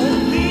be a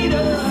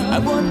leader. I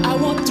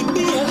want to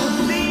be a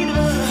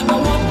leader. I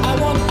want.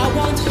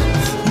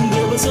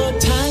 There was a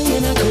time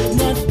when I could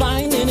not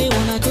find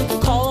anyone I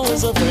could call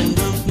as a friend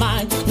of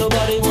mine.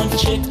 Nobody would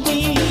check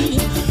me.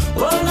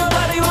 Well,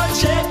 nobody would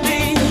check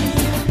me.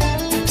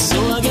 So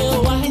I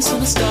get wise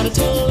and I started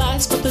to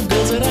lies, but the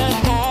girls that I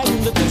had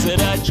and the things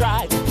that I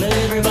tried, not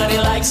everybody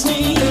likes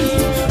me.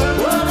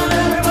 Well, not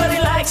everybody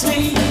likes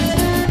me.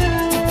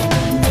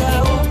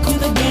 I walk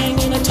with a gang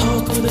and I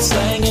talk with a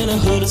slang and a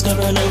hood is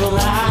covering over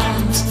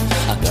lines.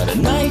 I got a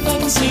knife I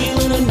can see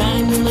with a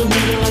 9 in the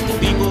middle like the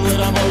people that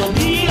I'm all about.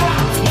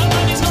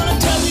 Nobody's gonna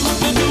tell me what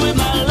to do with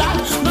my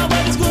life.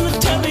 Nobody's gonna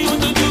tell me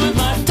what to do with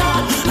my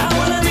time. I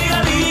wanna be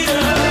a leader.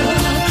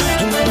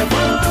 I'm gonna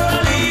follow a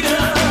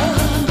leader.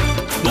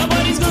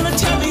 Nobody's gonna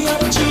tell me how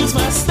to choose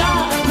my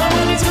style.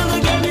 Nobody's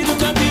gonna get me to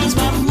confuse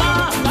my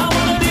mind. I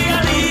wanna be a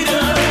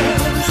leader.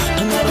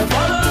 I'm gonna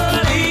follow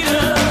a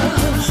leader.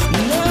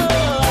 No,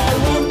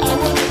 I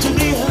want to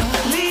be a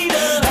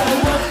leader.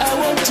 I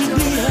want to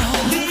be a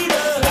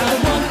leader.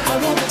 I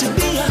want to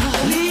be a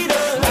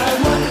leader. I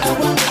want.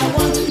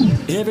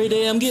 Every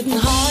day I'm getting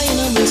high and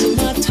I'm wasting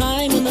my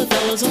time. And the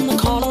fellas on the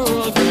corner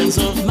are friends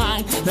of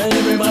mine. Not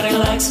everybody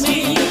likes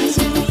me.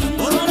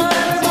 Well, not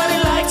everybody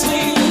likes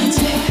me.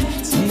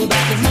 In the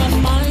back of my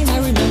mind, I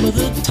remember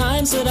the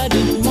times that I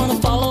didn't want to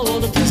follow all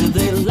the things that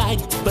they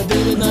liked, but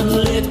they did not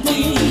let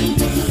me.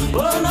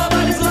 Well,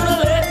 nobody's gonna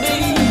let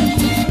me.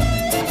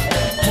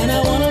 And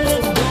I wanna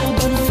let go,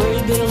 but I'm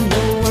afraid they'll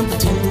know I'm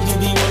pretending to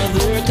be one of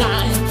their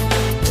kind.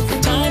 Every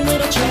time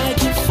that I try, I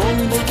keep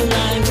falling back in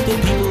line with the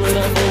people that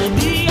I follow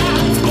behind.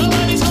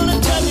 Nobody's gonna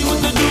tell me what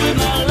to do with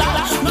my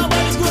life.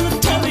 Nobody's gonna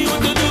tell me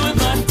what to do with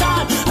my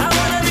time. I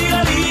wanna be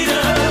a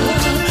leader.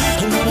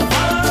 I'm gonna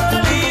follow a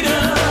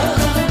leader.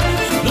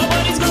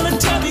 Nobody's gonna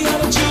tell me how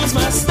to choose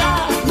my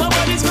style.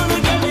 Nobody's gonna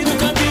get me to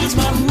confuse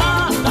my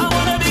mind. I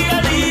wanna be a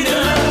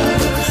leader.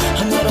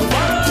 I'm gonna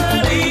follow a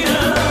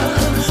leader.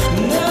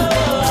 No,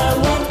 I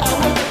want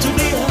to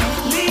be a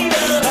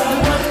leader.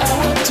 I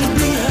want to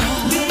be a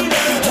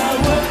leader.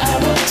 I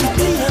want to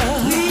be a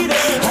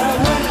leader.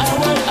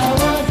 I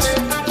want.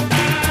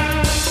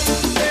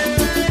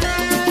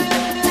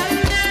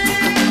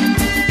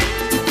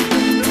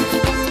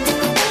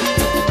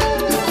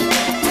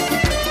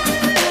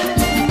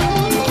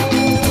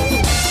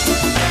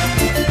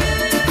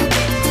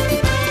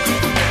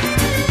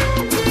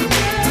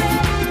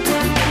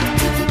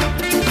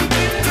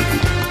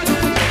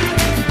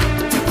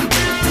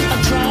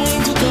 I'm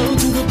trying to go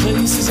to the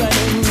places I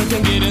know I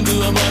can get into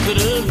a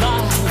positive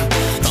vibe.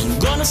 I'm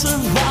gonna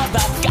survive,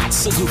 I've got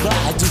to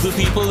goodbye to the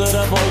people that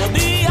I follow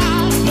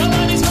behind.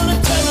 Nobody's gonna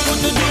tell me what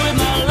to do with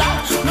my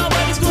life.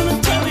 Nobody's gonna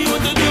tell me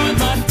what to do with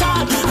my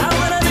time. I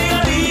wanna be a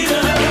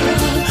leader.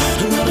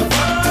 I'm gonna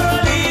follow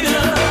a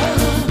leader.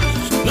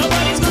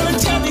 Nobody's gonna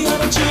tell me how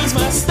to choose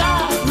my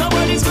style.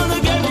 Nobody's gonna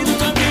get me to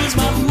confuse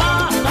my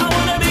mind. I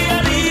wanna be a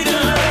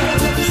leader.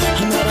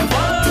 I'm gonna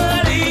follow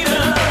a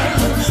leader.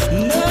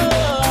 No,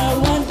 I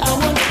want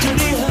to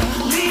be a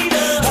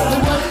leader.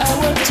 I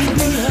want to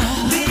be a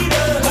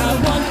leader.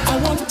 I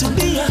want to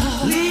be a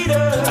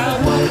leader.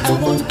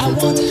 I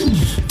want.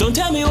 Don't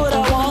tell me what I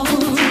want.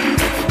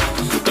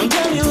 Don't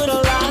tell me what I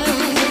like.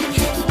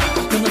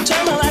 Gonna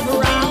turn my life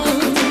around.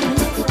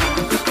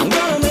 I'm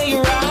gonna make it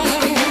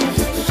right.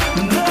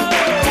 No,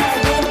 I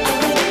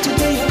want to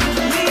be a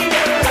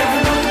leader.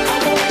 I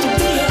want to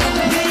be a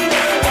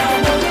leader.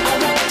 I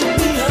want to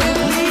be a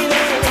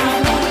leader.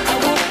 I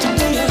want to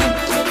be a.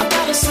 I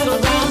gotta sit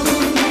around.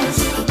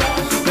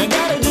 I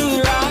gotta do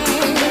it right.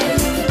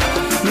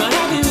 Not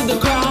happy with the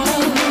crowd.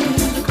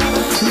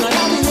 Not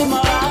happy with my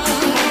life.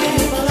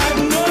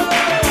 No,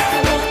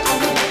 I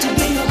want to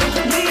be a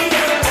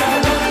leader.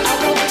 I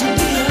want to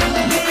be a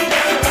leader.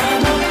 I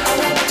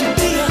want to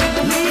be a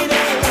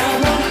leader.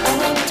 I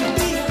want to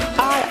be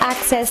a. All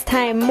access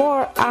time,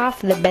 more of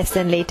the best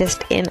and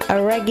latest in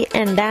reggae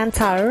and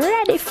dancehall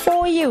ready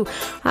for you.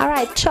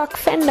 Alright, Chuck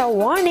Fender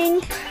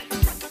warning.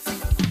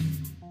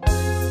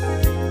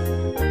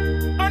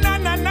 Oh, na.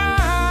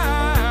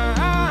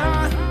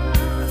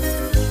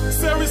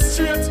 Say we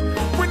straight.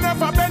 We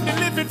never bend the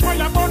living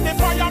fire, burn the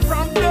fire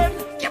from dead.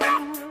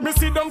 Me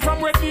see them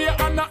from where they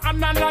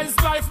analyze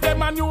life.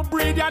 Them a new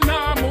breed, ya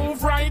nah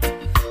move right.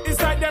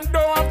 It's like them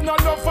don't have no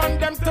love and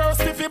them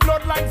thirsty for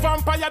blood like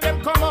vampire.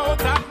 Them come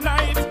out at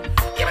night.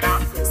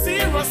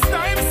 Serious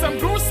time, some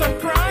gruesome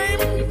crime.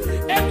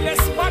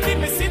 Endless body,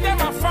 me see them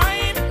a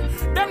fine.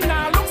 Them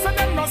nah look so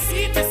them no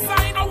see the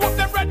sign. I hope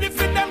them ready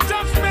for them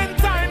judgment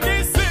time.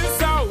 This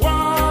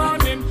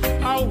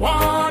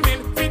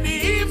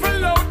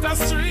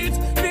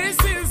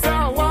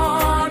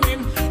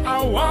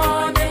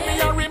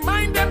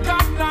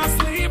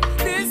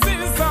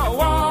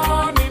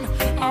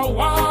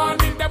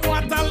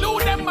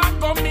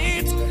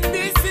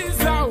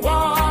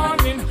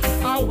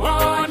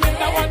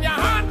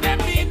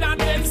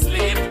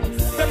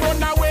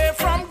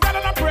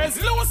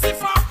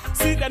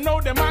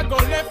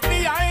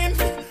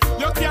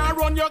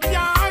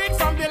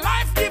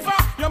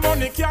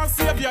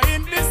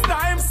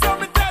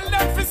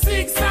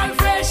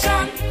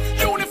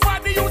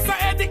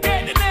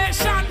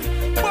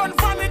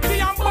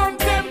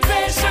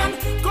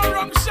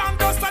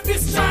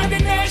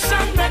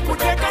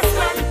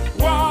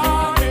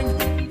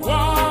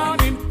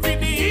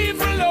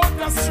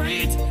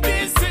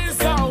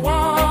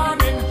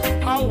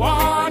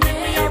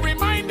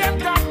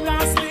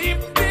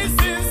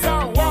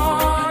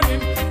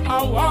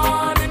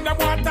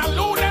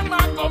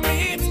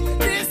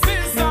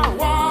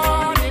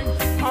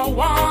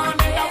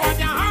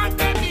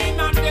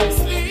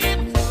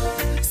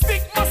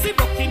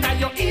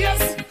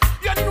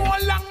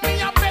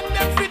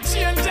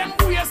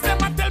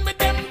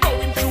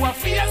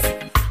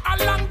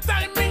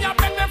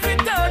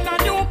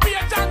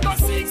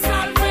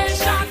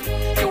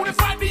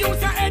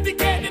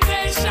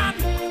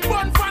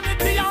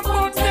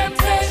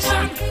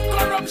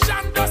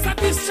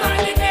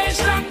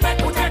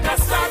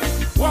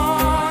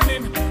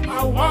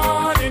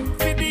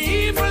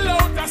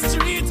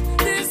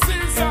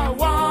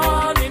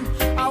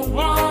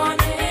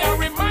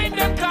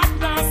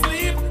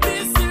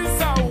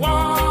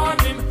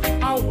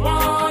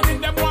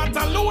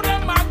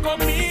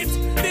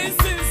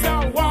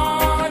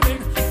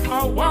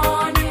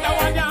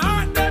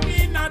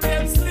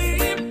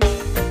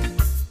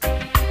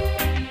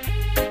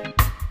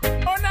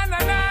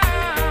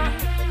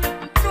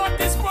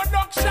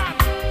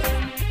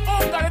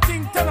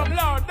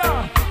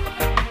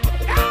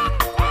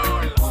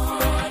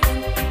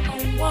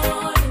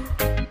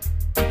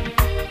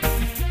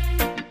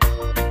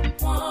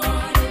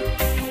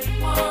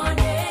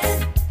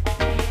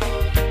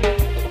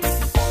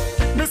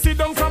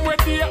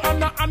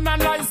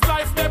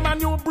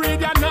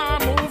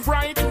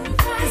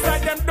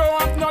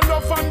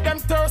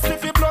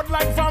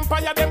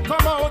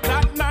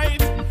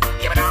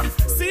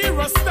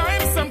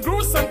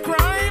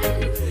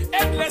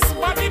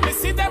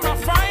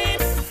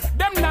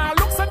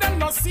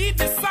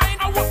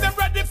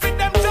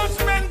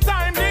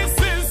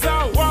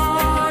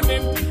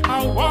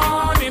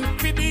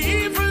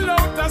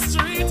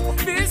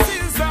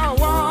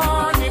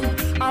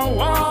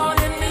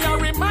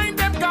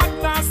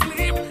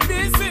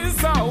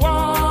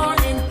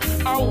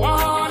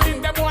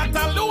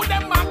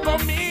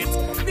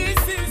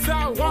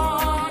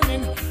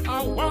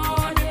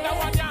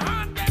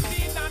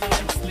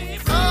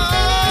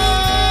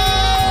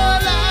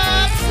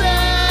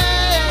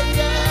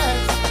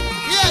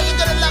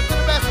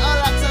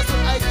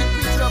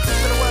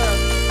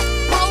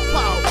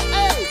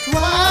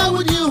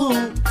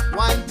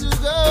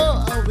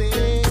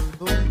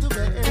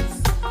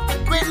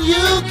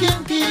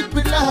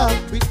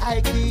love with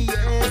Heike,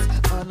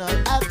 yes, on all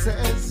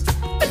access.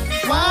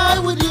 Why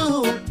would you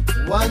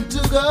want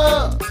to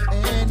go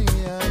any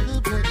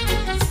other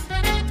place?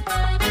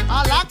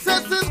 All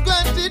access is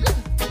granted.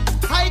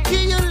 Heike,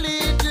 you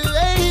lead the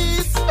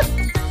race.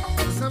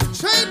 Some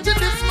trying to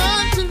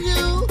dismantle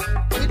you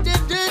with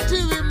their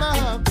dirty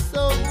remarks.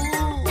 So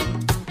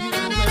you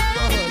have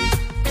fun,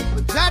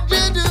 but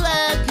judge do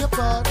act your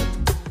part.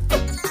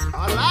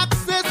 All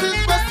access is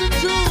busted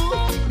through.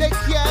 They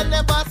can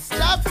never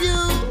stop you.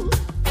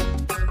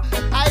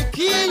 Heike,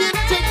 you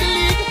take the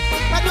lead,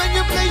 but when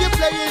you play it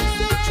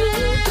so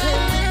true.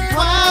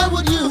 Why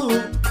would you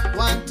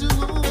want to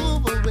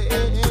move away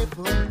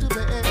from the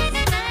best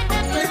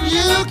when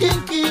you can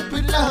keep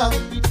it love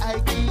with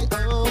Heike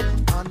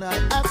on our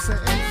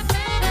absence?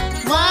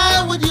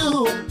 Why would you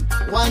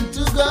want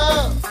to go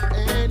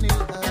any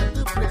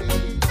other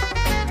place?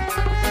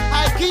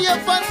 Heike, your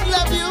fans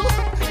love you,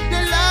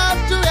 they love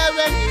to hear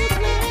when you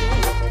play.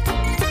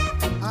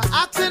 Our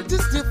accent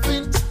is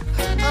different,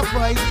 our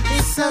voice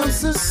it sounds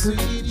so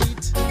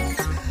sweet.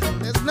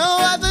 There's no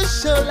other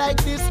show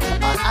like this.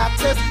 Our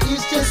access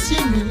is just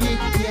unique,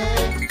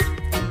 yeah.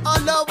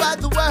 All over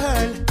the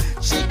world,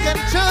 she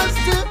controls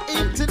the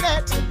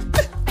internet.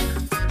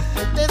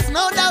 There's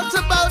no doubt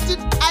about it.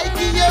 Heike,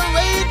 you're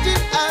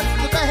rated as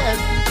the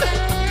best.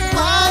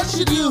 Why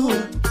should you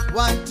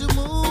want to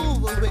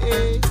move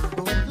away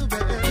from the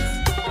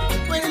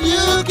best when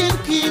you can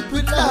keep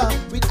it love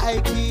with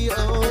Heike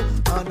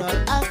on all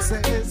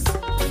access?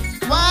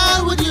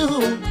 Why would you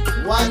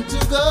want to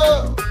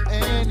go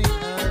any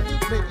other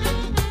place?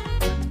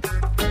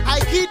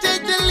 Heike,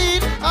 take the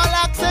lead, all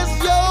access,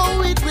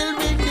 yo, it will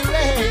win the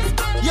race.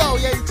 Yo,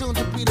 you're in tune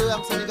to Peter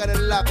Ramson, you got a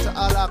lock to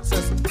all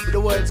access with the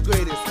world's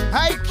greatest.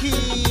 Heike,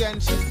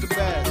 and she's the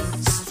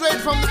best.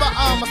 Straight from the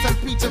Bahamas and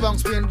Peter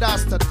Ramson being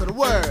dusted to the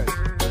world.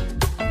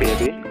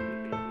 Baby?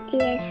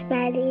 Yes,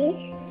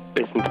 Daddy?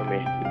 Listen to me.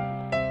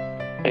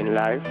 In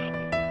life,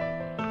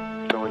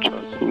 don't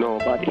trust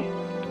nobody.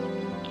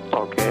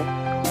 Okay?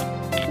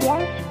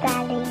 Yes,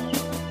 Daddy.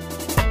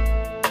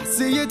 I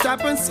see it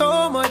happen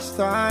so much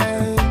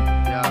time.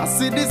 I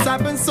see this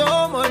happen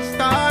so much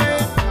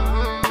time.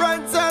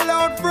 Friends sell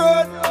out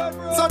front,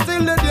 so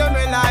till the day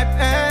my life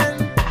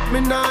end, me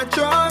not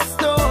trust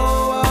no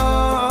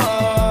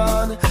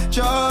one,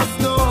 trust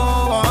no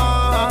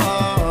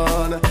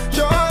one,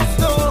 trust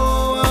no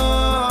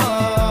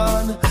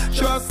one,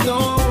 trust no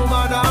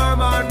woman or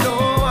man, no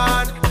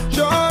one,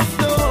 trust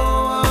no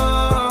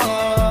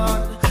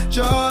one,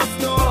 trust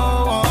no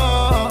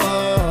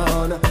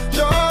one,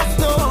 trust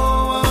no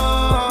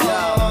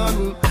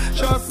one,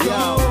 trust no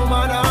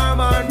woman or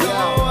man, no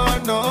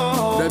one, no.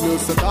 Them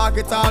used to talk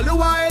it all the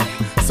while,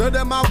 so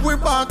them have we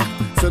back,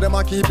 so them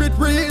a keep it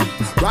real,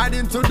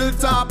 riding to the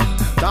top.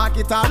 Talk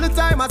it all the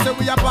time, I say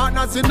we are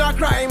partners in a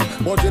crime.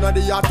 But you know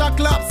the attack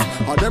claps,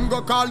 and them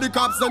go call the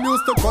cops. Them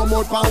used to come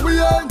out for we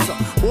ends,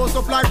 post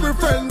up like we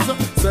friends.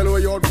 Sell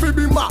we out for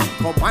Bima,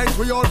 combine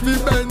we out for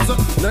Benz.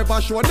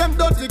 Never show them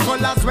dirty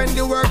colors when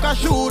the worker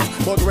shoot,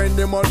 but when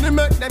the money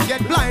make them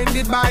get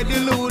blinded by the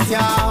loot,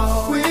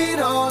 yeah. We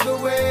know the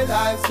way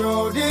life's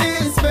road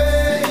is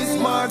paved,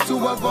 smart to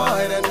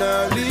avoid an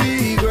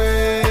early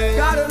grave.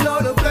 Gotta know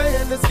the play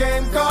in this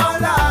game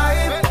called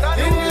life.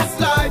 In this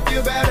life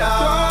you better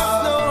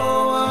trust no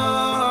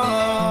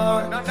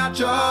one,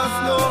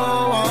 trust no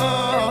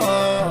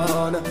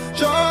one,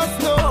 trust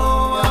no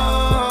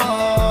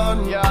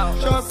one,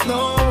 trust no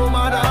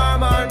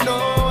man, no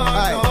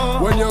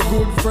one. When your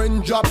good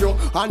friend drop you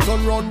and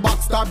turn round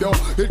backstab you,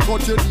 it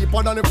cut you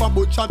deeper than if a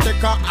butcher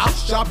take a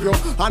axe chop you.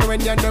 And when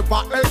you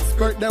never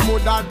expect them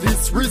would have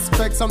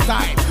disrespect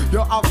sometime, you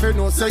have to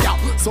know say yeah.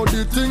 So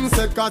the things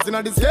said, cause in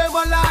this game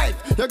of life,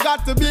 you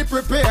got to be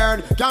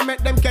prepared. Can't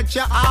make them catch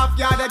you off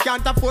guard, they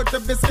can't afford to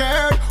be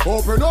scared.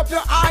 Open up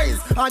your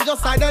eyes and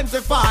just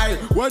identify.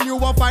 When you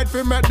a fight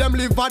for make them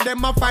live, and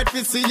them a fight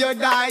for see you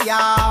die,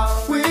 yeah.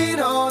 We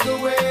know the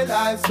way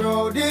life's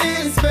road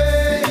is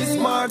paved,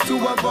 smart to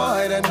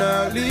avoid an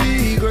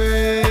early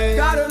grave.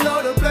 Gotta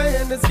know the play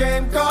in this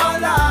game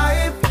called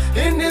life.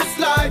 In this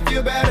life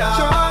you better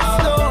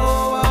trust no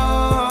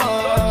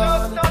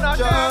one,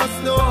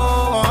 trust no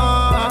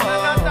one,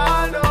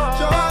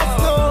 trust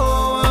no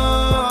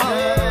one,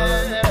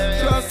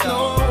 trust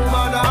no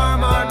man or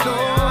man, no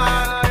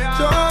one,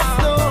 trust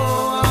no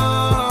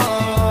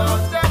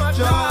one,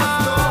 trust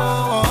no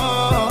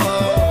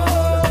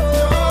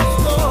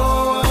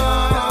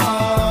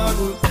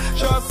one,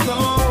 trust no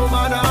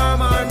man or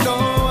man, no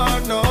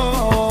one, no.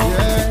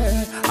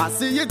 Yeah, I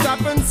see it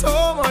happen so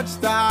much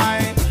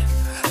time.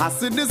 I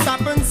see this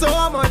happen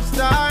so much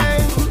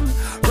time.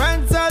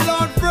 Rent a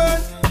lot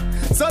front,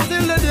 so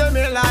till the day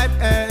my life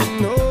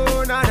end. No,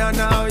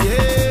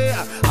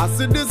 yeah. I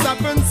see this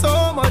happen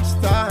so much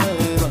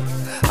time.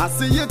 I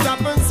see it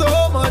happen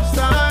so much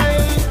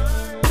time.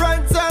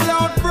 Rent a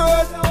lot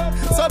front,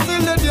 so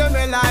till the day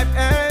my life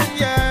end.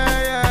 Yeah.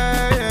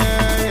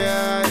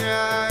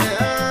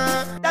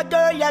 That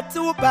girl, you're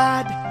too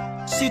bad.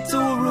 She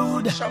too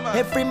rude.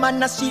 Every man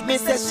that street me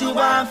says she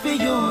want for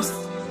use.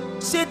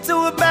 She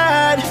too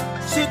bad,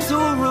 she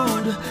too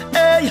rude.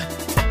 Hey,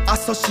 I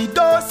saw she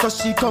does, so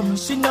she come.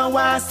 She no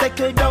want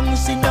settle down,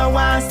 she no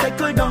want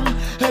settle down.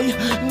 Hey,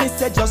 me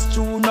say just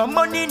true, no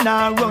money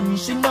nah run.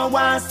 She no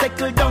want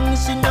settle down,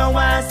 she no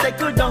want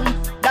settle down.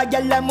 That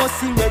girl I must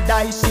see red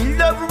eye, she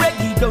love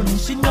ready done.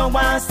 She no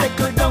want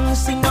settle down,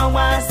 she no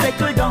want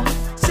settle down.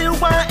 She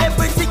want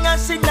everything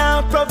and she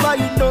now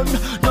provide none.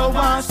 No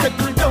want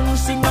settle down,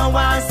 she no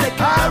want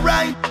settle.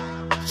 Alright.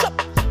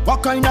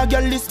 What kind of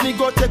girl is me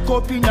go take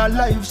up in her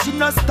life? She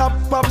no stop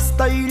pop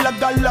style like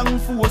a long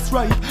force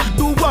right.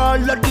 Do all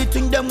of the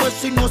things them what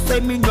she no say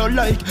me no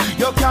like.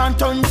 You can't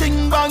turn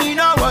thing bang in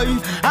her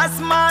wife.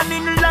 As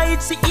morning light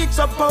she eats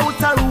up out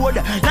her road.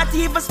 Not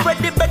even spread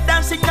the bed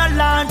and she no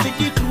laundry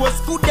the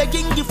clothes. Good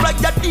again gift like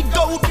that dig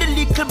out the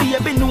little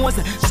baby nose.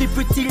 She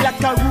pretty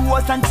like a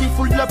rose and she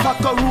full of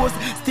pack of rose.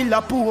 Still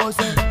a pose.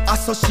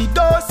 As so she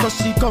does, so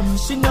she come.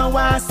 She no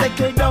want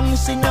settle down,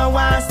 she no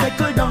want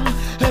settle down.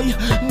 Hey,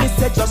 me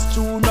say just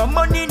true, no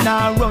money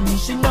nah run.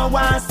 She no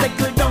want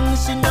settle down,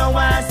 she no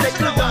want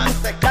settle down.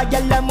 That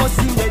girl I must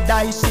see red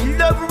eye, she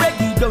love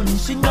ready done.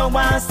 She no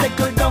want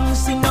settle down,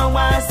 she no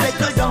want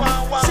settle down.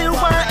 She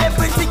want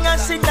everything and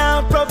she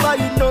now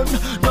provide none.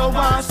 No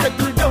want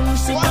settle down,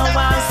 she no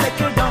want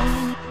settle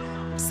down.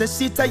 Say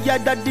she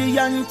tired of the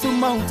hand to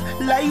mount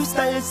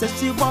lifestyle. Say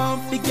she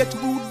want to get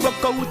good,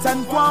 work out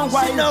and go on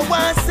wild. She no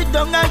want sit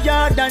down a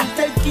yard and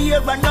take care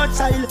of no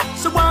child.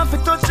 She want to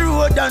touch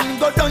road and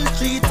go down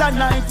street at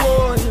night,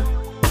 boy.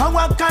 And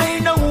what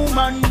kind of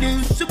woman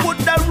this? She put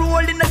the roll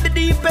in the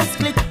deepest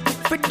click.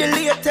 With the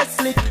latest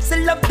slip.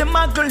 She love the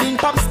muggling,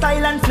 pop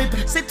style and flip.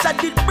 She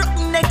chat it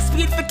broken next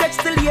speed to catch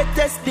the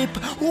latest dip.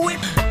 Whip.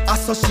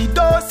 As so she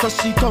does, so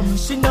she come.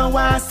 She no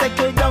want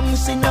settle down,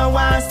 she no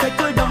want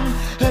settle down.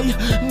 Hey,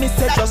 me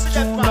say just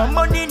true, no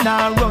money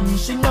nah run.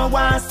 She no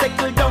want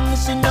settle down,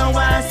 she no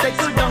want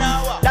settle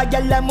down. That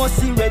girl I must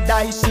see red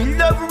eye, she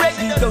love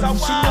ready done.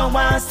 She no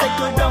want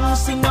settle down,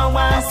 she no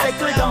want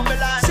settle down.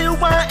 She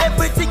want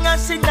everything and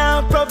she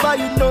now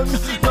provide none.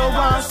 No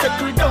want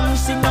settle down,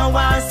 she no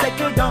want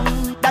settle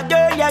down. That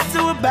girl you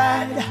too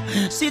bad,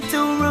 she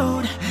too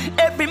rude.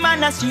 Every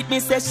man a street me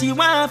say she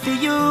want for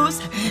use.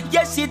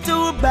 Yes, she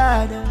too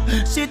bad,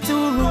 she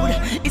too rude.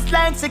 It's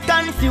like she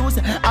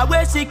confused,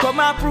 where she come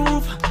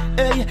approve.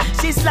 Hey,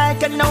 she's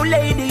like an old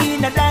lady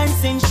in a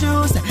dancing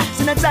shoes.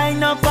 She not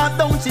tying up her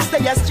down, she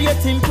stay a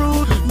straight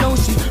improve. Now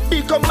she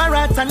become a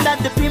rat and that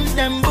the pimp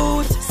them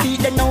boots. See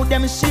they know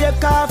them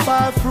shake off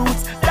her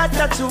fruits. That's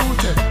the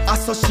truth.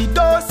 As so she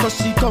does, so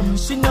she come.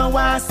 She no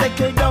want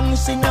settle down,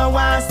 she no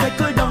want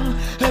settle down.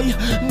 Hey,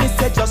 me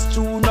say just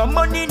true, no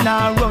money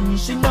nah run.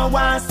 She no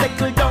want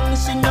settle down,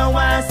 she no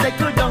want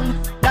settle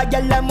down. That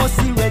girl I must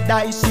see red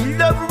eye, she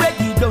love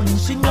ready done.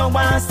 She no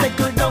want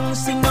settle down,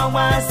 she no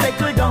want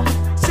settle down.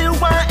 She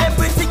want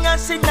everything and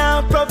she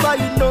now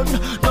provide none.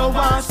 No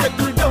want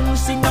settle down,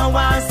 she no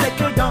want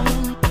settle down.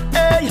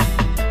 Hey,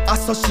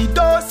 as so she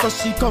does, so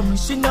she come.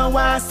 She no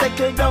want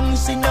settle down,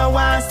 she no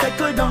want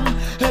settle down.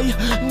 Hey,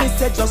 me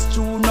say just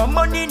true, no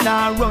money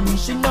nah run.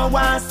 She no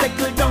want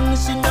settle down,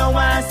 she no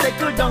want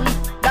settle down.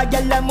 That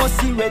girl I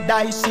must see red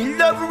eye, she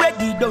love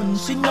ready done.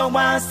 She no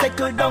want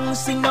settle down,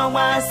 she no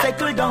want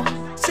settle down.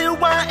 She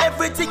want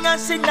everything and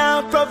she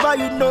now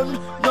provide none.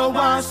 No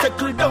want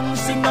settle down,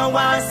 she no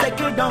want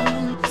settle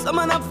down. Some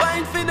man a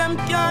fight for them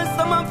cars,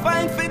 some man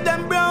fight for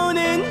them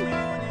browning.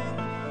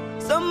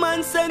 Some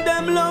man say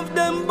them love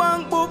them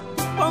bank book,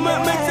 but make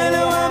me tell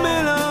you what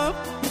me love.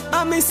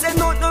 And me say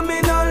no,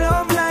 me no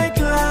love like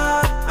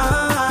love.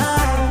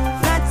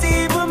 Not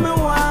even me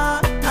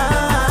want.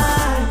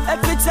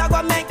 If it's a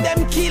go make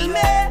them kill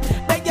me,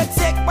 then you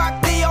take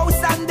back the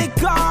house and the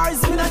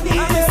cars. Me no need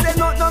it. Me say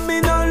no,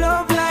 me no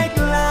love like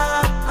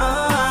love.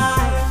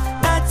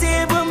 Not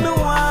even me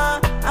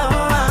want.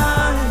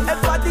 If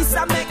for this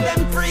I make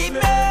them free me,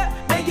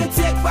 then you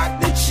take back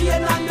the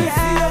chain and the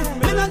fear.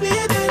 Me no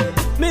need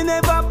it. Me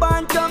never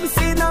born come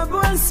see no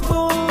gold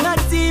spoon.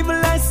 Not even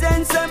a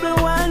sensible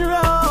one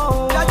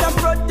road. Gotta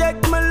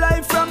protect my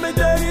life from me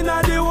day in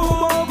the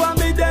womb. Over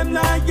me them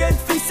not get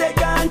fi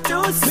second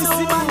too soon. Me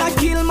see man a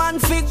kill man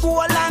fi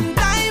gold and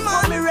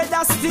diamond. Me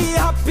rather stay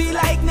happy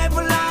like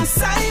Neville and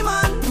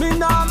Simon. Me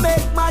nah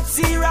make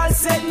material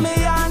set me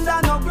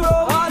under no grow.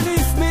 All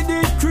if me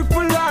did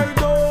cripple or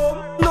dumb.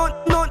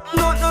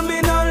 No,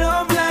 me no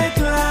love like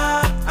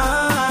love.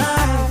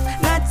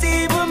 Not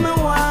even me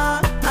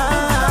want.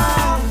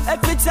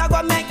 If it's a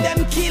go make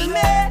them kill me,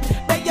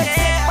 then you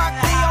take back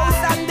the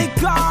house and the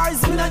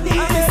cars. Me no need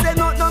it. Me say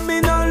no,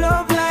 me no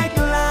love like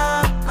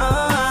love.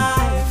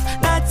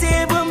 Not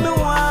even me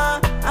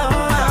want.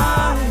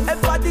 If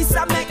for this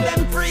I make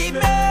them free me,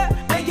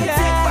 then you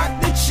take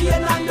back the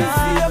chain and the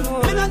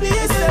fame. Me no need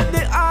it.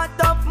 The art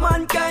of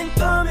mankind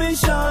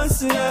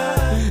commissions,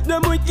 yeah.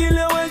 Them will kill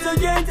you when you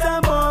get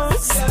a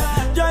bus.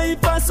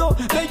 Drive pass so,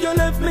 then you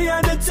left me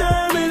at the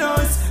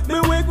terminus. Me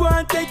we go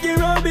and take your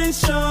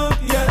rubbish up,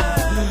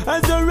 yeah.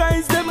 As you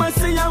rise, them a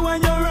say you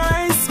when you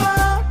rise,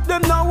 ma.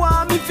 Them no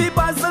want me fi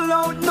pass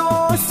out,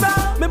 no,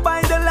 sir. Me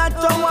buy the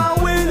lotto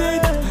and win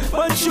it,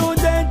 but you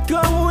dead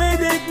come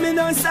with it. Me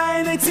no sign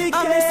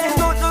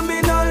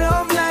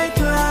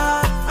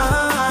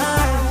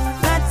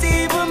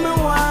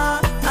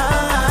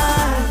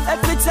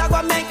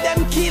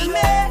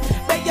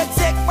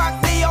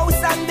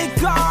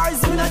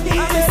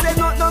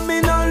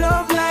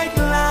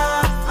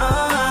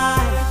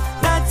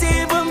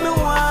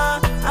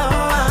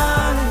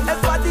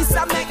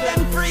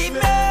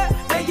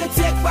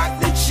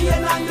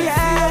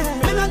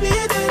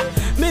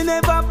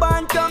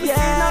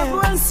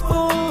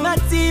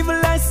not evil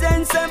or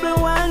sensible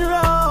one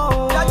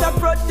road. That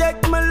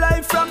protect my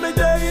life from me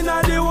day in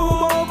the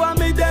womb over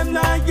me. Them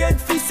not get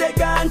fi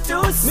second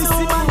too soon. Me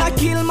see man a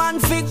kill man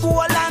fi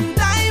gold and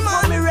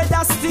diamond. Me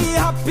rather stay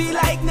happy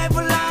like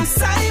Neville and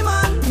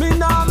Simon. Me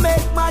nah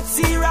make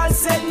material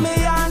set me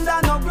under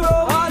no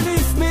blow. All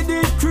if me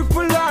did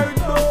cripple or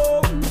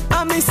dumb.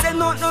 And me say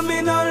no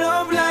me no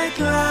love like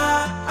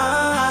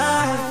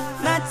life.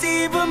 Not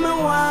even me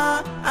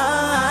want.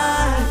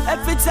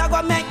 If it's a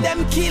go make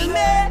them kill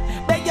me,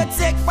 beg you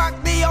take back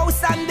the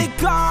house and the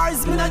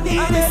cars. Me no need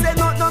it. Me say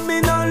no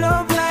me no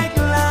love like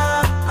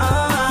life.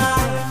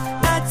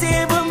 Not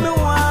even me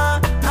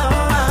want.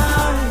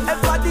 If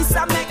for this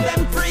I make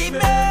them free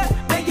me,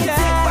 beg you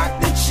take back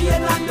the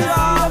chain and the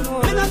arm.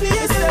 Me no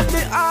need it.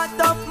 The heart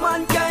of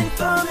mankind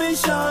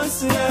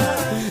commissions,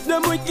 yeah.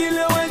 Them will kill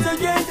you when you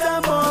get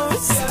a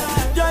boss.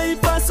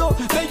 Drive pass up,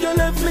 beg you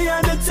left me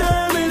at the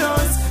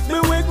terminus. Me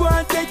we go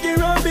and take your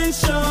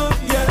rubbish up,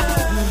 yeah.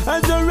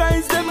 As you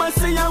rise, them I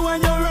say you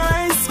when you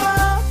rise,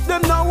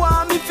 them no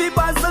want me fi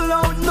puzzle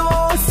out, no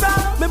sir.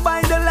 Me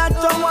buy the lot,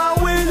 I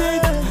want win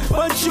it,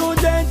 but you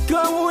dead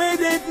come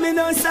with it. Me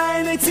no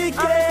sign a ticket.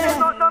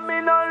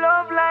 Me no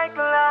love like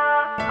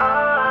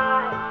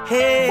love.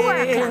 Hey, 4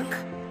 o'clock.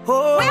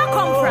 Where you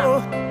come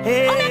from?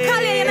 Hey, how me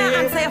call you and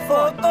answer your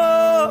phone?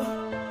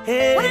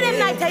 Hey, one of them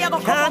nights you go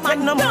come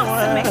and dance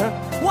to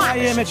me. Watch.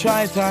 Hear me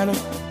try to.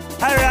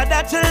 I'd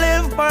rather to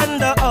live on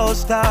the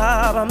house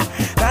top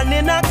than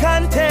in a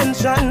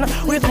contention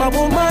with my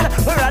woman.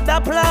 I'd rather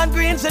plant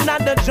greens in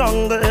the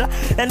jungle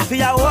than for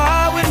a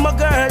war with my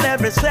girl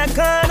every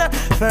second.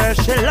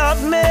 First she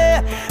love me,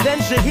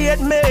 then she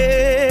hate me.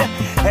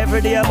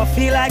 Every day I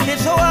feel like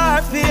it's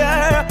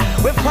warfare.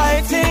 We're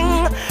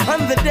fighting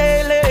on the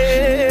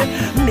daily.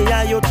 Me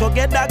and you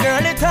together,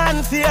 girl, it's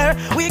unfair.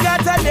 We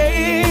got a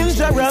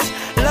dangerous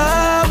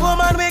love,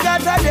 woman. We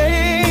got a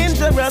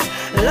dangerous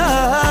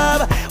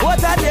love. What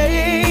a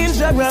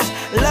dangerous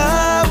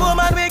love,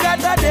 woman. We got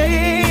a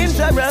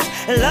dangerous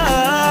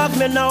love.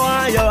 Me know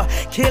why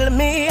you kill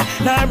me,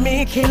 nor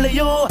me kill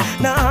you.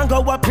 Now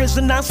go to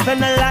prison and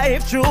spend a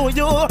life through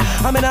you.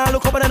 I mean, I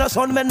look up in the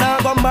sun, me now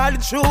go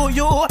mad through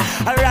you.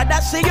 I'd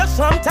rather see you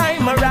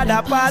sometime, I'd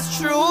rather pass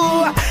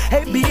through.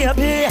 Hey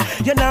baby,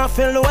 you now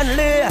feel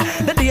lonely.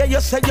 The day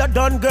you say you're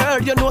done,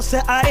 girl, you know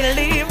say I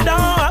leave.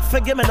 Don't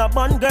forgive me, the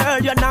bun girl,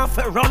 you now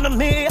feel run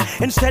me.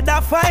 Instead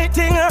of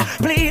fighting,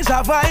 please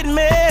avoid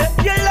me.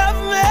 You love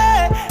me,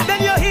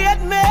 then you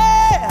hate me.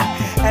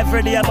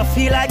 Every day I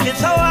feel like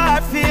it's a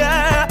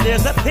warfare.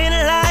 There's a thin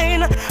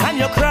line and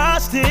you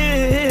crossed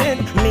it.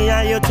 Me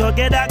and you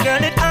together,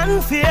 girl, it's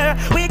unfair.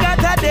 We got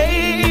a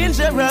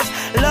dangerous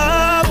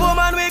love,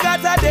 woman. We got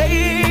a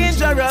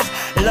dangerous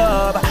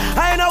love.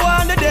 I know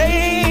want the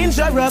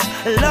dangerous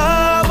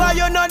love, but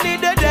you don't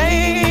need the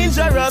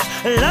dangerous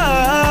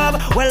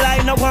love. Well,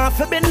 I know want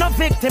to be no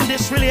victim.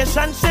 This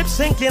relationship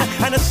sinking,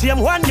 and the same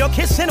one you're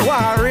kissing,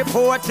 war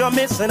report you're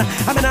missing.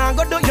 I mean, I'm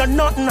gonna do you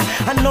nothing.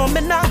 I know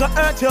me not gonna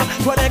hurt you.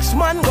 For next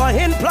man go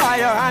employ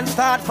you and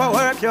start for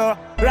work you.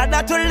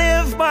 Rather to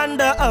live on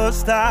the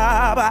house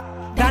top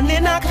than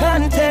in a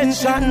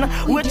contention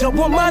with a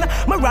woman.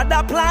 Me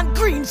rather plant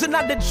greens in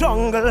the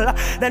jungle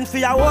than for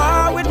a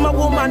war with my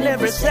woman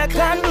every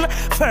second.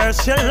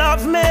 First you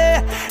love me,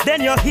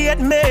 then you hate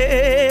me.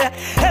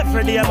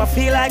 Every day I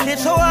feel like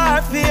it's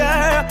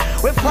warfare.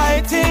 We're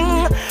fighting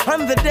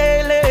on the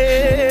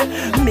daily.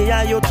 Me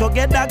and you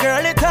together,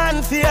 girl, it's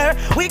unfair.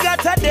 We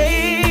got a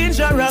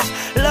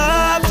dangerous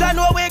love. I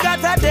know we got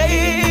a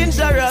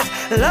dangerous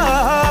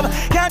love.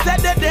 Can't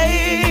take the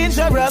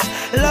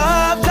dangerous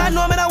love. I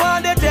know me don't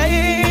want the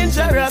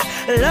dangerous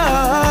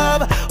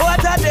love. What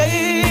a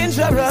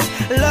dangerous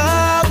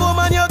love,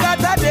 woman. You got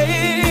a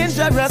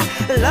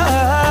dangerous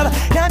love.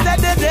 Can't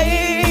take the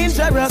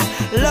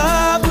dangerous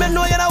love. Me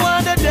know you don't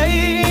want the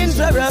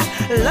dangerous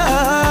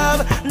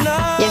love.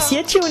 No. Yes,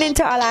 you're tuned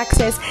into All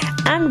Access,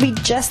 and we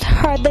just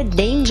heard the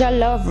Danger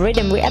Love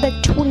Rhythm. We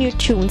added 2 new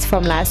tunes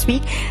from last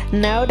week.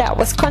 Now that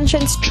was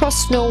Conscience,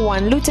 Trust No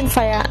One, Luton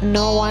Fire,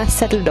 No One,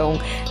 Settle Down.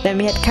 Then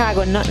we had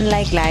Cargo, Nothing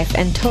Like Life,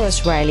 and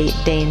Taurus Riley,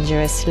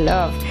 Dangerous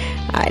Love.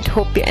 I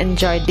hope you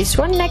enjoyed this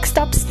one. Next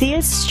up,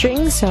 Steel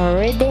Strings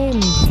Rhythm.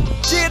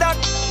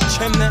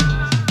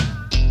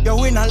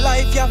 Yo, in a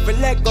life, you have to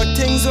let go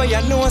things where you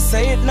know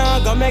say it now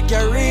gonna make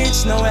you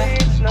reach nowhere.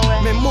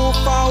 Me move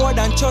forward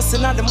and trust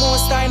in the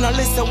most I now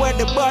listen where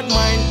the bad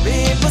mind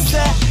people say.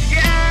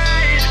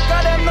 Yeah,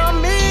 cause them no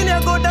mean you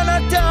good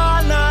and a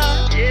all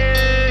now.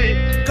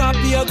 Yeah,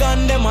 copy your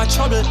gun, them a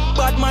trouble.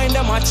 Bad mind,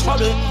 them a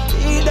trouble.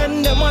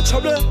 Then them a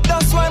trouble.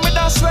 That's why me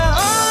dash where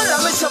all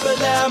of me trouble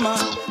them.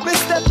 Me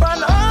step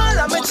on all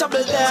of me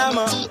trouble them.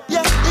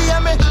 Yeah, hear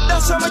me,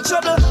 that's why me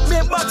trouble.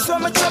 Me box where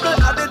me trouble.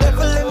 I the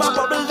devil in my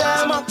bubble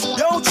them.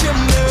 Yo,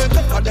 chimney,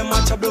 enough of them a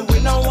trouble, we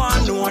no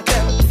want no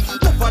them.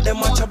 Enough of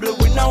them a trouble,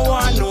 we no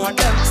want no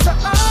them. So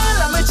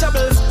all of me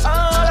troubles,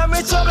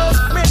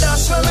 me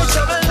dash where me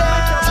trouble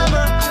them.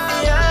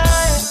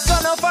 Yeah, so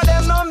enough of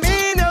them no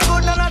mean you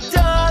good and at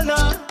all, no.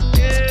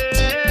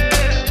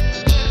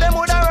 Yeah, them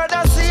woulda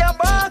rather see you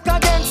back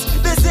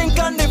against the zinc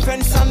and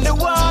defense and the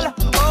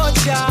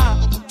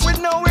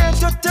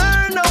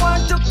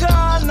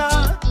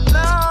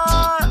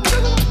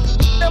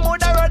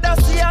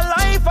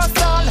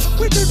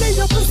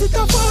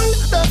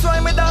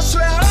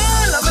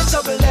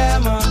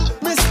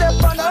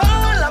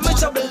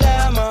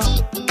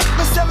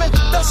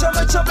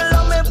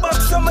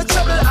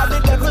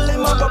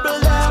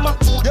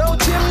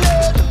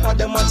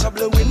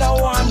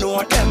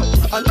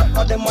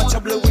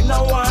no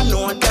one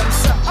know them.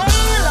 So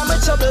all of my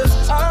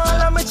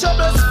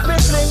troubles, me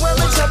fling when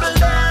me trouble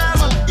them.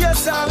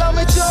 Yes, all of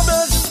my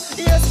troubles,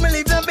 yes, me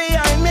leave them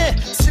behind me.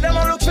 See them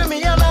all look for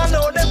me and I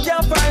know them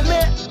can't find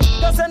me.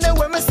 Cause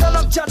anyway me stand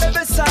up chat them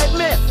beside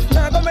me.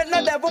 Now go make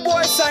no devil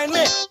boy sign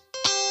me.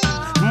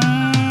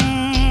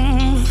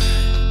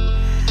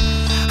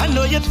 I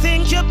know you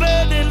think your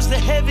burden's the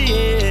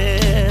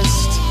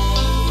heaviest,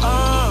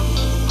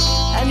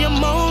 and your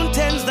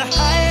mountain's the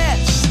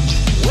highest.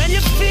 When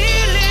you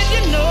feel it,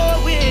 you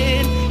know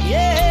it,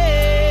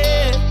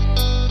 yeah.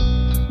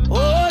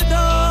 Hold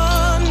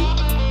on,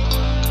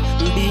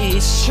 be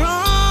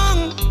strong.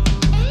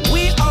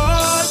 We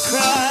all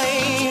cry,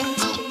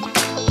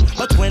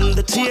 but when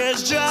the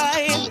tears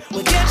dry,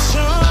 we get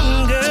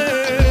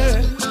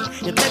stronger.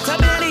 You better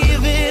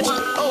believe it,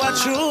 oh, I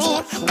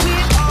true. We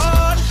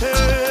all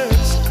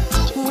hurt,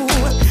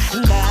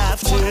 and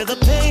after the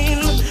pain,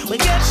 we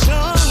get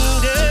stronger.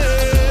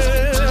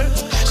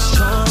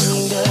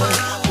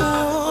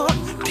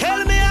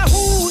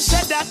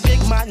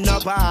 No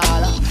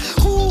ball.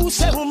 Who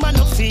say woman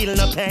no feel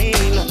no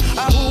pain?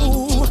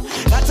 Who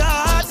got a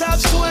heart of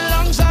stone,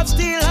 lungs of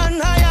steel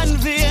and iron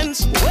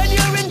veins? When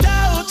you're in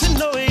doubt, you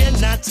know you're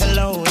not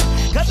alone.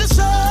 Cause the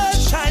sun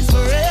shines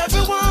for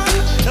everyone.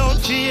 Don't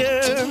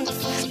fear,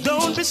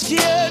 don't be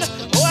scared.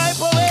 Wipe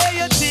away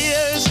your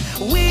tears.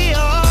 We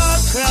all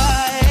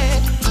cry.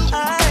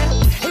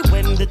 Hey,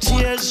 when the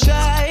tears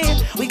dry,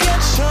 we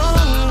get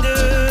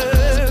stronger.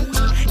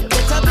 You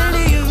better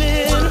believe it.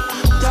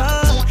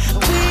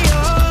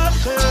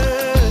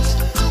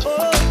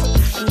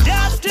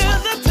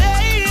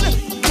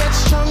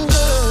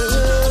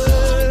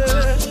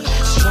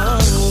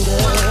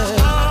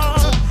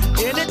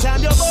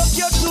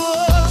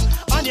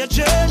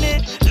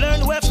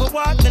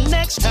 What the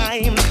next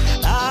time?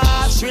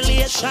 Last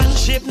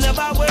relationship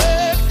never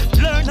worked.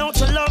 Learn how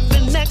to love the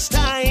next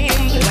time.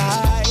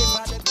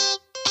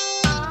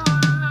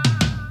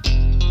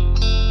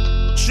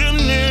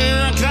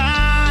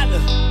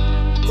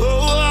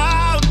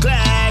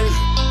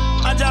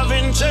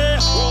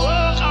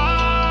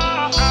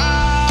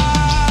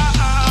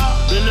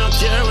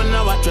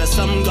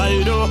 Some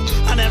guy do,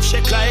 and if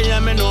she cry, yeah,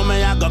 me know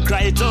me I go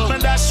cry too.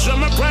 But that's from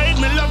my pride,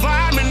 me love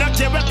her, me not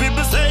care what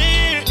people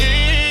say.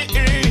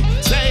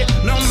 Say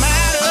no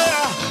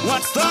matter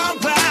what storm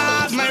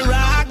pass, me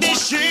rock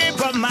this ship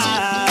of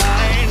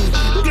mine.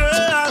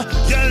 Girl,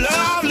 your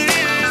love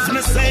leads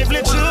me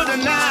safely through the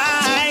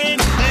night,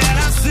 and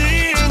I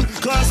sing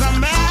 'cause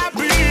I'm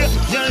happy.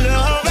 Your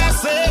love has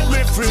set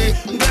me free.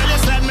 Girl, you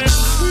set me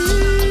free.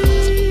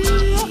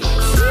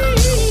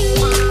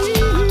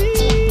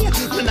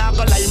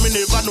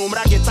 Never know me I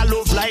get a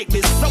love like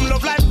this. Some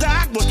love like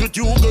dark, but with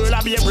you, girl,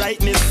 I be a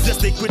brightness. Just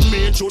stick with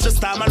me through the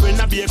storm, and when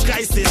I be a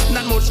crisis.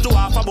 Not much to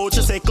half about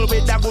your cycle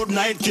with a good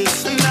night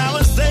kiss. And I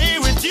will stay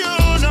with you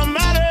no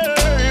matter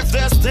if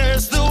there's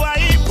tears to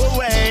wipe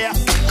away.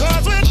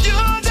 'Cause with you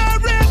there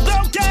is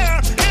no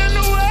care in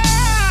the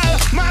world.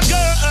 My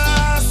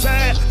girl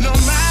say no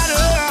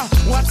matter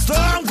what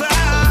storm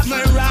clouds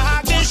may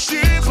rock this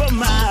ship of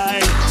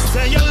mine.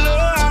 Say your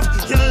love,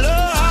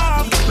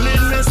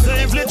 lead me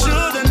safely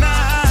through the night.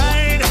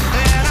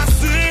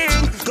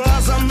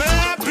 I'm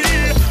happy,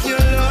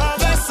 your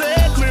love has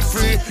set me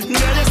free.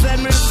 Girl, you set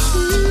me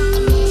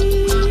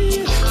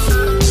free.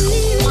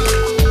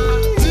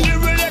 The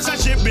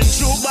relationship been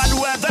through bad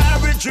weather.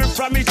 We trip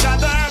from each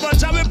other, but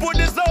shall we put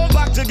this all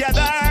back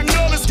together? I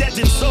know it's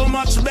getting so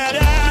much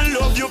better. I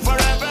love you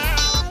forever.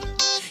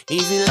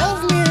 If you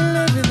love me, I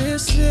love you the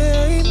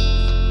same.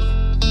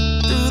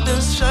 Through the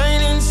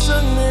shining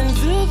sun and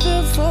through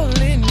the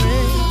falling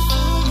rain,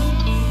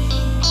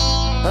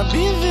 I'll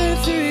be there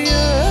through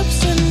your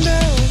ups and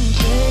downs.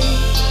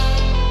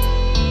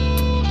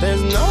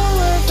 There's no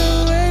other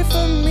way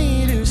for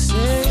me to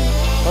say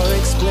or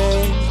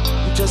explain.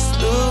 Just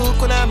look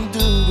what I'm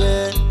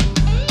doing.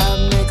 I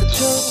make a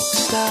joke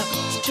stop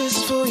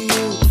just for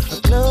you. A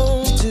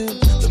clone to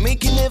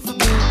make you never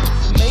be.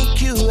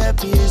 Make you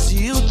happy as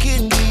you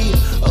can be.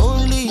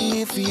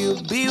 Only if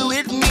you be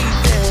with me.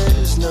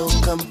 There's no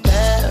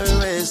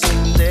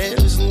comparison.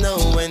 There's no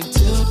one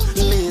to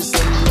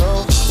listen.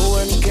 No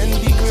one can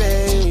be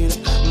great.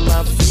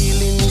 My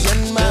feelings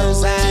and my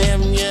I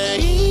am your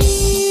hero,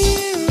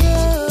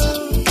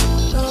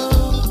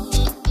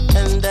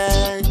 and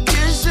that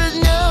you should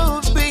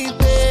know,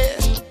 baby.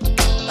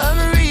 I'm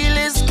real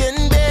as can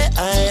be. I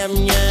am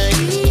your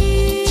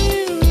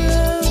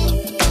hero.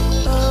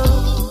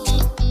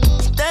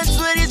 That's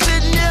what you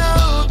should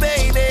know,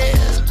 baby.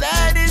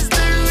 That is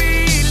the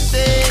real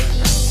thing.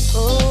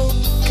 Oh,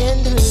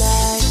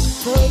 candlelight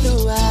for the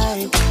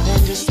wine,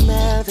 and just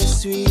smell the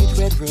sweet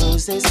red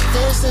roses.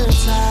 There's no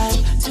time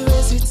to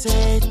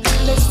hesitate.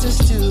 Let's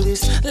just do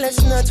this,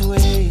 let's not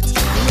wait.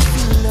 If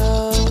you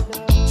know,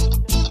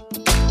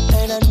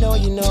 and I know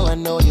you know, I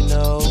know you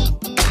know,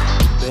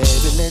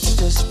 baby, let's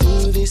just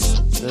do this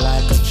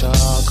like a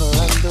chalk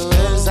around the road.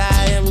 'Cause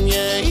I am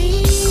your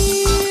hero,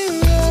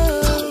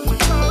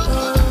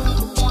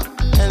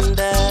 and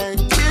that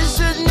you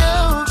should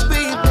know,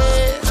 baby.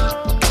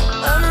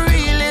 I'm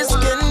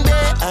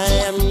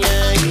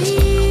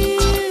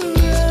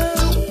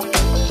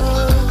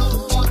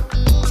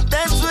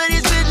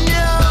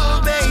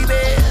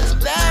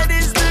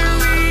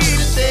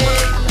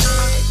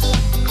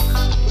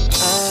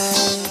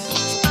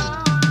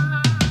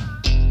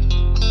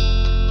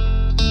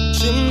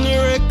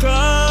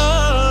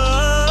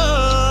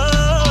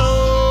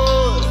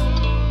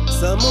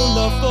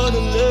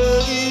want a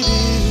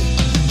lady.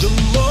 The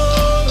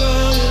more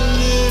I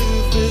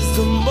live is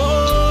the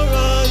more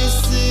I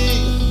see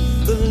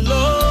the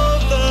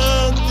love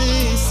that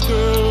this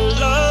girl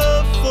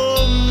have for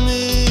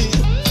me.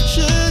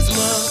 She's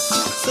my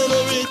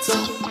senorita,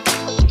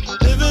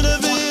 living a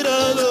vida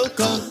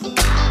loca,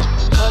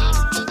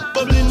 hot,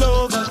 bubbling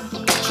over.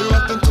 She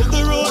rockin' to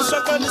the road,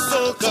 shock on the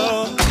soca.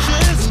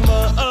 She's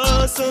my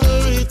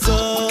senorita,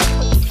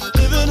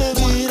 living a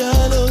vida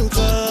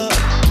loca,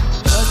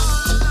 hot,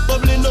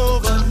 bubbling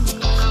over.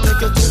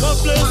 Take her to a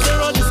place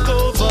where I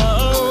discover.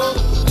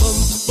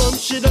 Bum,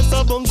 she does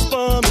a bounce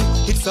for me.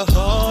 It's a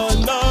hard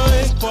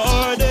night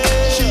party.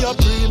 She a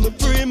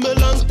prima,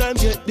 long time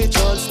get the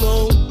chance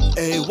now.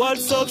 Hey,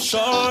 what's up,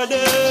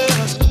 shawty?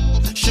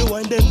 She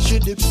wind them, she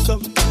dips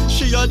up.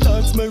 She a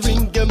dance, me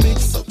ring, get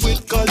mix up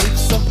with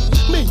calypso.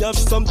 Me have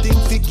something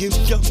to give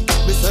ya.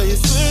 Me say you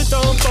sweet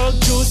and pop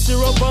juice,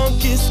 syrup and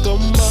kiss,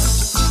 come back.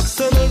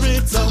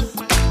 Senorita,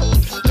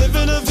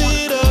 living a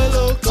vida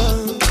loca,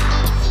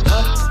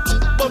 hot,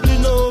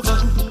 bubbling over.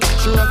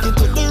 She rockin'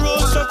 to the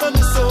road, shock on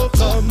the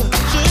soca.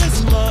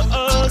 She's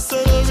my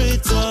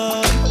senorita,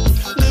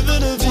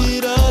 living a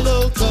vida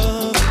loca,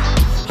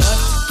 hot,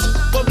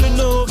 bubbling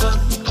over.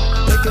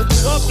 Take her to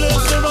a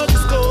place where I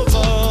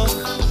discover.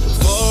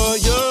 For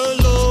your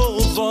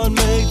love and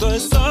make the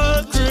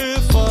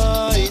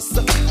sacrifice.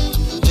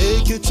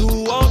 Take you to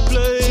a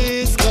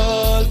place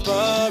called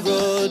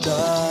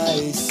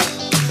paradise.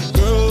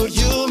 Girl,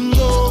 you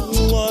know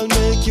I'll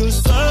make you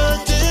satisfied.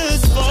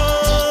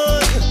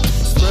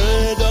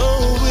 Spread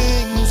our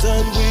wings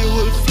and we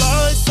will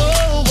fly so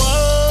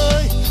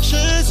high.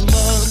 She's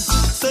my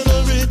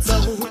senorita,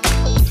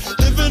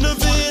 living a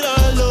vida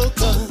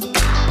loca,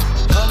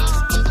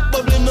 hot,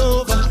 bubbling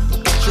over.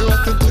 She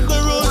rockin' to the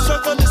road,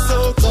 shock on the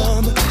soca.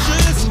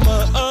 She's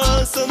my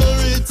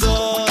senorita,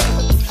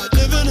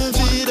 living a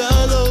vida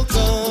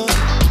loca,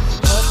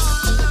 hot,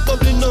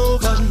 bubbling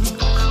over.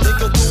 Take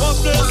her to a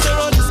place where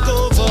I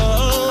discover.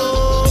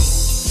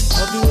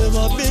 Have you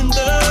ever been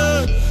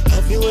there?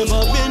 Have you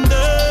ever been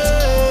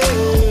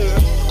there?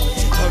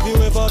 Have you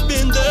ever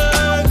been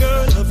there,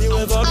 girl? Have you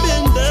ever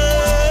been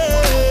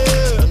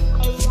there?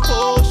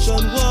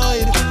 Ocean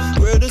wide,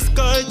 where the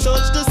sky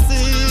touch the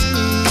sea.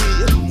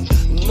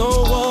 No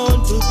one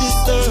to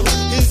disturb,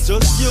 it's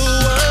just you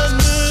and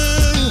me.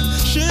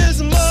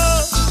 She's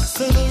my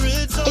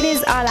senorita. It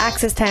is All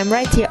Access time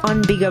right here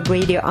on Big Up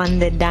Radio on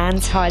the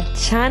Dance Hall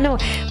channel.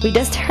 We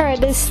just heard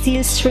the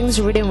Steel Strings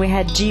rhythm. We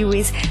had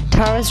G-Wiz,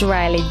 Taurus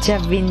Riley, Ja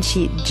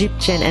Vinci,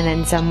 Egyptian, and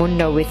then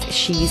Zamundo with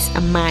She's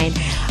Mine.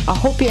 I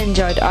hope you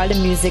enjoyed all the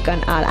music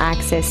on All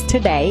Access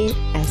today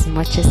as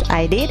much as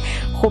I did.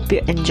 Hope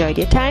you enjoyed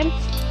your time.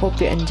 Hope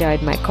you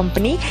enjoyed my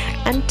company.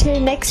 Until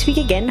next week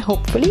again,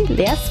 hopefully,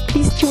 yes,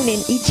 please tune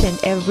in each and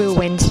every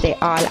Wednesday,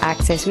 All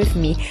Access with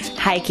me,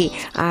 Heike.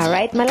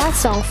 Alright, my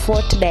last song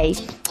for today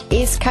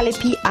is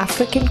Calipi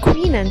African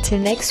Queen. Until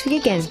next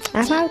week again,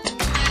 I'm out.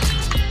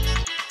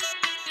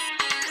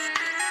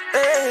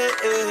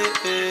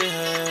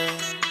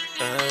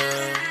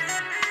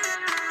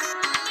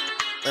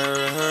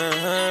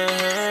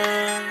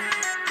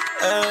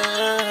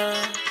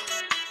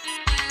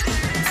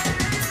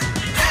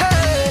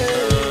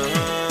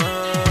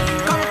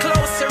 Come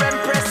closer and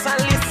press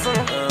and listen.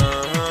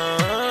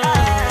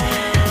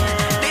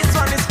 This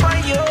one is for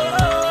you.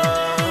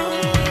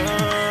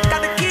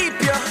 Gotta keep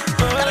you,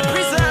 gotta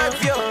preserve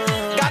you,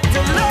 got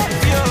to love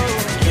you.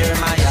 You're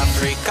my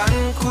African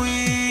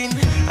queen,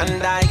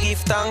 and I give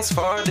thanks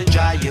for the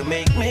joy you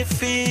make me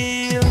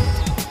feel.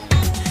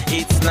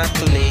 It's not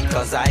too late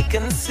cause I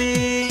can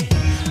see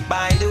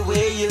by the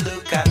way you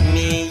look at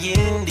me.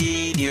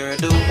 Indeed, you're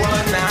the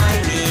one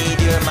I need.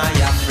 You're my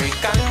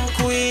African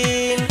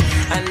queen,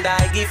 and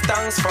I give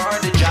thanks for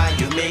the joy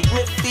you make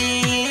me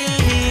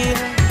feel.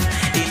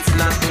 It's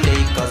not too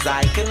late cause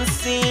I can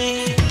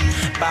see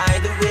by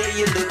the way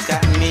you look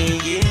at me.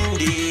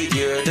 Indeed,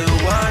 you're the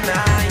one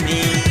I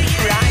need.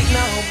 Right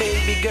now,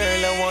 baby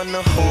girl, I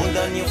wanna hold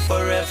on you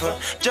forever.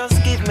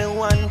 Just give me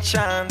one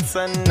chance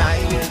and I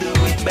will do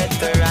it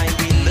better. I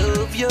will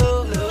love you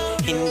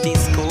in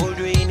this cold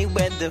rainy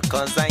weather,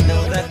 cause I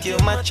know that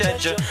you're my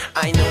treasure.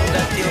 I know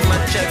that you're my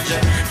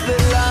treasure. The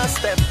last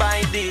step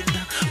I did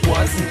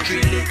wasn't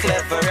really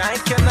clever. I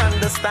can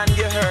understand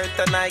your hurt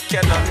and I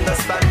can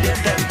understand your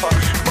temper,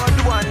 but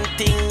one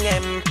thing,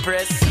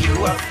 Empress, you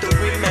have to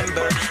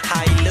remember,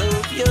 I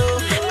love you,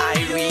 I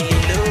really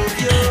love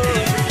you.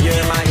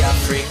 You're my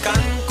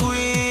African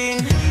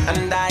queen,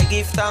 and I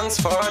give thanks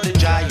for the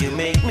joy you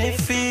make me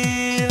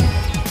feel.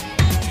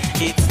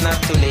 It's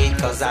not too late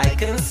cause I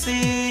can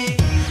see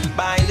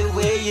by the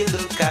way you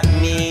look at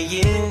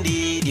me.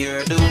 Indeed,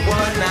 you're the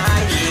one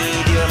I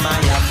need. You're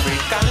my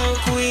African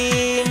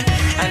queen,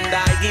 and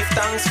I give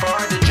thanks for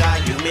the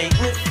joy you make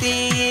me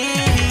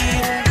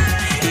feel.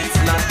 It's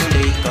not too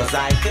late cause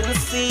I can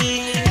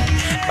see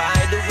by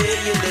the way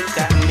you look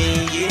at me.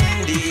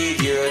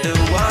 Indeed, you're the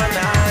one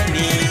I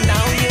need.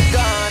 Now you're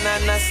gone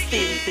and I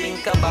still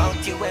think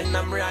about you when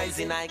I'm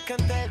rising. I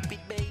can't help it,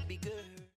 baby girl.